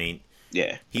stuff. I mean,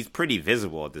 yeah, he's pretty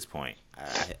visible at this point.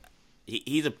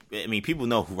 People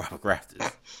know who Robert Kraft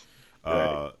is.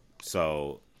 Right.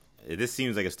 So this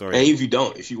seems like a story. And if you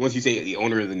don't, once you say the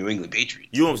owner of the New England Patriots,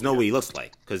 you almost know what he looks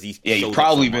like because you've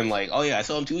probably been like, oh yeah, I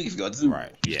saw him 2 weeks ago.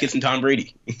 Right. Yeah. Kissing Tom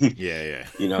Brady. yeah.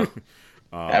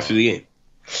 After the game.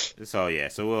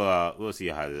 So we'll see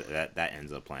how that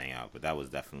ends up playing out. But that was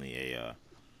definitely a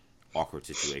awkward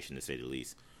situation to say the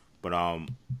least. But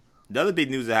the other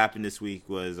big news that happened this week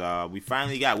was we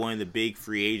finally got one of the big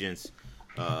free agents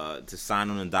to sign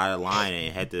on the dotted line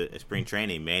and head to spring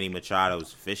training. Manny Machado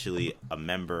is officially a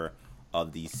member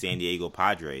of the San Diego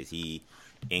Padres. He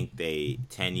inked a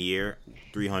 10-year,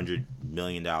 $300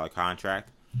 million contract.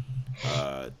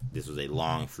 This was a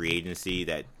long free agency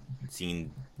that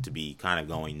seemed to be kind of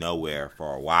going nowhere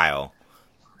for a while.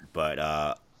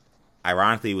 But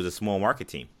ironically, it was a small market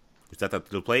team who stepped up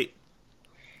to the plate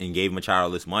and gave Machado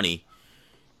this money.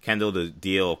 Kendall, the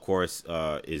deal, of course,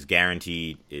 is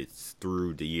guaranteed. It's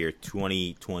through the year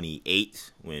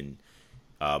 2028. When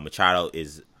Machado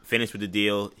is finished with the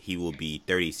deal, he will be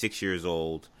 36 years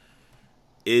old.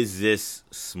 Is this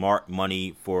smart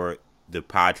money for the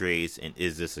Padres, and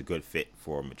is this a good fit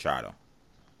for Machado?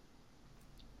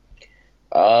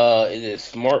 Is it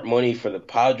smart money for the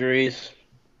Padres?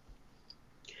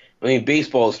 I mean,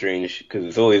 baseball is strange because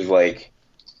it's always like,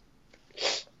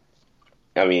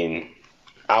 I mean,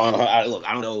 I don't know.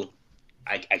 I don't know.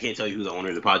 I can't tell you who the owner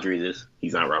of the Padres is.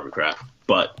 He's not Robert Kraft.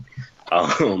 But, I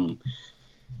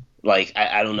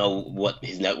don't know what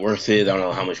his net worth is. I don't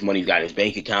know how much money he's got in his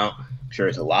bank account. I'm sure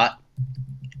it's a lot.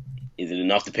 Is it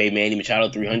enough to pay Manny Machado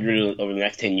 $300 over the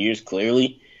next 10 years?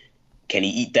 Clearly. Can he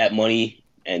eat that money?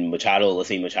 And Machado, let's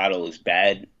say Machado is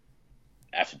bad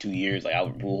after 2 years, like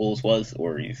Albert Pujols was,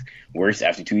 or he's worse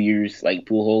after 2 years, like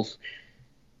Pujols.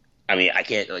 I mean, I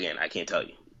can't tell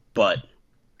you. But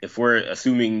if we're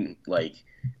assuming like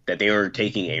that they were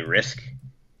taking a risk,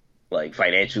 like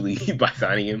financially by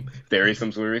signing him, there is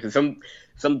some sort of risk. Because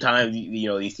sometimes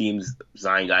these teams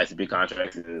sign guys to big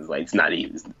contracts, and it's like it's not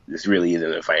even. This really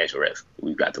isn't a financial risk.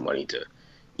 We've got the money to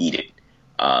eat it.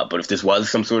 But if this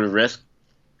was some sort of risk,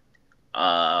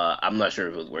 I'm not sure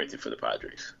if it was worth it for the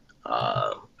Padres.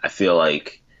 I feel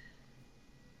like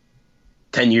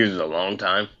 10 years is a long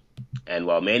time, and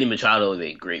while Manny Machado is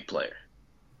a great player,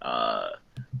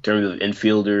 in terms of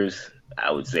infielders,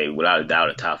 I would say without a doubt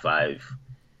a top 5.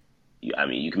 I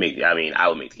would make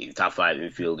the case top 5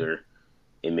 infielder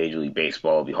in Major League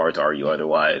Baseball. It'd be hard to argue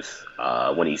otherwise.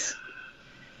 When he's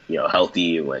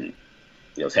healthy, when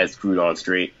his head's screwed on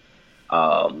straight,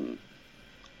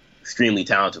 extremely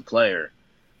talented player.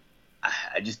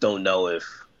 I just don't know if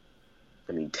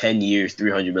 10 years,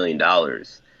 $300 million.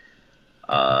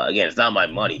 Again, it's not my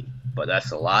money, but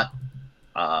that's a lot.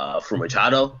 For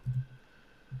Machado,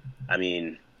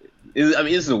 this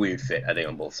is a weird fit, I think,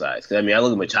 on both sides. Because, I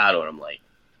look at Machado and I'm like,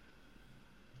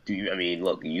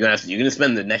 look, you're gonna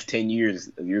spend the next 10 years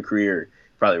of your career,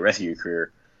 probably the rest of your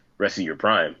career, rest of your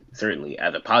prime, certainly,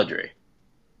 as a Padre.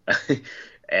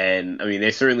 And,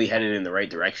 they're certainly headed in the right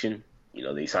direction.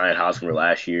 They signed Hosmer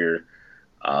last year.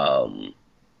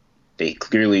 They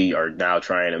clearly are now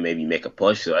trying to maybe make a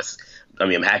push. So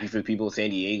I'm happy for the people of San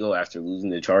Diego after losing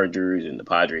the Chargers and the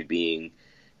Padres being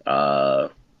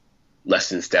less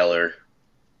than stellar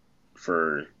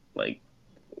for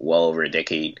well over a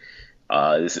decade.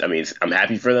 I'm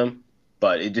happy for them,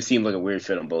 but it just seemed like a weird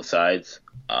fit on both sides.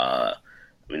 There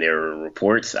were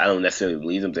reports, I don't necessarily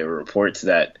believe them, there were reports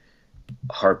that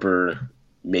Harper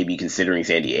may be considering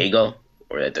San Diego,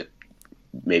 or that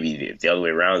maybe the other way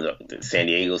around, San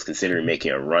Diego's considering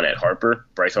making a run at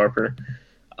Bryce Harper.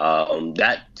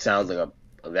 That sounds like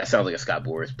a Scott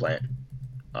Boras plan.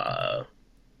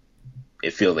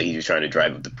 It feels like he's just trying to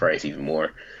drive up the price even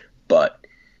more. But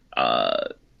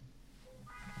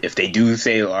if they do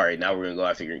say, all right, now we're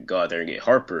going to go out there and get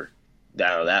Harper,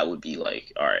 that would be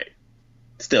like, all right.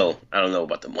 Still, I don't know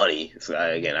about the money. So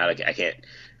I can't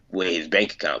weigh his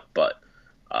bank account, but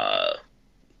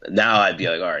now I'd be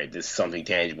like, all right, this is something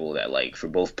tangible that, for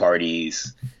both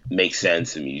parties makes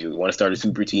sense. You want to start a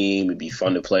super team, it'd be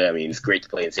fun to play. It's great to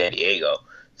play in San Diego.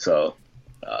 So,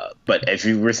 but if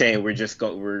you were saying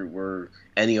we're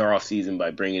ending our off season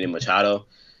by bringing in Machado,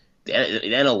 the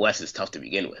NL West is tough to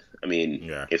begin with.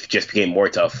 It just became more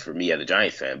tough for me as a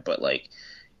Giants fan. But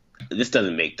this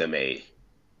doesn't make them the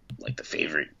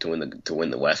favorite to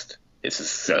win the West. It's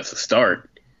a start.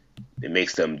 It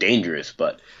makes them dangerous,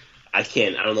 but I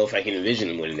don't know if I can envision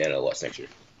them winning the NL West next year.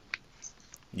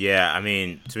 Yeah,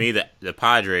 to me, the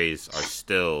Padres are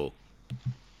still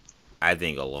I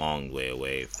think, a long way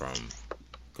away from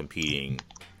competing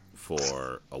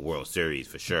for a World Series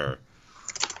for sure.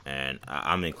 And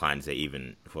I'm inclined to say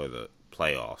even for the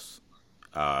playoffs.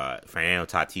 Fernando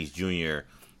Tatis Jr.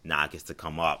 now gets to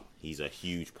come up. He's a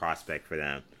huge prospect for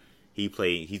them. He's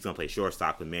going to play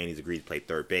shortstop, but Manny's agreed to play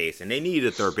third base. And they needed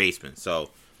a third baseman. So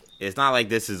it's not like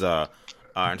this is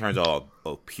in terms of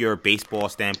a pure baseball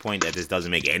standpoint, that this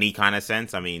doesn't make any kind of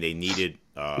sense. I mean, they needed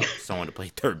someone to play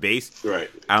third base. Right.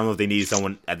 I don't know if they needed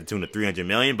someone at the tune of $300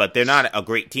 million, but they're not a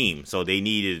great team, so they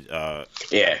needed.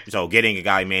 So getting a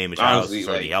guy like Manny Machado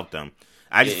certainly helped them.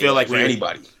 I just feel like for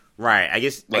anybody. Right. I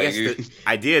guess the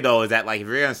idea though is that, like, if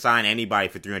you're gonna sign anybody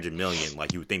for $300 million,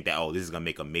 like, you would think that, oh, this is gonna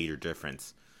make a major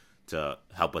difference to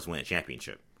help us win a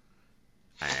championship,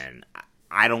 and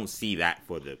I don't see that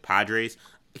for the Padres.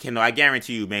 I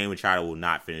guarantee you, Manny Machado will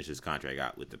not finish his contract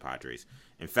out with the Padres.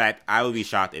 In fact, I would be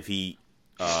shocked if he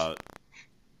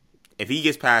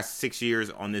gets past 6 years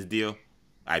on this deal.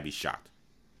 I'd be shocked.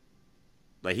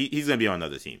 Like, he's gonna be on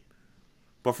another team.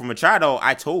 But for Machado,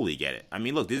 I totally get it. I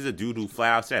mean, look, this is a dude who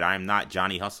flat out said, "I'm not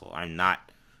Johnny Hustle. I'm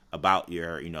not about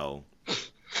your,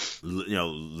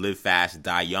 live fast,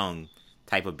 die young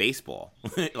type of baseball.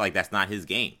 Like, that's not his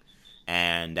game."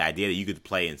 And the idea that you could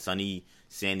play in sunny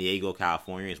San Diego,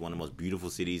 California, is one of the most beautiful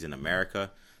cities in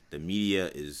America. The media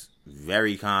is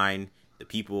very kind. The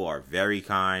people are very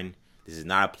kind. This is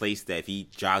not a place that if he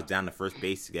jogs down to first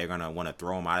base, they're going to want to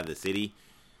throw him out of the city.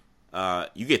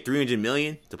 You get $300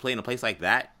 million to play in a place like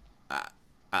that.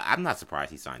 I'm not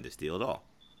surprised he signed this deal at all.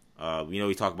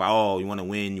 We talk about, you want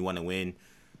to win.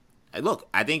 Look,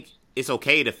 I think it's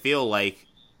okay to feel like,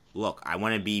 look, I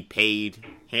want to be paid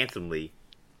handsomely,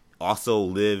 also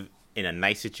live in a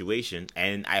nice situation,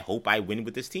 and I hope I win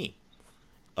with this team.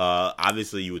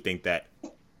 Obviously, you would think that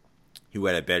he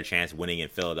would have a better chance of winning in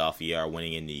Philadelphia or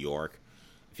winning in New York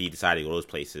if he decided to go those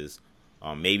places,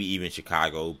 maybe even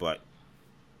Chicago. But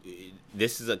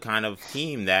this is a kind of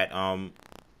team that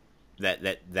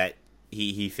that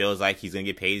he feels like he's gonna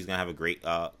get paid. He's gonna have a great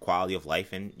quality of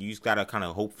life, and you just gotta kind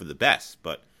of hope for the best.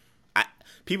 But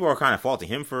people are kind of faulting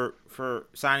him for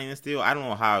signing this deal. I don't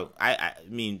know how. I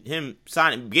mean, him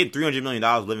getting $300 million,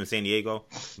 live in San Diego,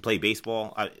 and play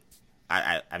baseball.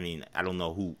 I mean, I don't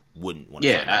know who wouldn't want to.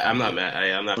 Yeah, I'm not mad.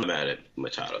 I'm not mad at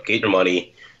Machado. Get your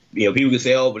money. People can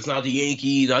say, "Oh, but it's not the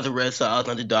Yankees, not the Red Sox,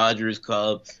 not the Dodgers,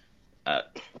 Cubs." I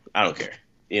don't care.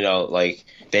 Like,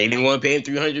 they didn't want to pay him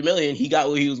 $300 million. He got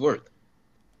what he was worth.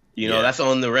 That's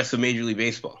on the rest of Major League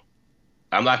Baseball.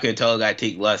 I'm not going to tell a guy to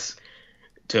take less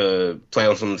to play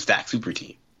on some stacked super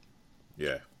team.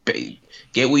 Yeah.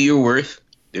 Get what you're worth.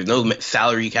 There's no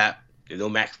salary cap. There's no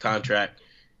max contract.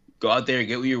 Go out there and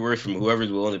get what you're worth from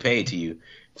whoever's willing to pay it to you.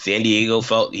 San Diego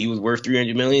felt he was worth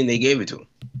 $300 million. They gave it to him.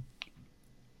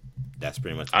 That's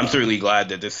pretty much. I'm certainly glad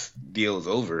that this deal is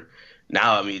over.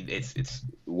 Now, I mean, it's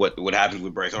what happens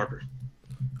with Bryce Harper.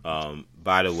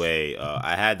 By the way,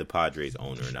 I had the Padres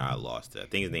owner, and I lost it. I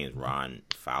think his name is Ron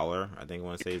Fowler. I think I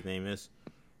want to say his name is.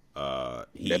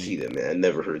 That's either, man. I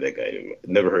never heard that guy.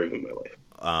 Never heard of him in my life.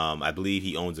 I believe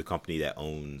he owns a company that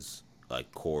owns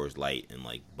like Coors Light and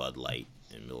like Bud Light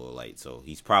and Miller Lite. So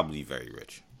he's probably very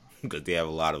rich because they have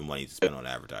a lot of money to spend on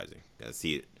advertising. I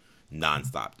see it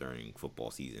nonstop during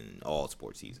football season, all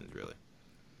sports seasons, really.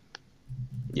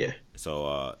 Yeah.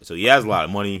 So he has a lot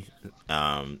of money.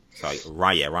 Ron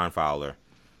Fowler.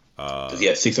 Does he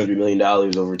have $600 million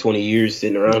over 20 years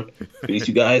sitting around for these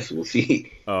two guys? We'll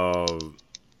see.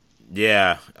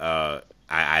 Yeah.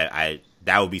 I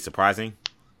that would be surprising.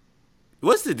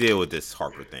 What's the deal with this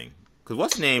Harper thing? Because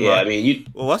what's the name? Yeah,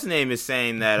 what's the name is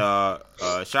saying that.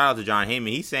 Shout out to John Heyman.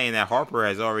 He's saying that Harper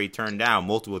has already turned down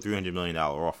multiple $300 million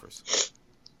offers.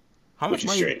 How much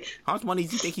money? Strange. How much money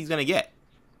do you think he's gonna get?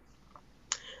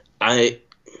 It's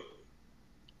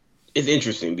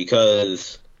interesting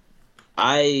because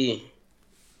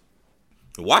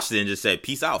Washington just said,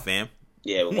 "Peace out, fam."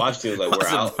 Yeah, but Washington was like, "We're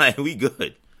out. Like, we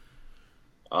good."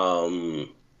 I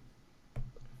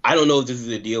don't know if this is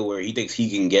a deal where he thinks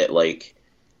he can get like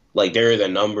there is a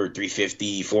number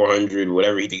 350, 400,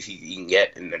 whatever he thinks he can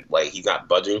get, and then, like, he's not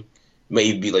budging.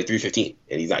 Maybe be like 315,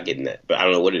 and he's not getting that. But I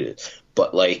don't know what it is.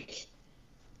 But like,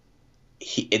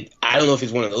 I don't know if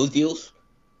it's one of those deals.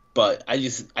 But I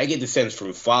get the sense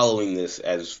from following this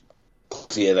as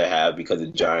closely as I have, because the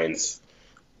Giants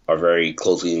are very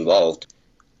closely involved.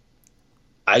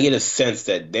 I get a sense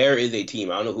that there is a team.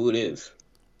 I don't know who it is,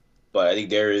 but I think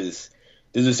this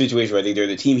is a situation where I think they're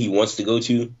the team he wants to go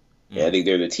to. And I think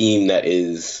they're the team that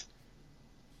is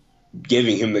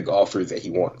giving him the offers that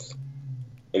he wants.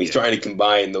 And he's trying to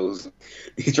combine those.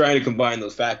 He's trying to combine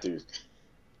those factors.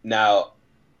 Now,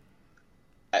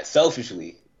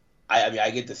 selfishly, I mean,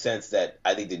 I get the sense that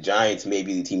I think the Giants may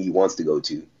be the team he wants to go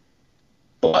to,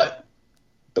 but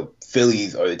the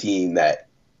Phillies are the team that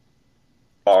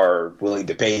are willing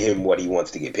to pay him what he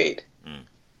wants to get paid. Mm.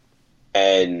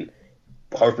 And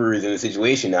Harper is in a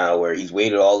situation now where he's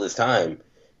waited all this time.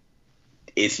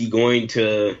 Is he going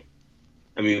to...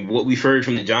 I mean, what we've heard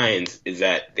from the Giants is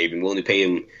that they've been willing to pay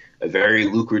him a very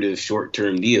lucrative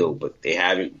short-term deal, but they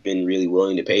haven't been really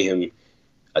willing to pay him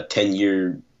a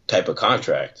 10-year type of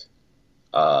contract.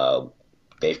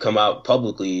 They've come out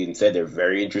publicly and said they're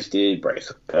very interested.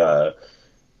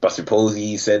 Buster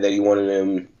Posey said that he wanted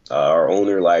him. Our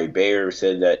owner, Larry Bayer,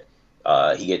 said that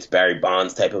he gets Barry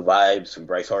Bonds type of vibes from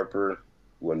Bryce Harper.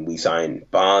 When we signed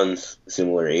Bonds,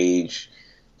 similar age,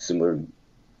 similar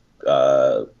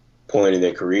point in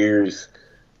their careers.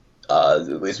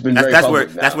 It's been very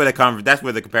public now. That's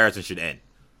where the comparison should end.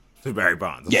 To Barry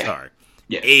Bonds. I'm sorry.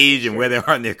 Yeah, age and where they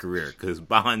are in their career, because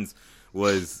Bonds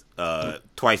was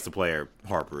twice the player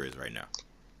Harper is right now.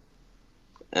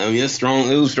 I mean, that's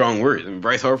strong. It was strong words. I mean,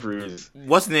 Bryce Harper is...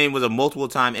 What's the name? Was a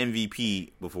multiple-time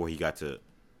MVP before he got to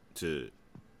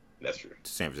that's true.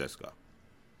 To San Francisco.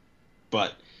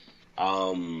 But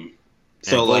and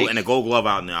a Gold Glove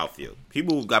out in the outfield.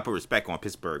 People got to put respect on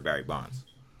Pittsburgh Barry Bonds.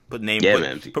 Put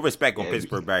respect on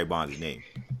Pittsburgh Barry Bonds' name.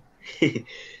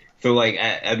 So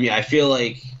I mean, I feel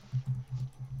like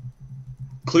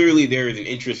clearly there is an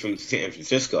interest from San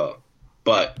Francisco,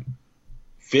 but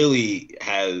Philly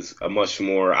has a much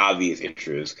more obvious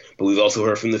interest. But we've also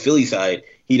heard from the Philly side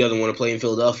he doesn't want to play in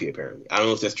Philadelphia. Apparently, I don't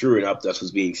know if that's true or not. But that's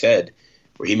what's being said,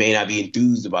 where he may not be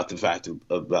enthused about the fact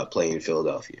about playing in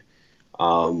Philadelphia.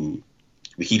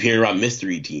 We keep hearing about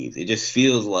mystery teams. It just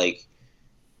feels like,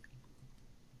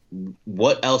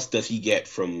 what else does he get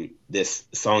from this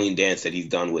song and dance that he's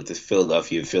done with the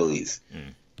Philadelphia Phillies?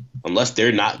 Unless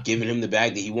they're not giving him the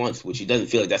bag that he wants, which he doesn't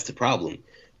feel like that's the problem.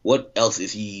 What else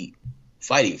is he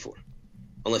fighting for?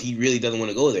 Unless he really doesn't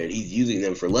want to go there, and he's using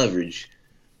them for leverage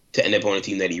to end up on a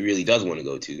team that he really does want to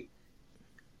go to.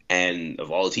 And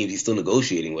of all the teams he's still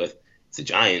negotiating with, it's the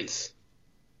Giants,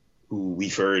 who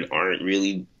we've heard aren't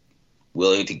really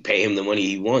willing to pay him the money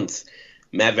he wants.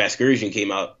 Matt Vasgersian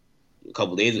came out a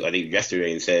couple days ago, I think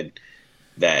yesterday, and said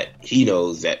that he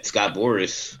knows that Scott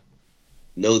Boras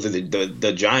knows that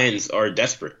the Giants are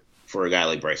desperate for a guy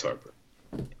like Bryce Harper.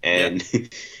 And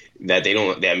that they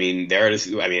don't, I mean, as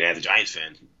a Giants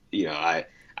fan, you know,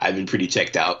 I've been pretty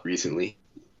checked out recently.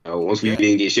 Once we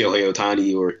didn't get Shohei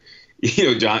Ohtani or,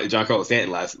 you know, Giancarlo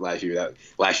Stanton last year,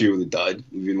 last year was a dud.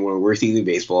 We've been one of the worst teams in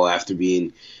baseball after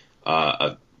being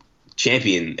a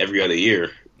champion every other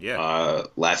year.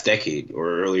 Last decade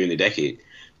or earlier in the decade.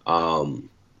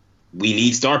 We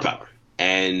need star power.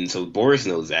 And so Boras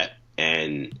knows that.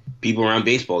 And people around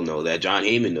baseball know that. John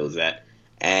Heyman knows that.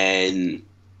 And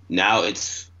now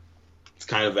it's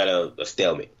kind of at a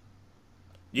stalemate.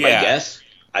 Yeah. I guess.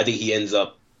 I think he ends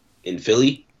up in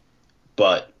Philly.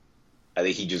 But I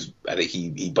think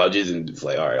he budges and is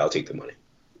like, all right, I'll take the money.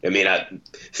 I may not,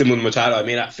 similar to Machado, I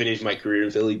may not finish my career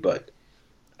in Philly, but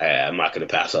I'm not going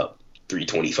to pass up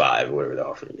 $325 or whatever they're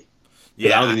offering me.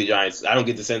 Yeah, I don't think the Giants. I don't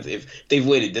get the sense if they've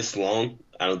waited this long,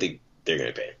 I don't think they're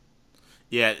going to pay him.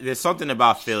 Yeah, there's something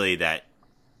about Philly that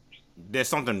there's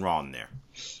something wrong there.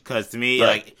 Because to me,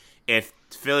 like, if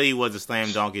Philly was a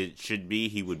slam dunk it should be,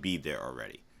 he would be there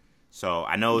already. So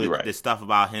I know that there's stuff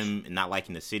about him not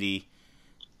liking the city.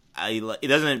 It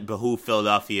doesn't behoove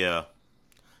Philadelphia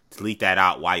to leak that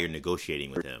out while you're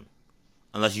negotiating with him,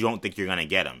 unless you don't think you're going to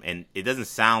get him. And it doesn't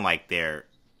sound like they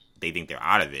think they're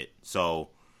out of it. So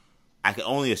I can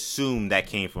only assume that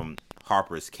came from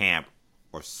Harper's camp,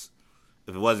 or if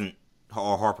it wasn't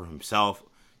Harper himself.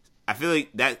 I feel like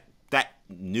that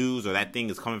news or that thing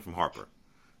is coming from Harper.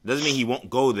 It doesn't mean he won't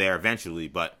go there eventually,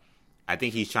 but I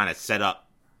think he's trying to set up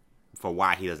for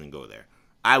why he doesn't go there.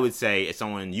 I would say, as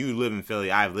someone, you live in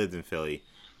Philly, I've lived in Philly,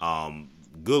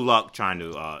 good luck trying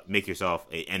to make yourself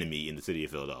an enemy in the city of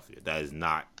Philadelphia. That is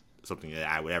not something that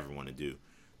I would ever want to do,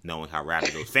 knowing how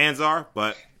rabid those fans are.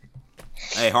 But,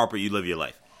 hey, Harper, you live your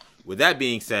life. With that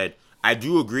being said, I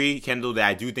do agree, Kendall, that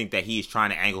I do think that he is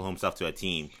trying to angle himself to a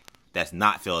team that's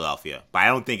not Philadelphia. But I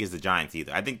don't think it's the Giants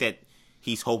either. I think that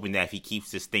he's hoping that if he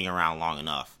keeps this thing around long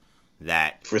enough,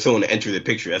 that for someone to enter the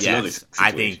picture, that's another situation.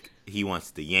 I think he wants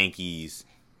the Yankees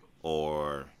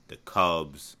or the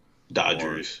Cubs,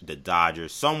 Dodgers,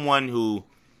 someone who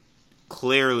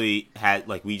clearly had,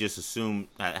 like we just assumed,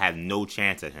 had no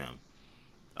chance at him,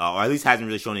 or at least hasn't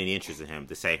really shown any interest in him,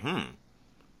 to say,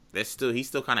 he's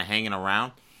still kind of hanging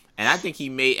around, and I think he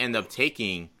may end up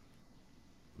taking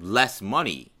less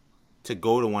money to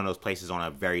go to one of those places on a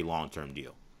very long-term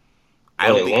deal.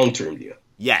 Long-term deal.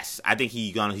 yes, I think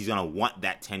he's gonna want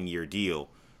that 10-year deal,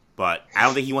 but I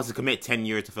don't think he wants to commit 10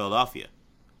 years to Philadelphia.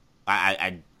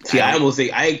 I almost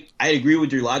think I agree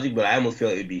with your logic, but I almost feel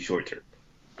like it'd be short term.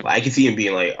 Like, I can see him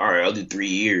being like, all right, I'll do 3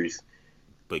 years,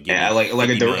 but give me and like a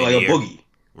boogie,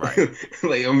 right?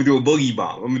 Like, I'm gonna do a boogie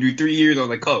bomb. I'm gonna do 3 years on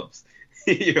the Cubs,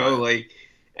 you know, Right. like,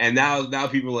 and now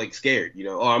people are like scared, you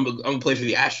know. Oh, I'm gonna play for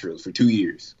the Astros for 2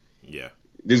 years. Yeah.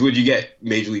 This is what you get,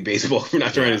 Major League Baseball, for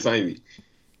not trying Yeah. to sign me.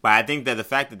 But I think that the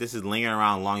fact that this is lingering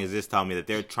around long as this tells me that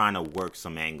they're trying to work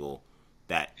some angle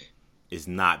that is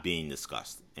not being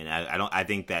discussed. And I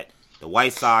think that the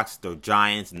White Sox, the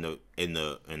Giants, and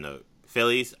the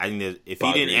Phillies, I think that if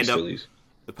he didn't end up Phillies.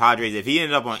 the Padres, if he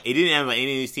didn't end up on any of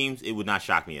these teams, it would not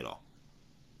shock me at all.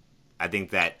 I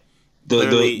think that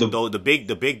clearly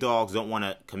the big dogs don't want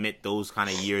to commit those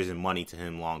kind of years and money to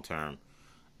him long term.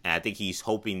 And I think he's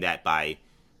hoping that by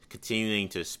continuing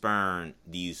to spurn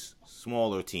these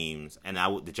smaller teams, and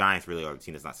the Giants really are the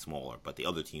team that's not smaller, but the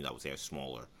other teams I would say are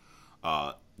smaller,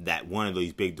 that one of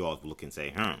these big dogs will look and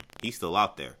say, he's still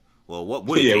out there. Well, what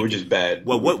would it take? We're just bad.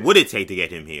 Well, what would it take to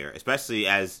get him here? Especially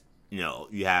as,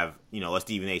 you have, a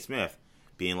Stephen A. Smith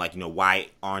being like, why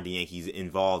aren't the Yankees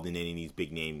involved in any of these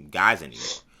big name guys anymore?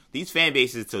 These fan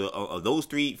bases, of those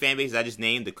three fan bases I just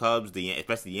named, the Cubs,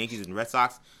 especially the Yankees and the Red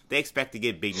Sox, they expect to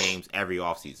get big names every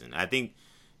offseason. I think,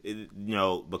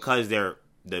 because the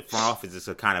front office is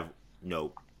kind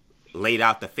of, laid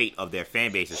out the fate of their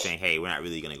fan bases, saying, hey, we're not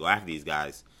really going to go after these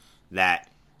guys, that,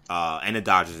 and the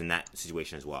Dodgers in that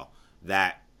situation as well,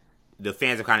 that the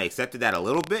fans have kind of accepted that a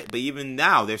little bit, but even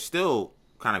now, they're still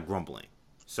kind of grumbling.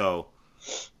 So,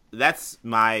 that's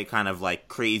my kind of like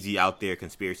crazy out there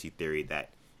conspiracy theory that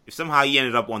if somehow he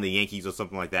ended up on the Yankees or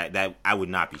something like that, that I would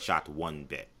not be shocked one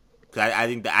bit. Because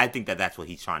I think that that's what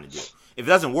he's trying to do. If it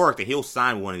doesn't work, then he'll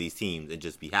sign one of these teams and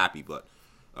just be happy. But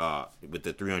with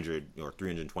the $300 or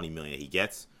 $320 million that he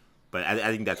gets, but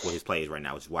I think that's what his play is right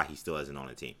now, which is why he still isn't on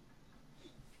the team.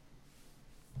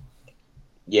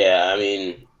 Yeah, I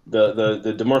mean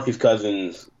the DeMarcus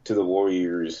Cousins to the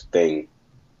Warriors thing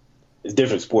is a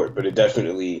different sport, but it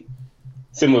definitely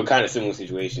similar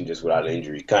situation, just without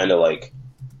injury. Kind of like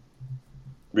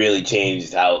really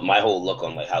changed how my whole look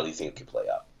on like how these things can play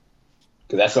out.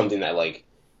 Because that's something that like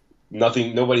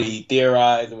nobody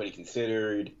theorized, nobody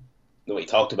considered, nobody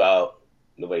talked about,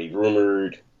 nobody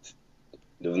rumored.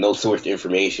 There was no sourced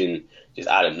information, just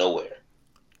out of nowhere.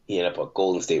 He ended up a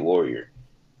Golden State Warrior,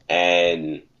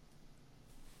 and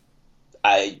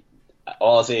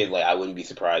all I'll say is like I wouldn't be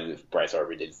surprised if Bryce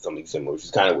Harper did something similar, which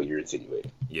is kind of what you're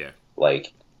insinuating. Yeah,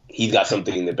 like he's got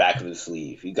something in the back of his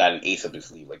sleeve. He's got an ace up his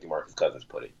sleeve, like DeMarcus Cousins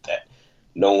put it, that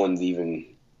no one's even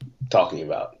talking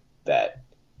about. That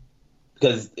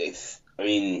because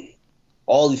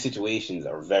all these situations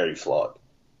are very flawed.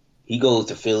 He goes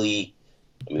to Philly.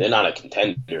 I mean, they're not a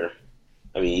contender.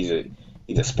 I mean,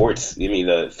 he's a sports. I mean,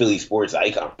 the Philly sports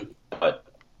icon. But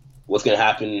what's gonna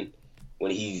happen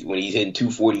when he's hitting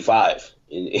 245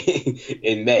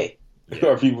 in May? Yeah.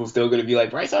 Are people still gonna be like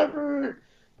Bryce Harper?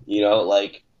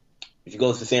 Like if he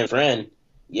goes to San Fran,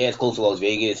 yeah, it's close to Las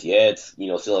Vegas. Yeah, it's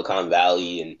Silicon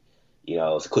Valley, and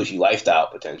it's a cushy lifestyle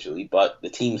potentially. But the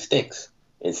team stinks.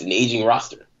 It's an aging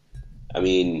roster. I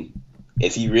mean,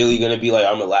 is he really gonna be like,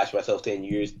 I'm gonna last myself 10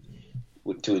 years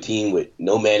to a team with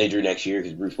no manager next year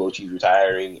because Bruce Bochy's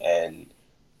retiring and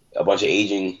a bunch of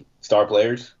aging star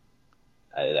players?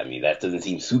 I mean, that doesn't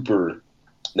seem super.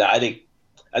 No, I think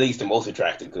it's the most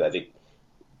attractive because I think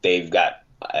they've got.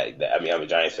 I'm a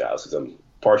Giants fan, so I'm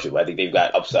partial, but I think they've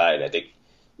got upside. I think,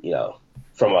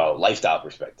 from a lifestyle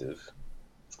perspective,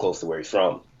 it's close to where he's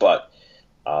from. But,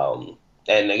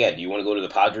 and again, do you want to go to the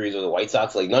Padres or the White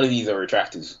Sox? Like, none of these are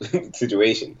attractive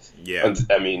situations. Yeah.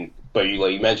 I mean, but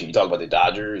you mentioned, you talk about the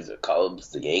Dodgers, the Cubs,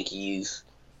 the Yankees,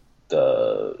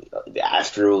 the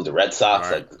Astros, the Red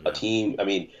Sox, Right, a team. I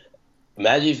mean,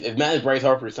 imagine Bryce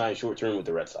Harper signed short term with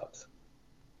the Red Sox.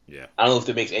 Yeah. I don't know if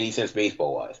that makes any sense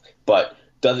baseball wise, but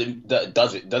doesn't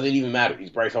even matter. He's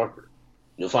Bryce Harper.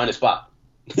 You'll find a spot.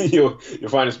 You'll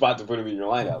find a spot to put him in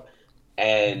your lineup.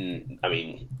 And I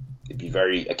mean, it'd be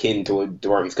very akin to what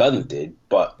DeMarcus Cousins did.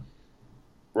 But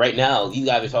right now, these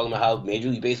guys are talking about how Major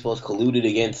League Baseball is colluded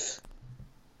against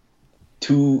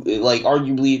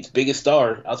arguably its biggest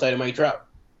star outside of Mike Trout.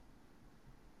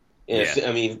 And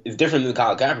Yeah. it's different than the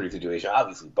Colin Kaepernick situation,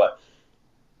 obviously, but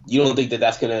you don't think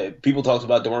that's gonna. People talked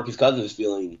about DeMarcus Cousins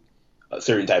feeling a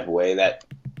certain type of way that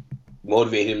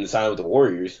motivated him to sign with the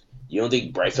Warriors. You don't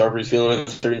think Bryce Harper is feeling a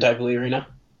certain type of way right now?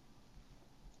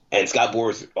 And Scott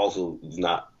Boras also is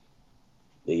not,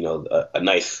 a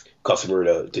nice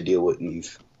customer to deal with in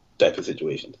these type of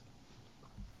situations.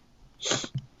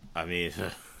 I mean,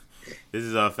 This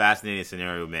is a fascinating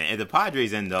scenario, man. If the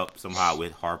Padres end up somehow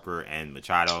with Harper and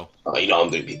Machado, you know I'm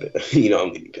gonna be you know I'm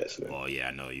gonna be pissed, man. well, yeah,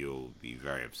 I know you'll be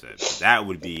very upset. But that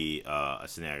would be a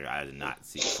scenario I did not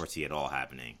foresee at all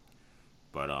happening.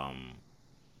 But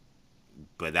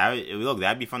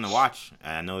that'd be fun to watch.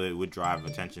 And I know it would drive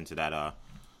attention to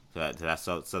that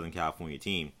Southern California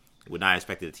team. Would not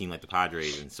expect a team like the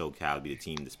Padres and SoCal to be the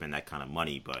team to spend that kind of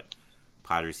money, but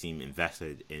Padres seem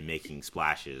invested in making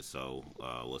splashes. So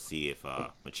we'll see if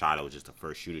Machado is just the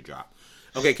first shoe to drop.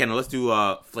 Okay, Kendall, let's do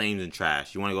Flames and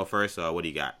Trash. You want to go first? What do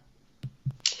you got?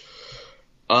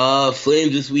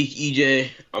 Flames this week,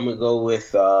 EJ. I'm gonna go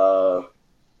with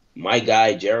my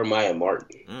guy Jeremiah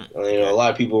Martin. A lot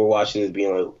of people were watching this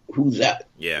being like, "Who's that?"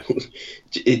 Yeah.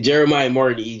 Jeremiah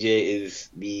Martin, EJ, is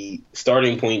the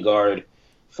starting point guard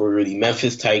for the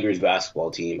Memphis Tigers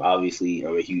basketball team. Obviously,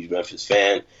 I'm a huge Memphis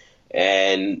fan,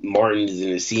 and Martin is in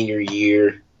his senior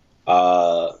year.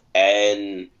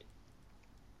 And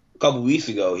a couple weeks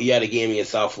ago, he had a game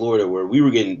against South Florida where we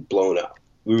were getting blown out.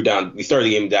 We started the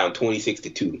game down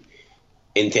 26-2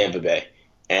 in Tampa Bay.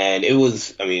 And it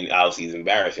was, obviously it's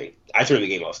embarrassing. I turned the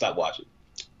game off, stopped watching,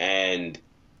 and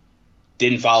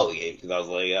didn't follow the game because I was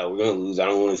like, we're going to lose. I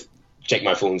don't want to check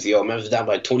my phone and see, Memphis is down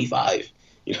by 25.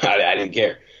 I didn't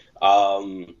care.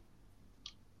 I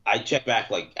checked back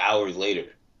like hours later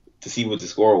to see what the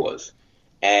score was.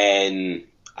 And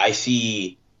I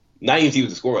see, not even see what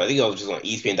the score was. I think I was just on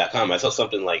ESPN.com. I saw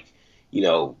something like,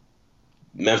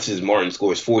 Memphis Martin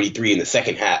scores 43 in the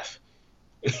second half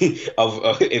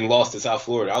and lost to South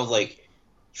Florida. I was like,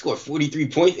 he scored 43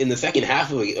 points in the second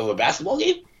half of a basketball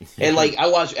game? And, I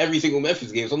watch every single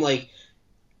Memphis game, so I'm like,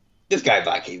 this guy's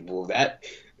not capable of that.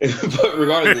 But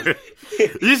regardless. You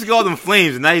just called him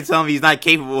Flames, and now you're telling me he's not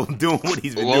capable of doing what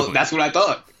he's been doing. Well, that's what I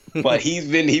thought. But he's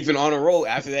been on a roll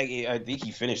after that game. I think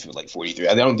he finished with 43.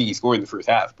 I don't think he scored in the first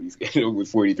half, but he's with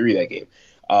 43 that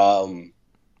game.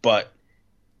 But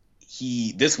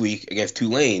he, this week against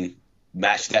Tulane,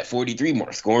 matched that 43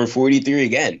 mark, scoring 43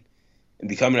 again, and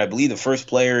becoming, I believe, the first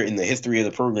player in the history of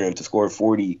the program to score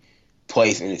 40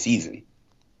 twice in a season.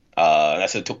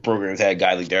 That's a program's had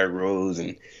guys like Derrick Rose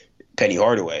and Penny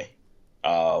Hardaway.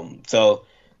 So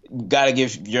got to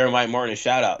give Jeremiah Martin a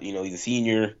shout out. He's a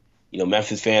senior.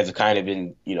 Memphis fans have kind of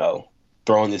been,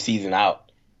 throwing the season out,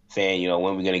 saying,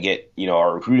 when we're going to get,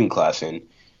 our recruiting class in,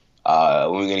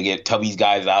 when we're going to get Tubby's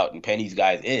guys out and Penny's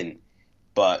guys in.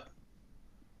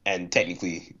 And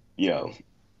technically,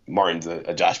 Martin's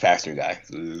a Josh Pastner guy,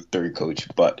 the third coach.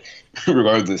 But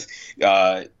regardless,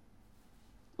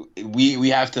 we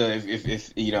have to,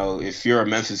 if you're a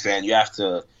Memphis fan, you have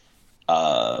to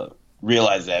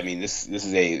realize that.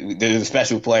 There's a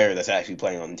special player that's actually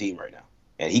playing on the team right now.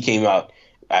 And he came out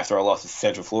after our loss to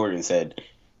Central Florida and said,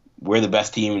 we're the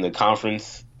best team in the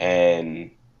conference.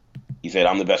 And he said,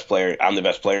 I'm the best player in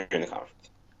the conference.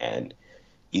 And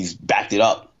he's backed it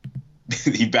up.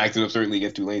 He backed it up certainly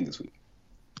against Tulane this week.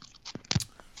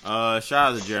 Shout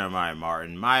out to Jeremiah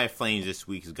Martin. My Flames this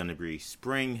week is going to be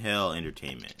Spring Hill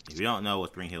Entertainment. If you don't know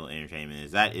what Spring Hill Entertainment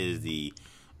is, that is the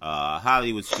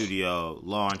Hollywood studio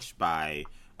launched by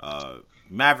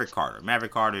Maverick Carter.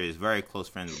 Maverick Carter is very close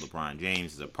friends with LeBron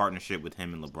James. It's a partnership with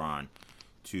him and LeBron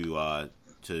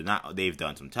they've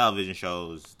done some television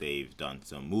shows, they've done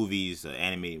some movies, an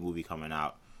animated movie coming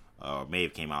out, or may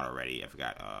have came out already, I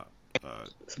forgot.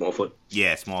 Smallfoot.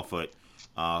 Yeah, Smallfoot.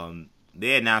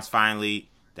 They announced finally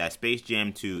that Space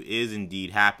Jam 2 is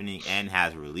indeed happening and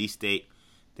has a release date.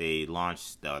 They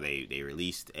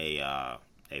released a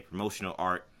promotional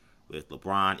art with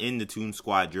LeBron in the Toon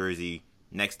Squad jersey,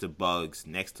 next to Bugs,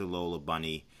 next to Lola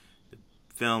Bunny. The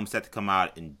film set to come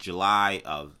out in July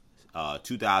of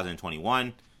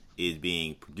 2021. Is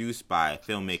being produced by Black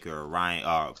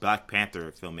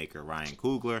Panther filmmaker Ryan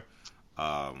Coogler.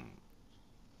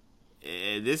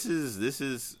 This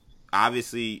is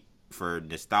obviously for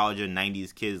nostalgia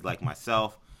 90s kids like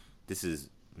myself. This is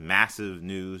massive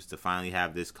news to finally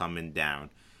have this coming down.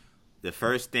 The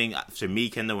first thing for me,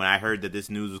 Kendall, when I heard that this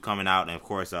news was coming out, and of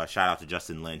course, shout out to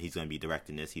Justin Lin. He's going to be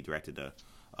directing this. He directed the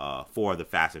 4 of the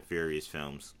Fast and Furious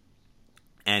films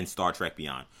and Star Trek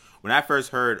Beyond. When I first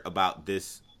heard about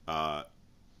this, that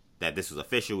this was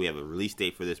official, we have a release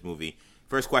date for this movie.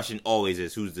 First question always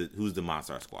is who's the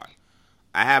Monstar Squad?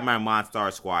 I have my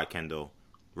Monstar Squad, Kendall,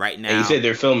 right now. And you said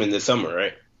they're filming this summer,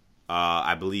 right?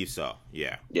 I believe so.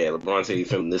 Yeah. Yeah, LeBron said he's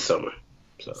filming this summer.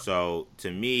 So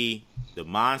to me, the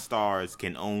Monstars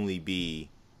can only be,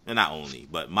 not only,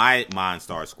 but my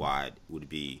Monstar Squad would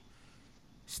be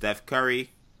Steph Curry,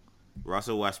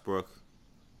 Russell Westbrook,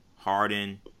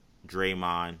 Harden,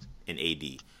 Draymond, and AD.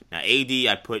 Now AD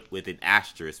I put with an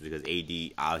asterisk because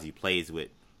AD obviously plays with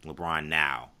LeBron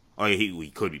now. Oh, yeah, he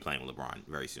could be playing with LeBron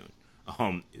very soon.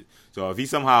 So if he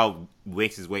somehow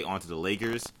makes his way onto the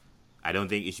Lakers, I don't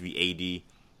think it should be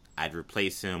AD. I'd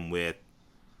replace him with.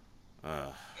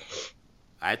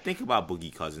 I think about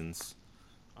Boogie Cousins.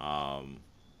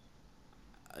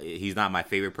 He's not my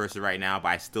favorite person right now, but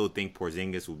I still think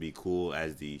Porzingis would be cool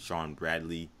as the Sean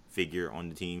Bradley figure on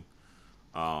the team.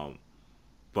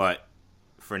 But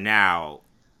for now,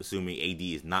 assuming AD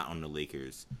is not on the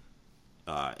Lakers,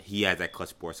 he has that clutch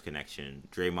sports connection.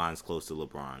 Draymond's close to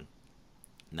LeBron.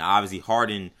 Now, obviously,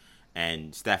 Harden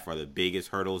and Steph are the biggest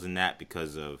hurdles in that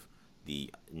because of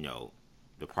the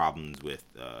problems with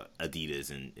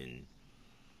Adidas and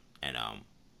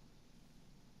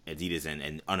Adidas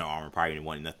and Under Armour probably didn't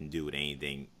want nothing to do with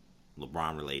anything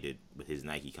LeBron related with his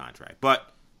Nike contract.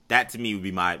 But that to me would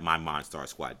be my Monstar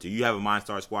squad. Do you have a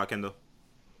Monstar squad, Kendall?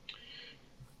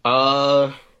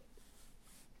 I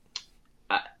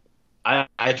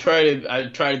try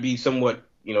to be somewhat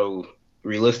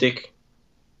realistic.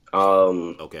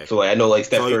 Okay. So I know like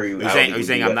Steph Curry. Are you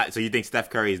saying I'm not? So you think Steph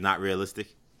Curry is not realistic?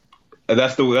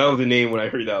 That was the name when I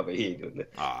heard that, but he ain't doing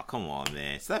that. Oh, come on,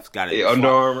 man. Steph's got it. Yeah, Under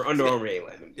Armour ain't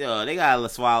like him. Yo, they gotta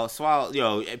swallow.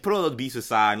 Put all the beefs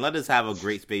aside and let us have a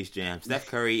great Space Jam. Steph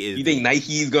Curry is. You think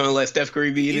Nike's gonna let Steph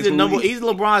Curry be in this movie? He's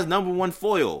LeBron's number one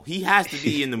foil. He has to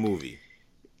be in the movie.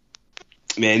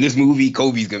 Man, in this movie,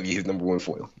 Kobe's gonna be his number one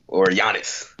foil, or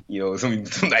Giannis. Some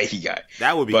Nike guy.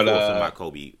 That would be cool. Something about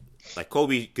Kobe. Like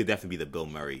Kobe could definitely be the Bill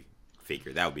Murray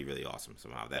figure. That would be really awesome.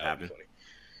 Somehow that happened.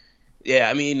 Yeah,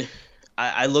 I mean.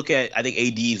 I think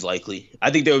AD is likely. I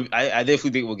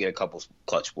definitely think we'll get a couple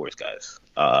clutch sports guys.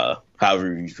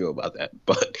 However you feel about that,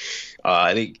 but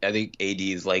I think AD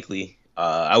is likely.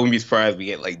 I wouldn't be surprised if we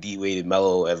get like D Wade and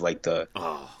Melo as like the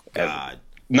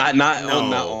not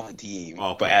on team,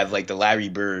 but as like the Larry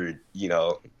Bird.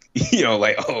 This is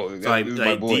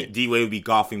my boy. D Wade would be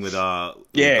golfing with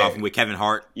golfing with Kevin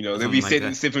Hart. They'll be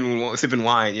sipping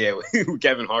wine, with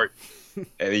Kevin Hart, and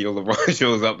then LeBron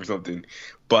shows up or something.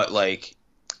 But like,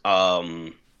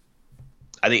 I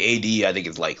think AD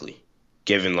is likely,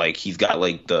 given like he's got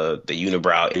like the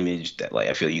unibrow image that like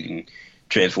I feel you can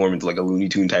transform into like a Looney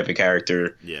Tune type of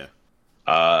character. Yeah.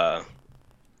 I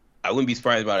wouldn't be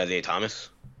surprised about Isaiah Thomas.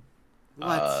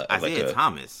 What? Isaiah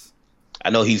Thomas? I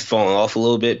know he's falling off a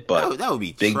little bit, but that would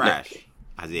be big trash.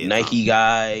 Isaiah Nike Thomas.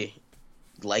 Guy,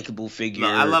 likable figure.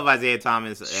 No, I love Isaiah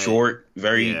Thomas. Short,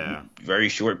 very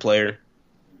short player.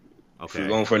 Okay. If you're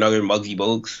going for another Muggsy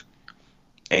Bogues,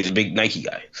 and he's a big Nike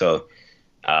guy. So,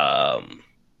 I'm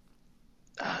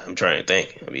trying to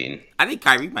think. I mean, I think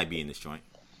Kyrie might be in this joint.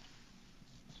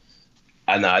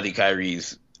 I think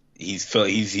Kyrie's he's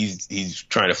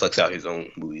trying to flex out his own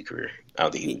movie career. I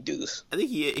don't think he would do this. I think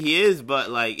he is,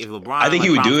 but like if LeBron, I think he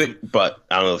would do it, but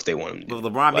I don't know if they want him to.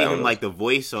 But LeBron being like the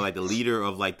voice or like the leader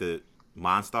of like the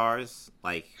Monstars,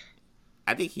 like.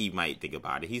 I think he might think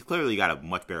about it. He's clearly got a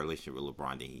much better relationship with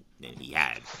LeBron than he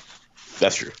had.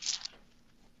 That's true.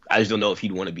 I just don't know if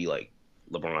he'd want to be like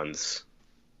LeBron's.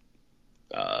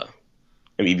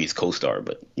 Maybe his co-star,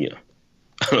 but I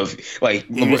don't know if like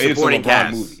it's a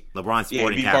LeBron movie. LeBron's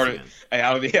supporting cast. I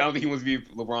don't think he wants to be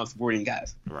LeBron supporting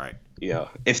cast. Right.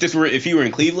 If he were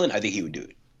in Cleveland, I think he would do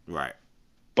it. Right.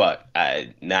 But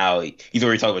now he's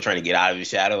already talking about trying to get out of his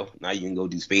shadow. Now you can go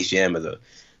do Space Jam as a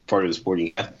part of the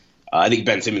supporting cast. I think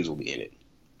Ben Simmons will be in it.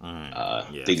 I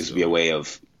think this will be a way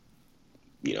of,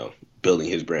 building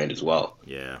his brand as well.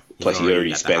 Yeah. Plus, he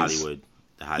already spends. Hollywood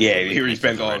he already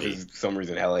spends all of his summers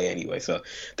in LA anyway, so I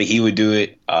think he would do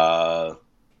it. I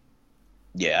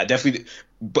definitely.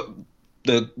 But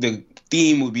the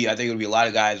theme would be, I think it would be a lot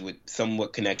of guys with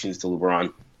somewhat connections to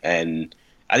LeBron, and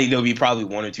I think there'll be probably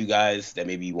one or two guys that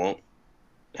maybe won't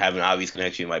have an obvious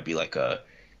connection. It might be like a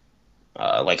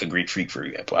Greek Freak, for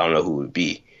example. I don't know who it would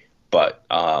be. But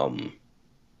I think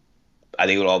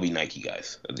it would all be Nike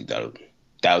guys. I think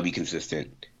that would be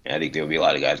consistent, and I think there would be a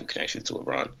lot of guys with connections to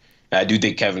LeBron. And I do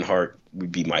think Kevin Hart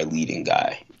would be my leading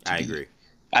guy. I agree.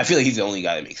 I feel like he's the only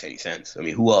guy that makes any sense. I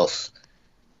mean, who else?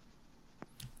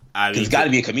 He's got to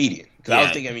be a comedian. Because I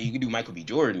was thinking, you could do Michael B.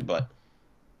 Jordan, but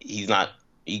he's not.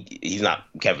 He's not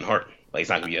Kevin Hart. Like, it's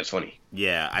not gonna be as funny.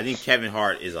 Yeah, I think Kevin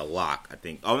Hart is a lock. I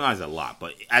think. Oh, not as a lock,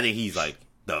 but I think he's like.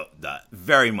 The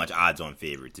very much odds-on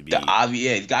favorite to be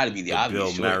it's got to be the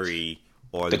obvious Bill Murray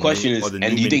or the question is, and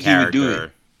do you think character. He would do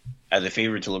it as a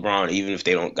favorite to LeBron, even if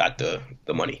they don't got the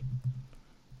money?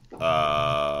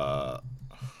 I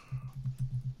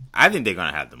think they're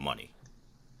gonna have the money.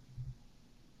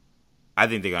 I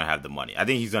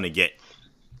think he's gonna get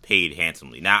paid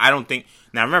handsomely. Now, I don't think.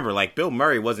 Now, remember, like Bill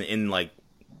Murray wasn't in like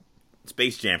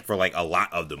Space Jam for like a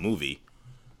lot of the movie.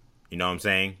 You know what I'm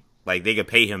saying? Like, they could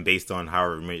pay him based on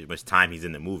however much time he's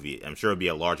in the movie. I'm sure it'll be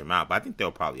a large amount, but I think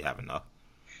they'll probably have enough.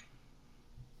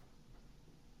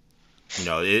 You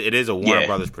know, it is a Warner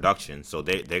Brothers production, so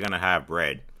they're going to have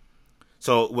bread.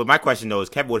 So, my question, though, is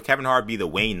would Kevin Hart be the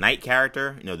Wayne Knight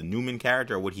character, you know, the Newman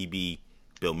character, or would he be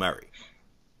Bill Murray?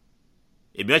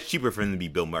 It'd be much cheaper for him to be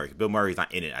Bill Murray. Bill Murray's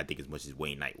not in it, I think, as much as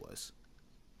Wayne Knight was.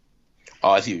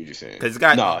 Oh, I see what you're saying.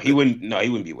 He wouldn't. No, he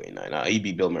wouldn't be Wayne Knight. No, he'd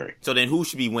be Bill Murray. So then, who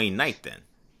should be Wayne Knight then?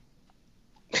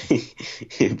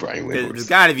 Brian Windhorst. There's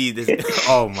got to be this.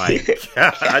 Oh my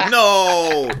god!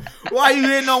 No, why are you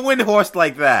hitting on Windhorst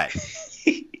like that?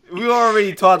 We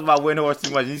already talked about Windhorst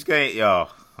too much. He's going, oh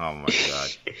my god.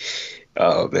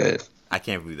 Oh man, I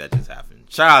can't believe that just happened.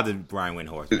 Shout out to Brian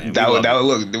Windhorst, man. That would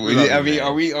look. I mean,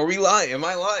 are we lying? Am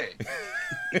I lying?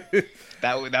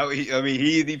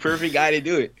 He's the perfect guy to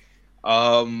do it.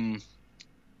 Kendall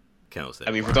said.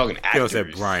 I mean, if we're talking actors. Kendall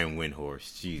said Brian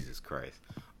Windhorst. Jesus Christ.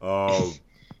 Oh,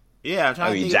 yeah. I'm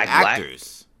trying to think Jack of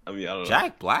actors. Black? I mean, I don't know.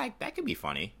 Jack Black. That could be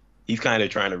funny. He's kind of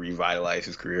trying to revitalize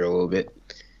his career a little bit.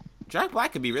 Jack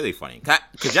Black could be really funny.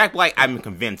 Because Jack Black, I'm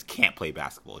convinced, can't play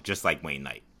basketball, just like Wayne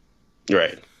Knight.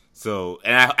 Right. So,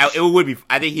 and it would be.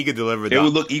 I think he could deliver. It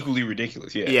would look equally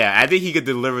ridiculous. Yeah. Yeah, I think he could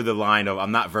deliver the line of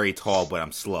 "I'm not very tall, but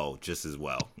I'm slow" just as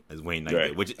well as Wayne Knight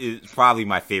did, which is probably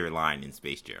my favorite line in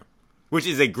Space Jam, which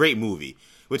is a great movie.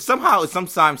 Which somehow is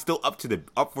sometimes still up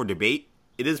for debate.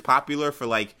 It is popular for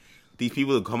like these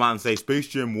people to come out and say Space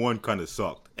Jam 1 kind of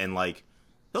sucked, and like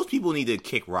those people need to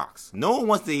kick rocks. No one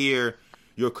wants to hear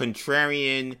your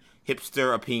contrarian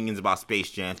hipster opinions about Space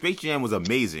Jam. Space Jam was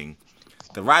amazing.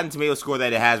 The Rotten Tomatoes score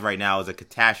that it has right now is a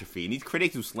catastrophe. And these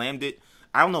critics who slammed it,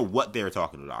 I don't know what they were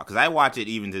talking about. Because I watch it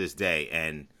even to this day.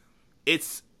 And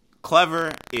it's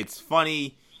clever. It's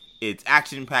funny. It's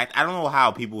action-packed. I don't know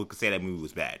how people could say that movie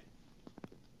was bad.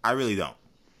 I really don't.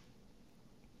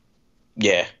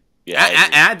 Yeah.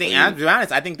 I think, to be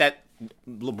honest, I think that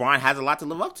LeBron has a lot to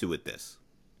live up to with this.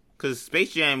 Because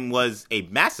Space Jam was a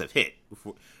massive hit.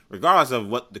 Regardless of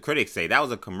what the critics say, that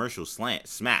was a commercial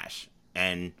smash.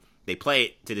 And they play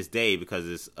it to this day because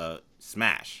it's a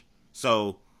smash.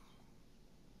 So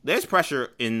there's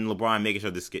pressure in LeBron making sure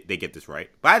they get this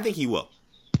right. But I think he will.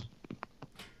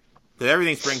 Because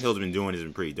everything Spring Hill's been doing has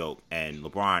been pretty dope. And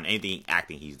LeBron, anything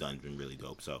acting he's done has been really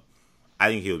dope. So I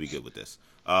think he'll be good with this.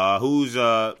 What are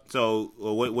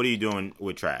you doing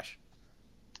with trash?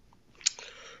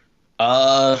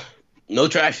 No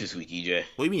trash this week, EJ.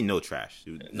 What do you mean no trash?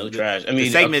 No trash. I mean, the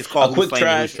segment is called a quick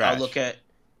trash. I'll look at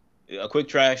a quick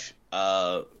trash.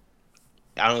 I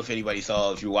don't know if anybody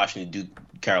saw if you were watching the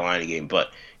Duke Carolina game,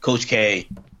 but Coach K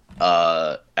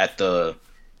at the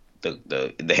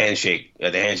handshake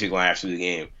line after the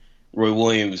game, Roy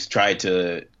Williams tried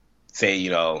to say, you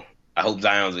know, I hope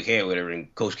Zion's okay or whatever,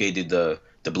 and Coach K did the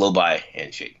blow by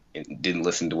handshake and didn't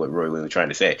listen to what Roy Williams was trying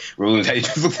to say. Roy Williams had to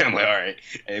just look at him like, all right,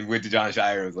 and went to John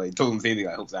Shire and was like, told him the same thing.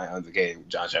 I hope Zion's okay. And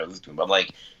John Shire listened to him. But I'm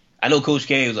like, I know Coach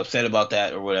K was upset about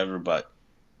that or whatever, but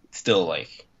still,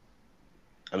 like,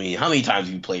 I mean, how many times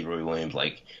have you played Roy Williams?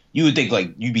 Like, you would think,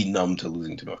 like, you'd be numb to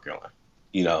losing to North Carolina,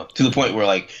 you know, to the point where,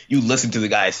 like, you listen to the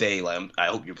guy say, like, I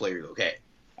hope your player's okay.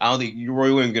 I don't think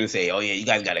Roy Williams going to say, oh, yeah, you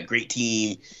guys got a great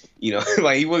team. You know,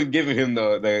 like, he wasn't giving him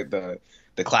the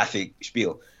classic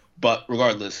spiel. But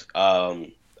regardless, I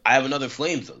have another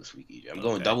Flames, though, this week, EJ. I'm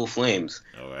going double Flames.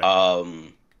 All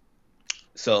right.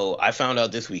 So I found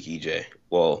out this week, EJ.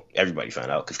 Well, everybody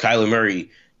found out because Kyler Murray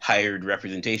hired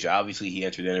representation. Obviously, he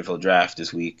entered the NFL draft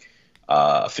this week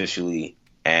officially,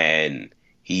 and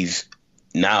he's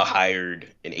now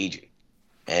hired an agent.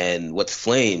 And what's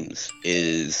Flames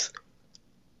is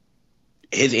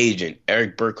his agent,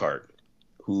 Eric Burkhart,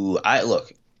 who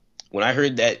when I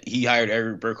heard that he hired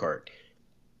Eric Burkhart,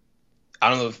 I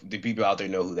don't know if the people out there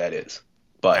know who that is.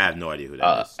 But I have no idea who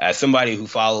that is. As somebody who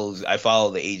I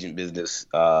follow the agent business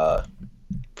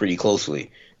pretty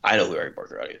closely. I know who Eric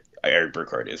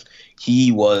Burkhart is.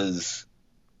 He was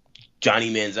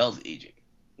Johnny Manziel's agent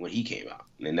when he came out.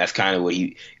 And that's kind of what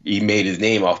he made his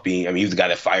name off being. I mean, he was the guy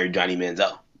that fired Johnny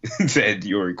Manziel. Said,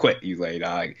 you already quit. He was like,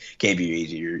 nah, I can't be your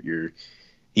agent.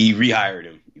 He rehired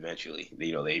him eventually.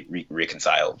 You know, they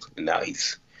reconciled. And now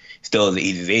he's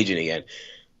his agent again.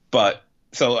 But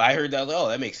so I heard that,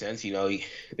 that makes sense. You know,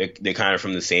 they're kind of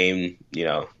from the same, you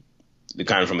know, they're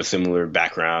kind of from a similar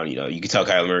background. You know, you can tell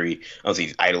Kyler Murray, I don't say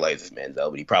he's idolizes Manziel,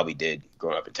 but he probably did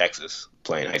growing up in Texas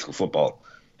playing high school football,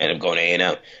 ended up going to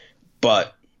A&M.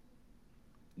 But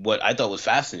what I thought was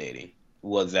fascinating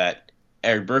was that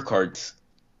Eric Burkhart's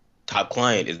top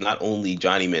client is not only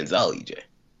Johnny Manziel, EJ.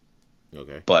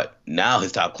 Okay. But now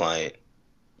his top client,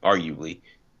 arguably,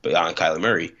 beyond Kyler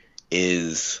Murray,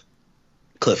 is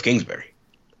Cliff Kingsbury.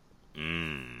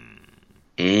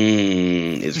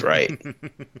 Is right.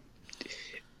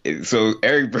 So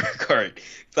Eric Burkhart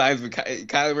signs with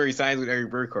Kyler Murray signs with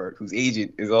Eric Burkhart, whose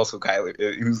agent is also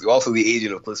who's also the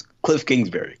agent of Cliff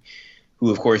Kingsbury,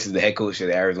 who of course is the head coach of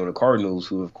the Arizona Cardinals,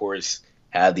 who of course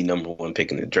had the number 1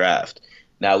 pick in the draft.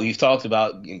 Now we've talked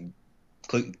about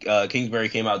Kingsbury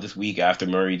came out this week after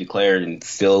Murray declared and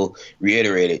still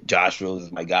reiterated, Josh Rosen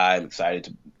is my guy. I'm excited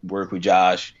to work with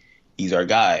Josh. He's our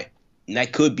guy. And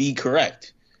that could be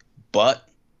correct. But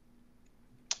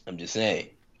I'm just saying,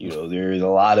 there's a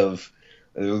lot of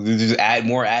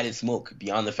more added smoke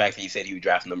beyond the fact that he said he would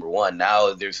draft number 1.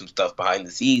 Now there's some stuff behind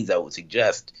the scenes that would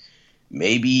suggest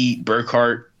maybe Cliff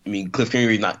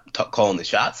Kingsbury's not calling the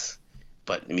shots,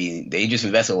 but they just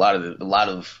invested a lot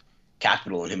of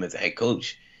capital in him as a head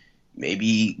coach.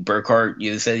 Maybe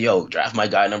Burkhart said, "Yo, draft my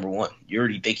guy number 1. You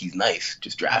already think he's nice.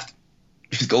 Just draft him.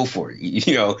 Just go for it.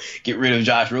 Get rid of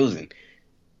Josh Rosen."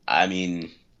 I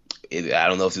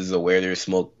don't know if this is a where there's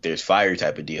smoke, there's fire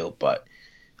type of deal, but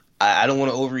I don't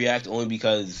want to overreact only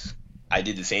because I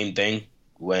did the same thing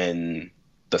when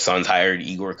the Suns hired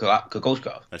Igor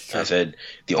Kokoskov. That's true. I said,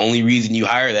 the only reason you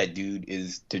hire that dude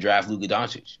is to draft Luka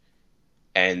Doncic.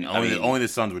 And only the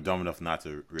Suns were dumb enough not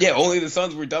to. Only the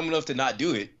Suns were dumb enough to not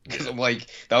do it because I'm like,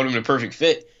 that would have been a perfect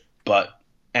fit.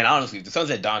 And honestly, if the Suns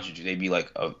had Doncic, they'd be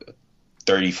like a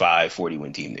 35-40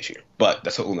 win team this year. But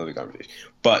that's a whole nother conversation.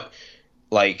 But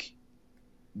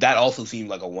that also seemed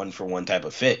like a 1-for-1 type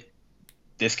of fit.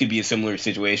 This could be a similar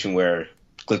situation where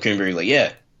Cliff Kingsbury's like,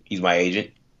 yeah, he's my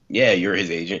agent. Yeah, you're his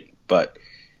agent. But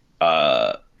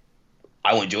I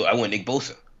want Nick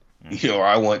Bosa. Or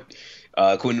I want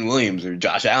Quentin Williams or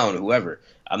Josh Allen or whoever.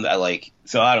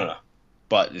 So I don't know.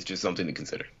 But it's just something to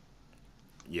consider.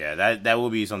 Yeah, that will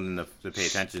be something to pay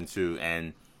attention to.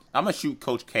 And I'm going to shoot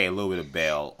Coach K a little bit of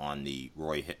bail on the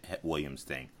Roy Williams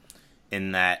thing.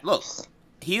 In that, look,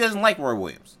 he doesn't like Roy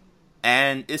Williams.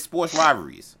 And it's sports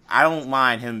rivalries. I don't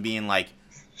mind him being like,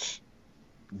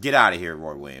 get out of here,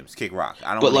 Roy Williams, kick rock.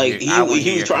 I don't. But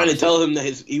he was trying to tell him that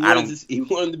he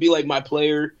wanted to be like, my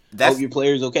player. Hope your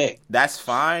player's okay. That's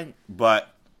fine, but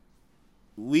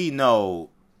we know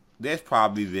there's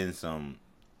probably been some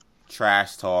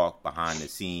trash talk behind the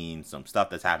scenes, some stuff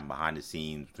that's happened behind the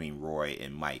scenes between Roy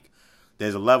and Mike.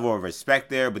 There's a level of respect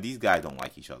there, but these guys don't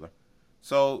like each other,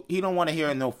 so he don't want to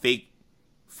hear no fake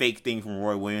thing from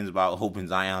Roy Williams about hoping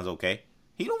Zion's okay.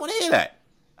 He don't want to hear that.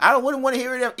 Wouldn't want to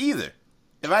hear it either.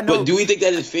 But do we think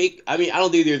that is fake? I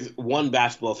don't think there's one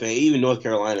basketball fan, even North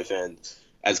Carolina fans,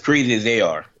 as crazy as they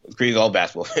are, as crazy as all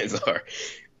basketball fans are,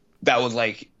 that was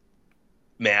like,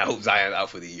 man, I hope Zion's out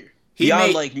for the year.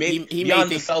 Beyond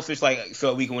the selfish,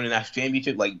 so we can win a national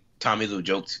championship, like Tom Izzo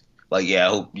joked, yeah, I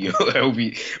hope I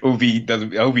hope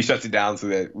he shuts it down so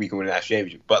that we can win a national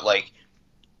championship. But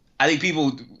I think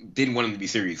people didn't want him to be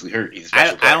seriously hurt.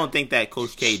 I don't think that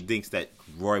Coach K thinks that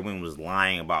Roy Williams was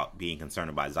lying about being concerned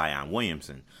about Zion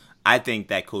Williamson. I think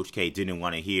that Coach K didn't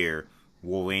want to hear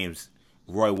Roy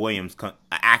Williams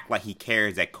act like he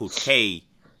cares that Coach K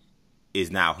is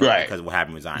now hurt because of what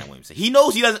happened with Zion Williamson. He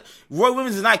knows he doesn't. Roy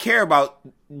Williams does not care about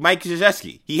Mike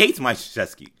Krzyzewski. He hates Mike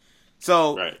Krzyzewski.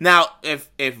 So now, if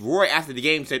Roy after the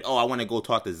game said, "Oh, I want to go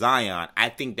talk to Zion," I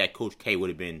think that Coach K would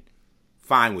have been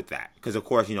fine with that because, of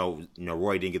course,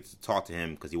 Roy didn't get to talk to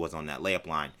him because he wasn't on that layup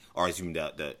line, or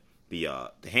the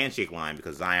handshake line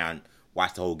because Zion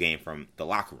watched the whole game from the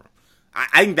locker room.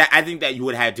 I think that you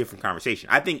would have had a different conversation.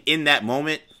 I think in that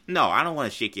moment, no, I don't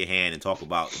want to shake your hand and talk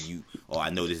about you. Oh, I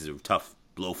know this is a tough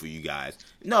blow for you guys.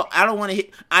 No, I don't want to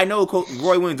hit. I know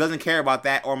Roy Williams doesn't care about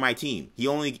that or my team.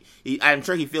 I'm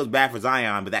sure he feels bad for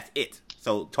Zion, but that's it.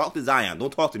 So talk to Zion.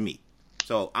 Don't talk to me.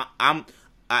 So I've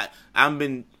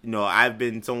been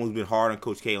someone who's been hard on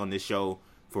Coach K on this show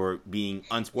for being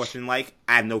unsportsmanlike.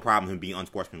 I have no problem him being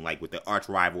unsportsmanlike with the arch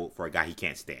rival for a guy he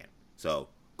can't stand. So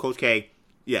Coach K,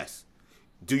 yes,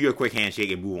 do your quick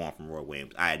handshake and move on from Roy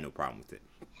Williams. I had no problem with it.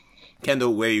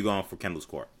 Kendall, where are you going for Kendall's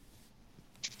Court?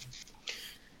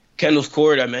 Kendall's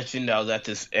Court, I mentioned I was at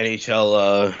this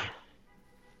NHL,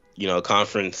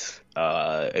 conference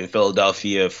in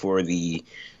Philadelphia for the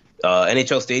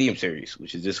NHL Stadium Series,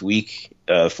 which is this week.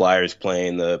 Flyers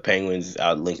playing the Penguins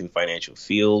out at Lincoln Financial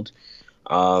Field.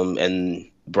 And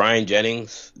Brian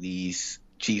Jennings, the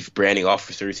chief branding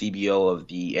officer, CBO of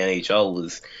the NHL,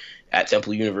 was at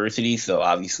Temple University. So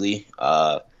obviously,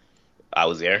 I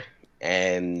was there.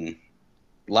 And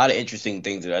a lot of interesting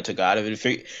things that I took out of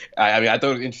it. I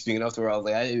thought it was interesting enough to where I was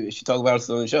like, I should talk about it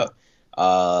on the show.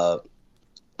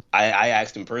 I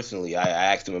asked him personally.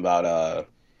 I asked him about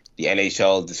the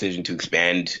NHL decision to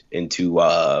expand into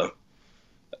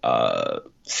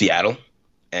Seattle.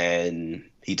 and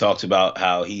he talked about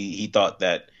how he thought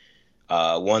that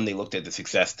one, they looked at the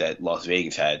success that Las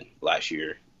Vegas had last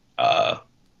year,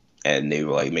 and they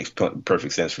were like, makes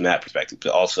perfect sense from that perspective.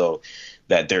 But also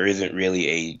that there isn't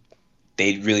really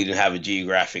they really didn't have a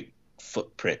geographic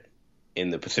footprint in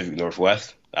the Pacific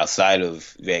Northwest outside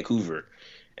of Vancouver,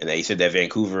 and he said that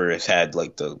Vancouver has had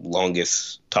like the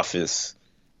longest, toughest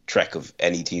trek of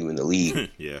any team in the league.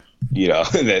 Yeah,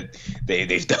 that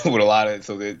they've done with a lot of,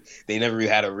 so that they never really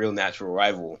had a real natural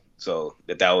rival. So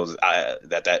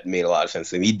that made a lot of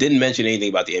sense. And he didn't mention anything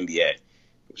about the NBA,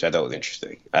 which I thought was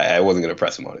interesting. I wasn't going to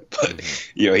press him on it, but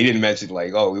he didn't mention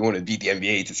like, oh, we want to beat the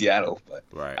NBA to Seattle. But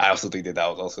right. I also think that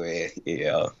was also a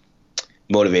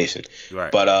motivation.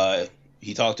 Right. But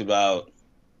he talked about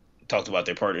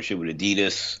their partnership with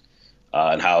Adidas,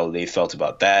 and how they felt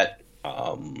about that,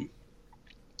 and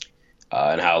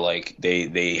how like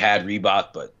they had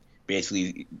Reebok, but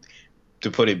basically, to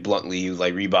put it bluntly, he was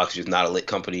like, Reebok's just not a lit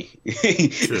company.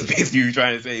 Basically, he was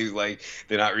trying to say, he was like,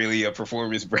 they're not really a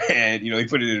performance brand. He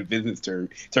put it in a business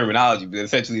terminology, but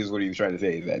essentially is what he was trying to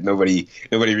say, is that nobody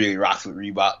really rocks with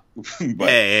Reebok. But,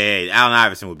 hey, Allen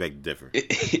Iverson would beg to differ.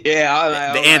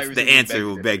 Yeah, the answer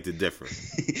would beg to differ.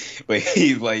 But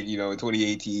he's like, in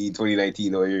 2018,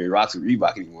 2019, nobody rocks with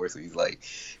Reebok anymore. So he's like,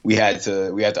 we had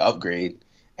to upgrade,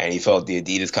 and he felt the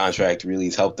Adidas contract really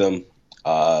has helped them.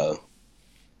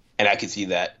 And I could see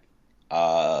that.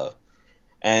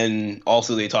 And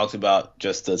also they talked about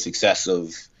just the success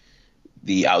of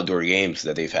the outdoor games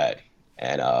that they've had,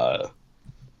 and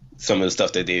some of the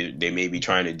stuff that they may be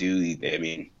trying to do. I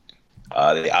mean,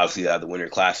 they obviously have the Winter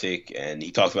Classic, and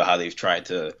he talked about how they've tried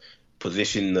to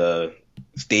position the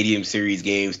Stadium Series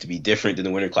games to be different than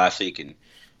the Winter Classic, and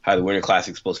how the Winter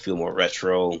Classic is supposed to feel more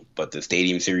retro, but the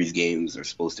Stadium Series games are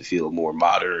supposed to feel more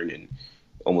modern and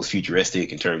almost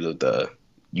futuristic in terms of the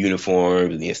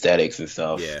uniforms and the aesthetics and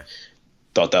stuff. Yeah.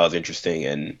 Thought that was interesting,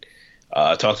 and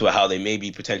talked about how they may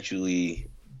be potentially.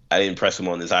 I didn't press him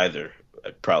on this either.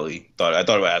 I thought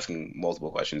about asking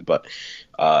multiple questions, but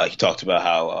he talked about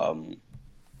how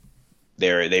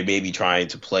they may be trying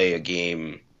to play a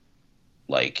game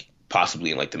like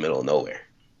possibly in like the middle of nowhere,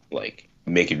 like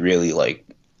make it really like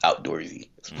outdoorsy,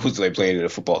 as opposed to like playing in a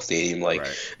football stadium, like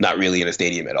not really in a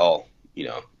stadium at all.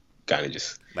 Kind of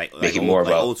just make it more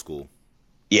about old school.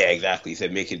 Yeah, exactly. He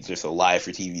said make it just a live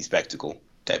for TV spectacle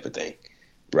type of thing,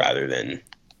 rather than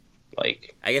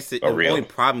like. I guess the only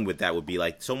problem with that would be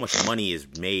like so much money is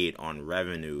made on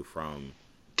revenue from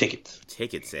ticket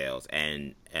sales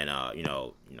and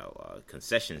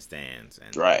concession stands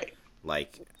and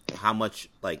like how much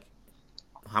do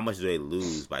they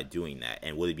lose by doing that,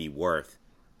 and would it be worth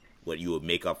what you would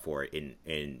make up for it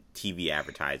in TV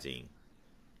advertising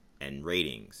and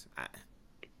ratings?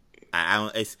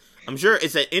 I'm sure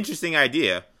it's an interesting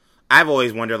idea. I've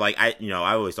always wondered, like I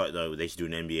always thought they should do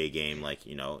an NBA game, like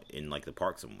in like the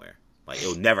park somewhere. Like it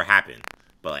would never happen,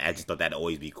 but like, I just thought that'd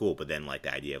always be cool. But then like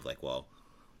the idea of like, well,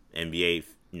 NBA,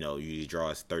 usually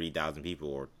draws 30,000 people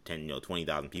or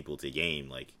 20,000 people to a game.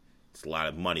 Like it's a lot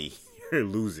of money you're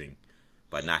losing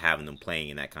by not having them playing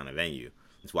in that kind of venue.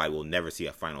 That's why we'll never see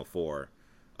a Final Four,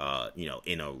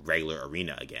 in a regular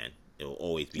arena again. It will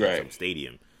always be in some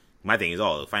stadium. My thing is,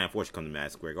 the Final Four should come to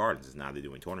Madison Square Gardens. It's now they're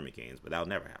doing tournament games, but that'll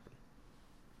never happen.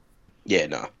 Yeah,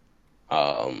 no.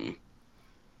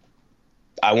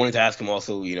 I wanted to ask him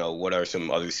also, what are some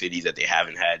other cities that they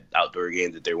haven't had outdoor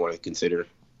games that they want to consider?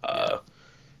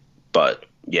 But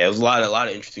yeah, it was a lot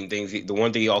of interesting things. The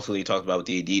one thing he talked about with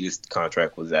the Adidas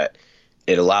contract was that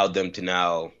it allowed them to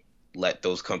now let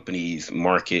those companies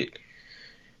market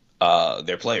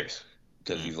their players.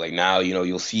 Because he's like, now,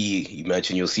 you'll see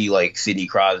like Sidney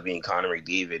Crosby and Connor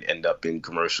McDavid end up in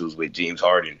commercials with James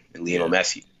Harden and Lionel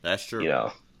Messi. That's true.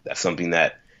 That's something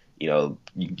that, you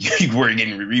weren't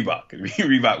getting with Reebok.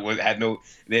 Reebok had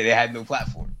no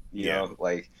platform, you know,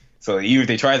 like, so even if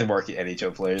they tried to market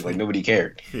NHL players, like nobody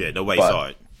cared. Yeah, nobody saw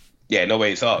it. Yeah,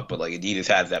 nobody saw it, but like Adidas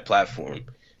has that platform.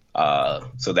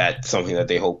 So that's something that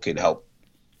they hope could help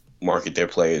market their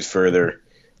players further.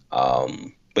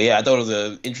 But yeah, I thought it was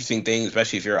an interesting thing,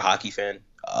 especially if you're a hockey fan.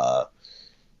 The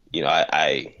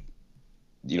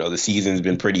season's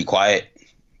been pretty quiet,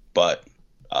 but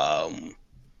the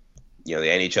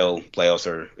NHL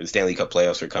playoffs the Stanley Cup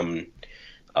playoffs are coming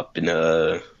up in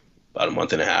about a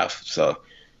month and a half. So,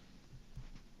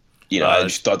 I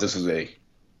just thought this was a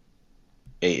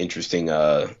interesting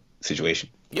situation.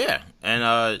 Yeah,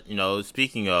 and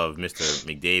speaking of Mr.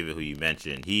 McDavid, who you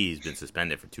mentioned, he's been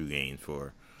suspended for 2 games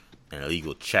for an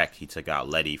illegal check. He took out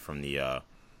Leddy from the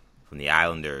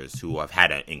Islanders, who have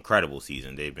had an incredible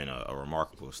season. They've been a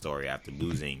remarkable story after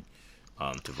losing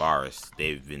Tavares.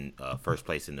 They've been first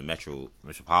place in the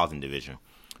Metropolitan Division.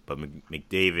 But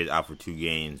McDavid out for 2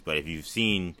 games. But if you've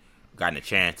gotten a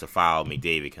chance to follow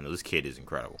McDavid, Kendall, this kid is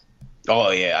incredible.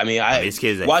 Oh yeah, I mean, this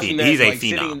kid is he's a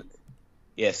phenom.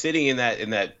 Sitting in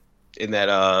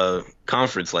that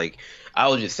conference, like I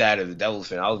was just sad as a Devils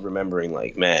fan. I was remembering,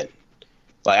 like, man,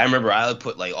 like I remember I would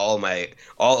put like all my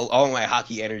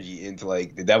hockey energy into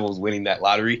like the Devils winning that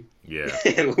lottery. Yeah,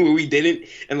 and we didn't.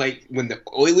 And like when the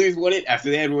Oilers won it after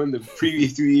they had won the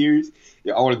previous 2 years,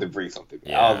 I wanted to bring something.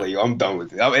 Yeah. I was like, I'm done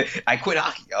with it. I quit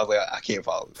hockey. I was like, I can't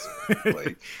follow this.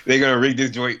 Like they're gonna rig this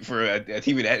joint for a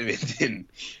team in Edmonton.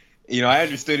 I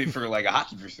understood it for like a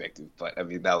hockey perspective, but I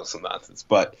mean that was some nonsense.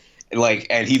 But like,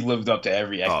 and he lived up to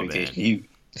every expectation. He's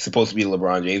supposed to be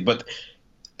LeBron James, but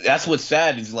that's what's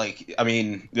sad is like, I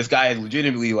mean, this guy is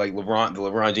legitimately like the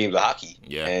LeBron James of hockey.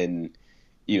 Yeah. And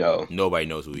nobody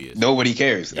knows who he is. Nobody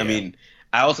cares. Yeah. I mean,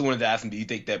 I also wanted to ask him, do you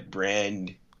think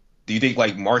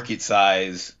like market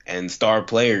size and star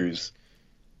players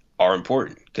are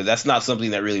important? Because that's not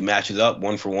something that really matches up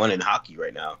 1-for-1 in hockey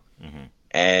right now. Mm-hmm.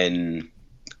 And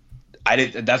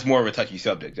that's more of a touchy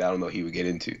subject. I don't know he would get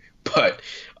into, but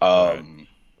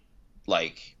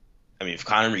like, I mean, if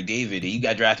Connor McDavid, he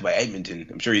got drafted by Edmonton.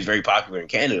 I'm sure he's very popular in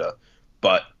Canada,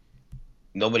 but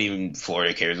nobody in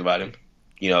Florida cares about him.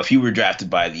 If he were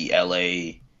drafted by the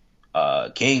LA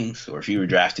Kings or if he were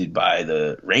drafted by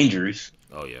the Rangers,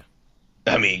 oh yeah,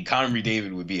 I mean, Connor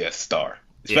McDavid would be a star,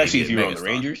 especially if you were on the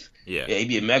Rangers. Yeah, he'd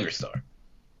be a megastar.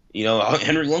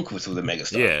 Henrik Lundqvist was a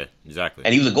megastar. Yeah, exactly.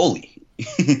 And he was a goalie.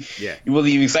 Yeah, he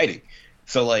wasn't even exciting.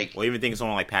 So like, well, even think of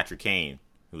someone like Patrick Kane,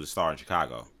 who's a star in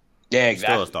Chicago. Yeah,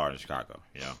 exactly. Still a star in Chicago.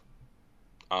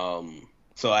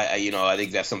 So I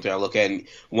think that's something I look at. And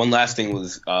one last thing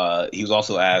was he was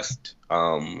also asked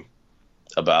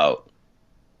about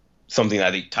something that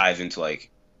I think ties into like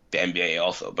the NBA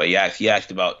also. But he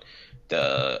asked about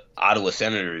the Ottawa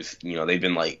Senators.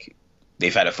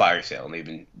 They've had a fire sale and they've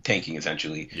been tanking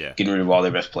essentially, getting rid of all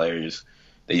their best players.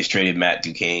 They just traded Matt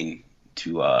Duchene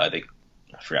to I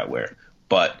forgot where,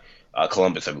 but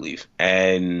Columbus, I believe.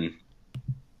 And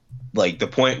like the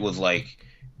point was like,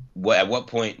 at what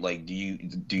point like do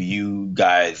you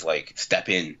guys like step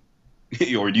in,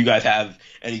 or do you guys have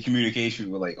any communication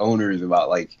with like owners about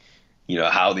like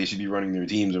how they should be running their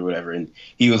teams or whatever? And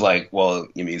he was like, well,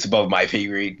 I mean, it's above my pay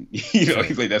grade. He's like,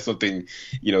 that's something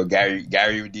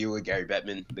Gary would deal with, Gary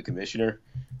Bettman, the commissioner.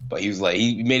 But he was like,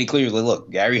 he made it clear, like,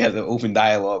 look, Gary has an open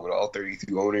dialogue with all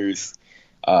 32 owners.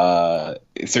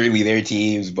 It's certainly their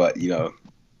teams, but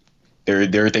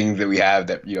there are things that we have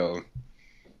that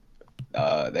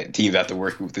that teams have to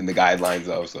work within the guidelines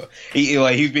of. So he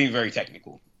was being very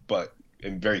technical,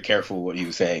 and very careful what he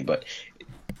was saying. But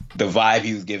the vibe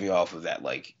he was giving off was that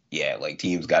like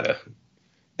teams they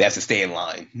have to stay in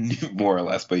line more or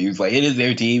less. But he was like, it is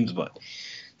their teams, but.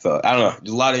 So, I don't know.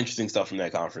 There's a lot of interesting stuff from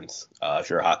that conference.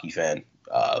 If you're a hockey fan,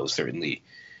 it was certainly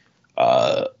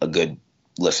a good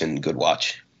listen, good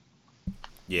watch.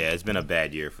 Yeah, it's been a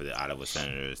bad year for the Ottawa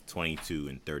Senators.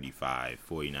 22-35,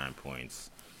 49 points.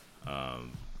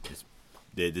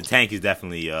 The tank is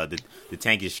definitely the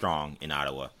tank is strong in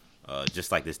Ottawa,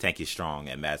 just like this tank is strong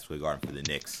at Madison Square Garden for the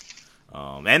Knicks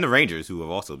and the Rangers, who have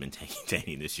also been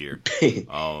tanking this year.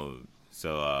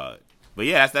 But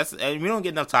yeah, that's and we don't get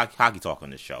enough hockey talk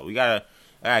on this show. I gotta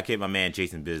get my man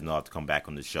Jason Bisnoff to come back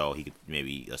on the show. He could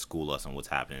maybe school us on what's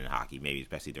happening in hockey, maybe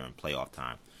especially during playoff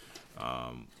time.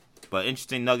 But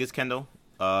interesting nuggets, Kendall.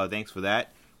 Thanks for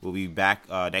that. We'll be back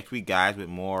next week, guys, with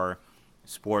more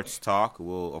sports talk.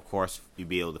 We'll, of course,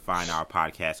 be able to find our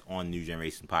podcast on New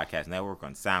Generation Podcast Network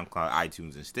on SoundCloud,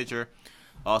 iTunes, and Stitcher.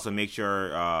 Also, make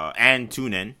sure and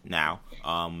tune in now.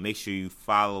 Make sure you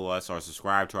follow us or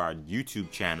subscribe to our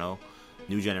YouTube channel,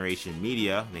 New Generation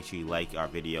Media. Make sure you like our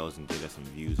videos and give us some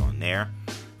views on there.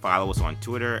 Follow us on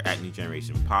Twitter at New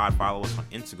Generation Pod. Follow us on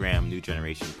Instagram, New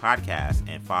Generation Podcast,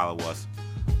 and follow us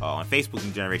on Facebook,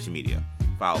 New Generation Media.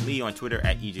 Follow me on Twitter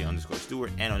at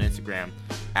EJ_Stewart and on Instagram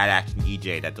at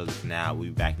ActionEJ. That does it for now. We'll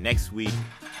be back next week.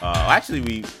 Actually,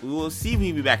 we will see when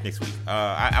we'll be back next week.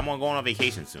 I'm going on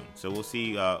vacation soon, so we'll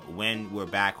see when we're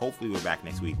back. Hopefully, we're back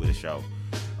next week with a show.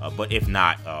 But if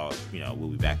not, we'll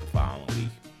be back the following week.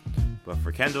 But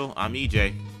for Kendall, I'm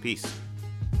EJ. Peace.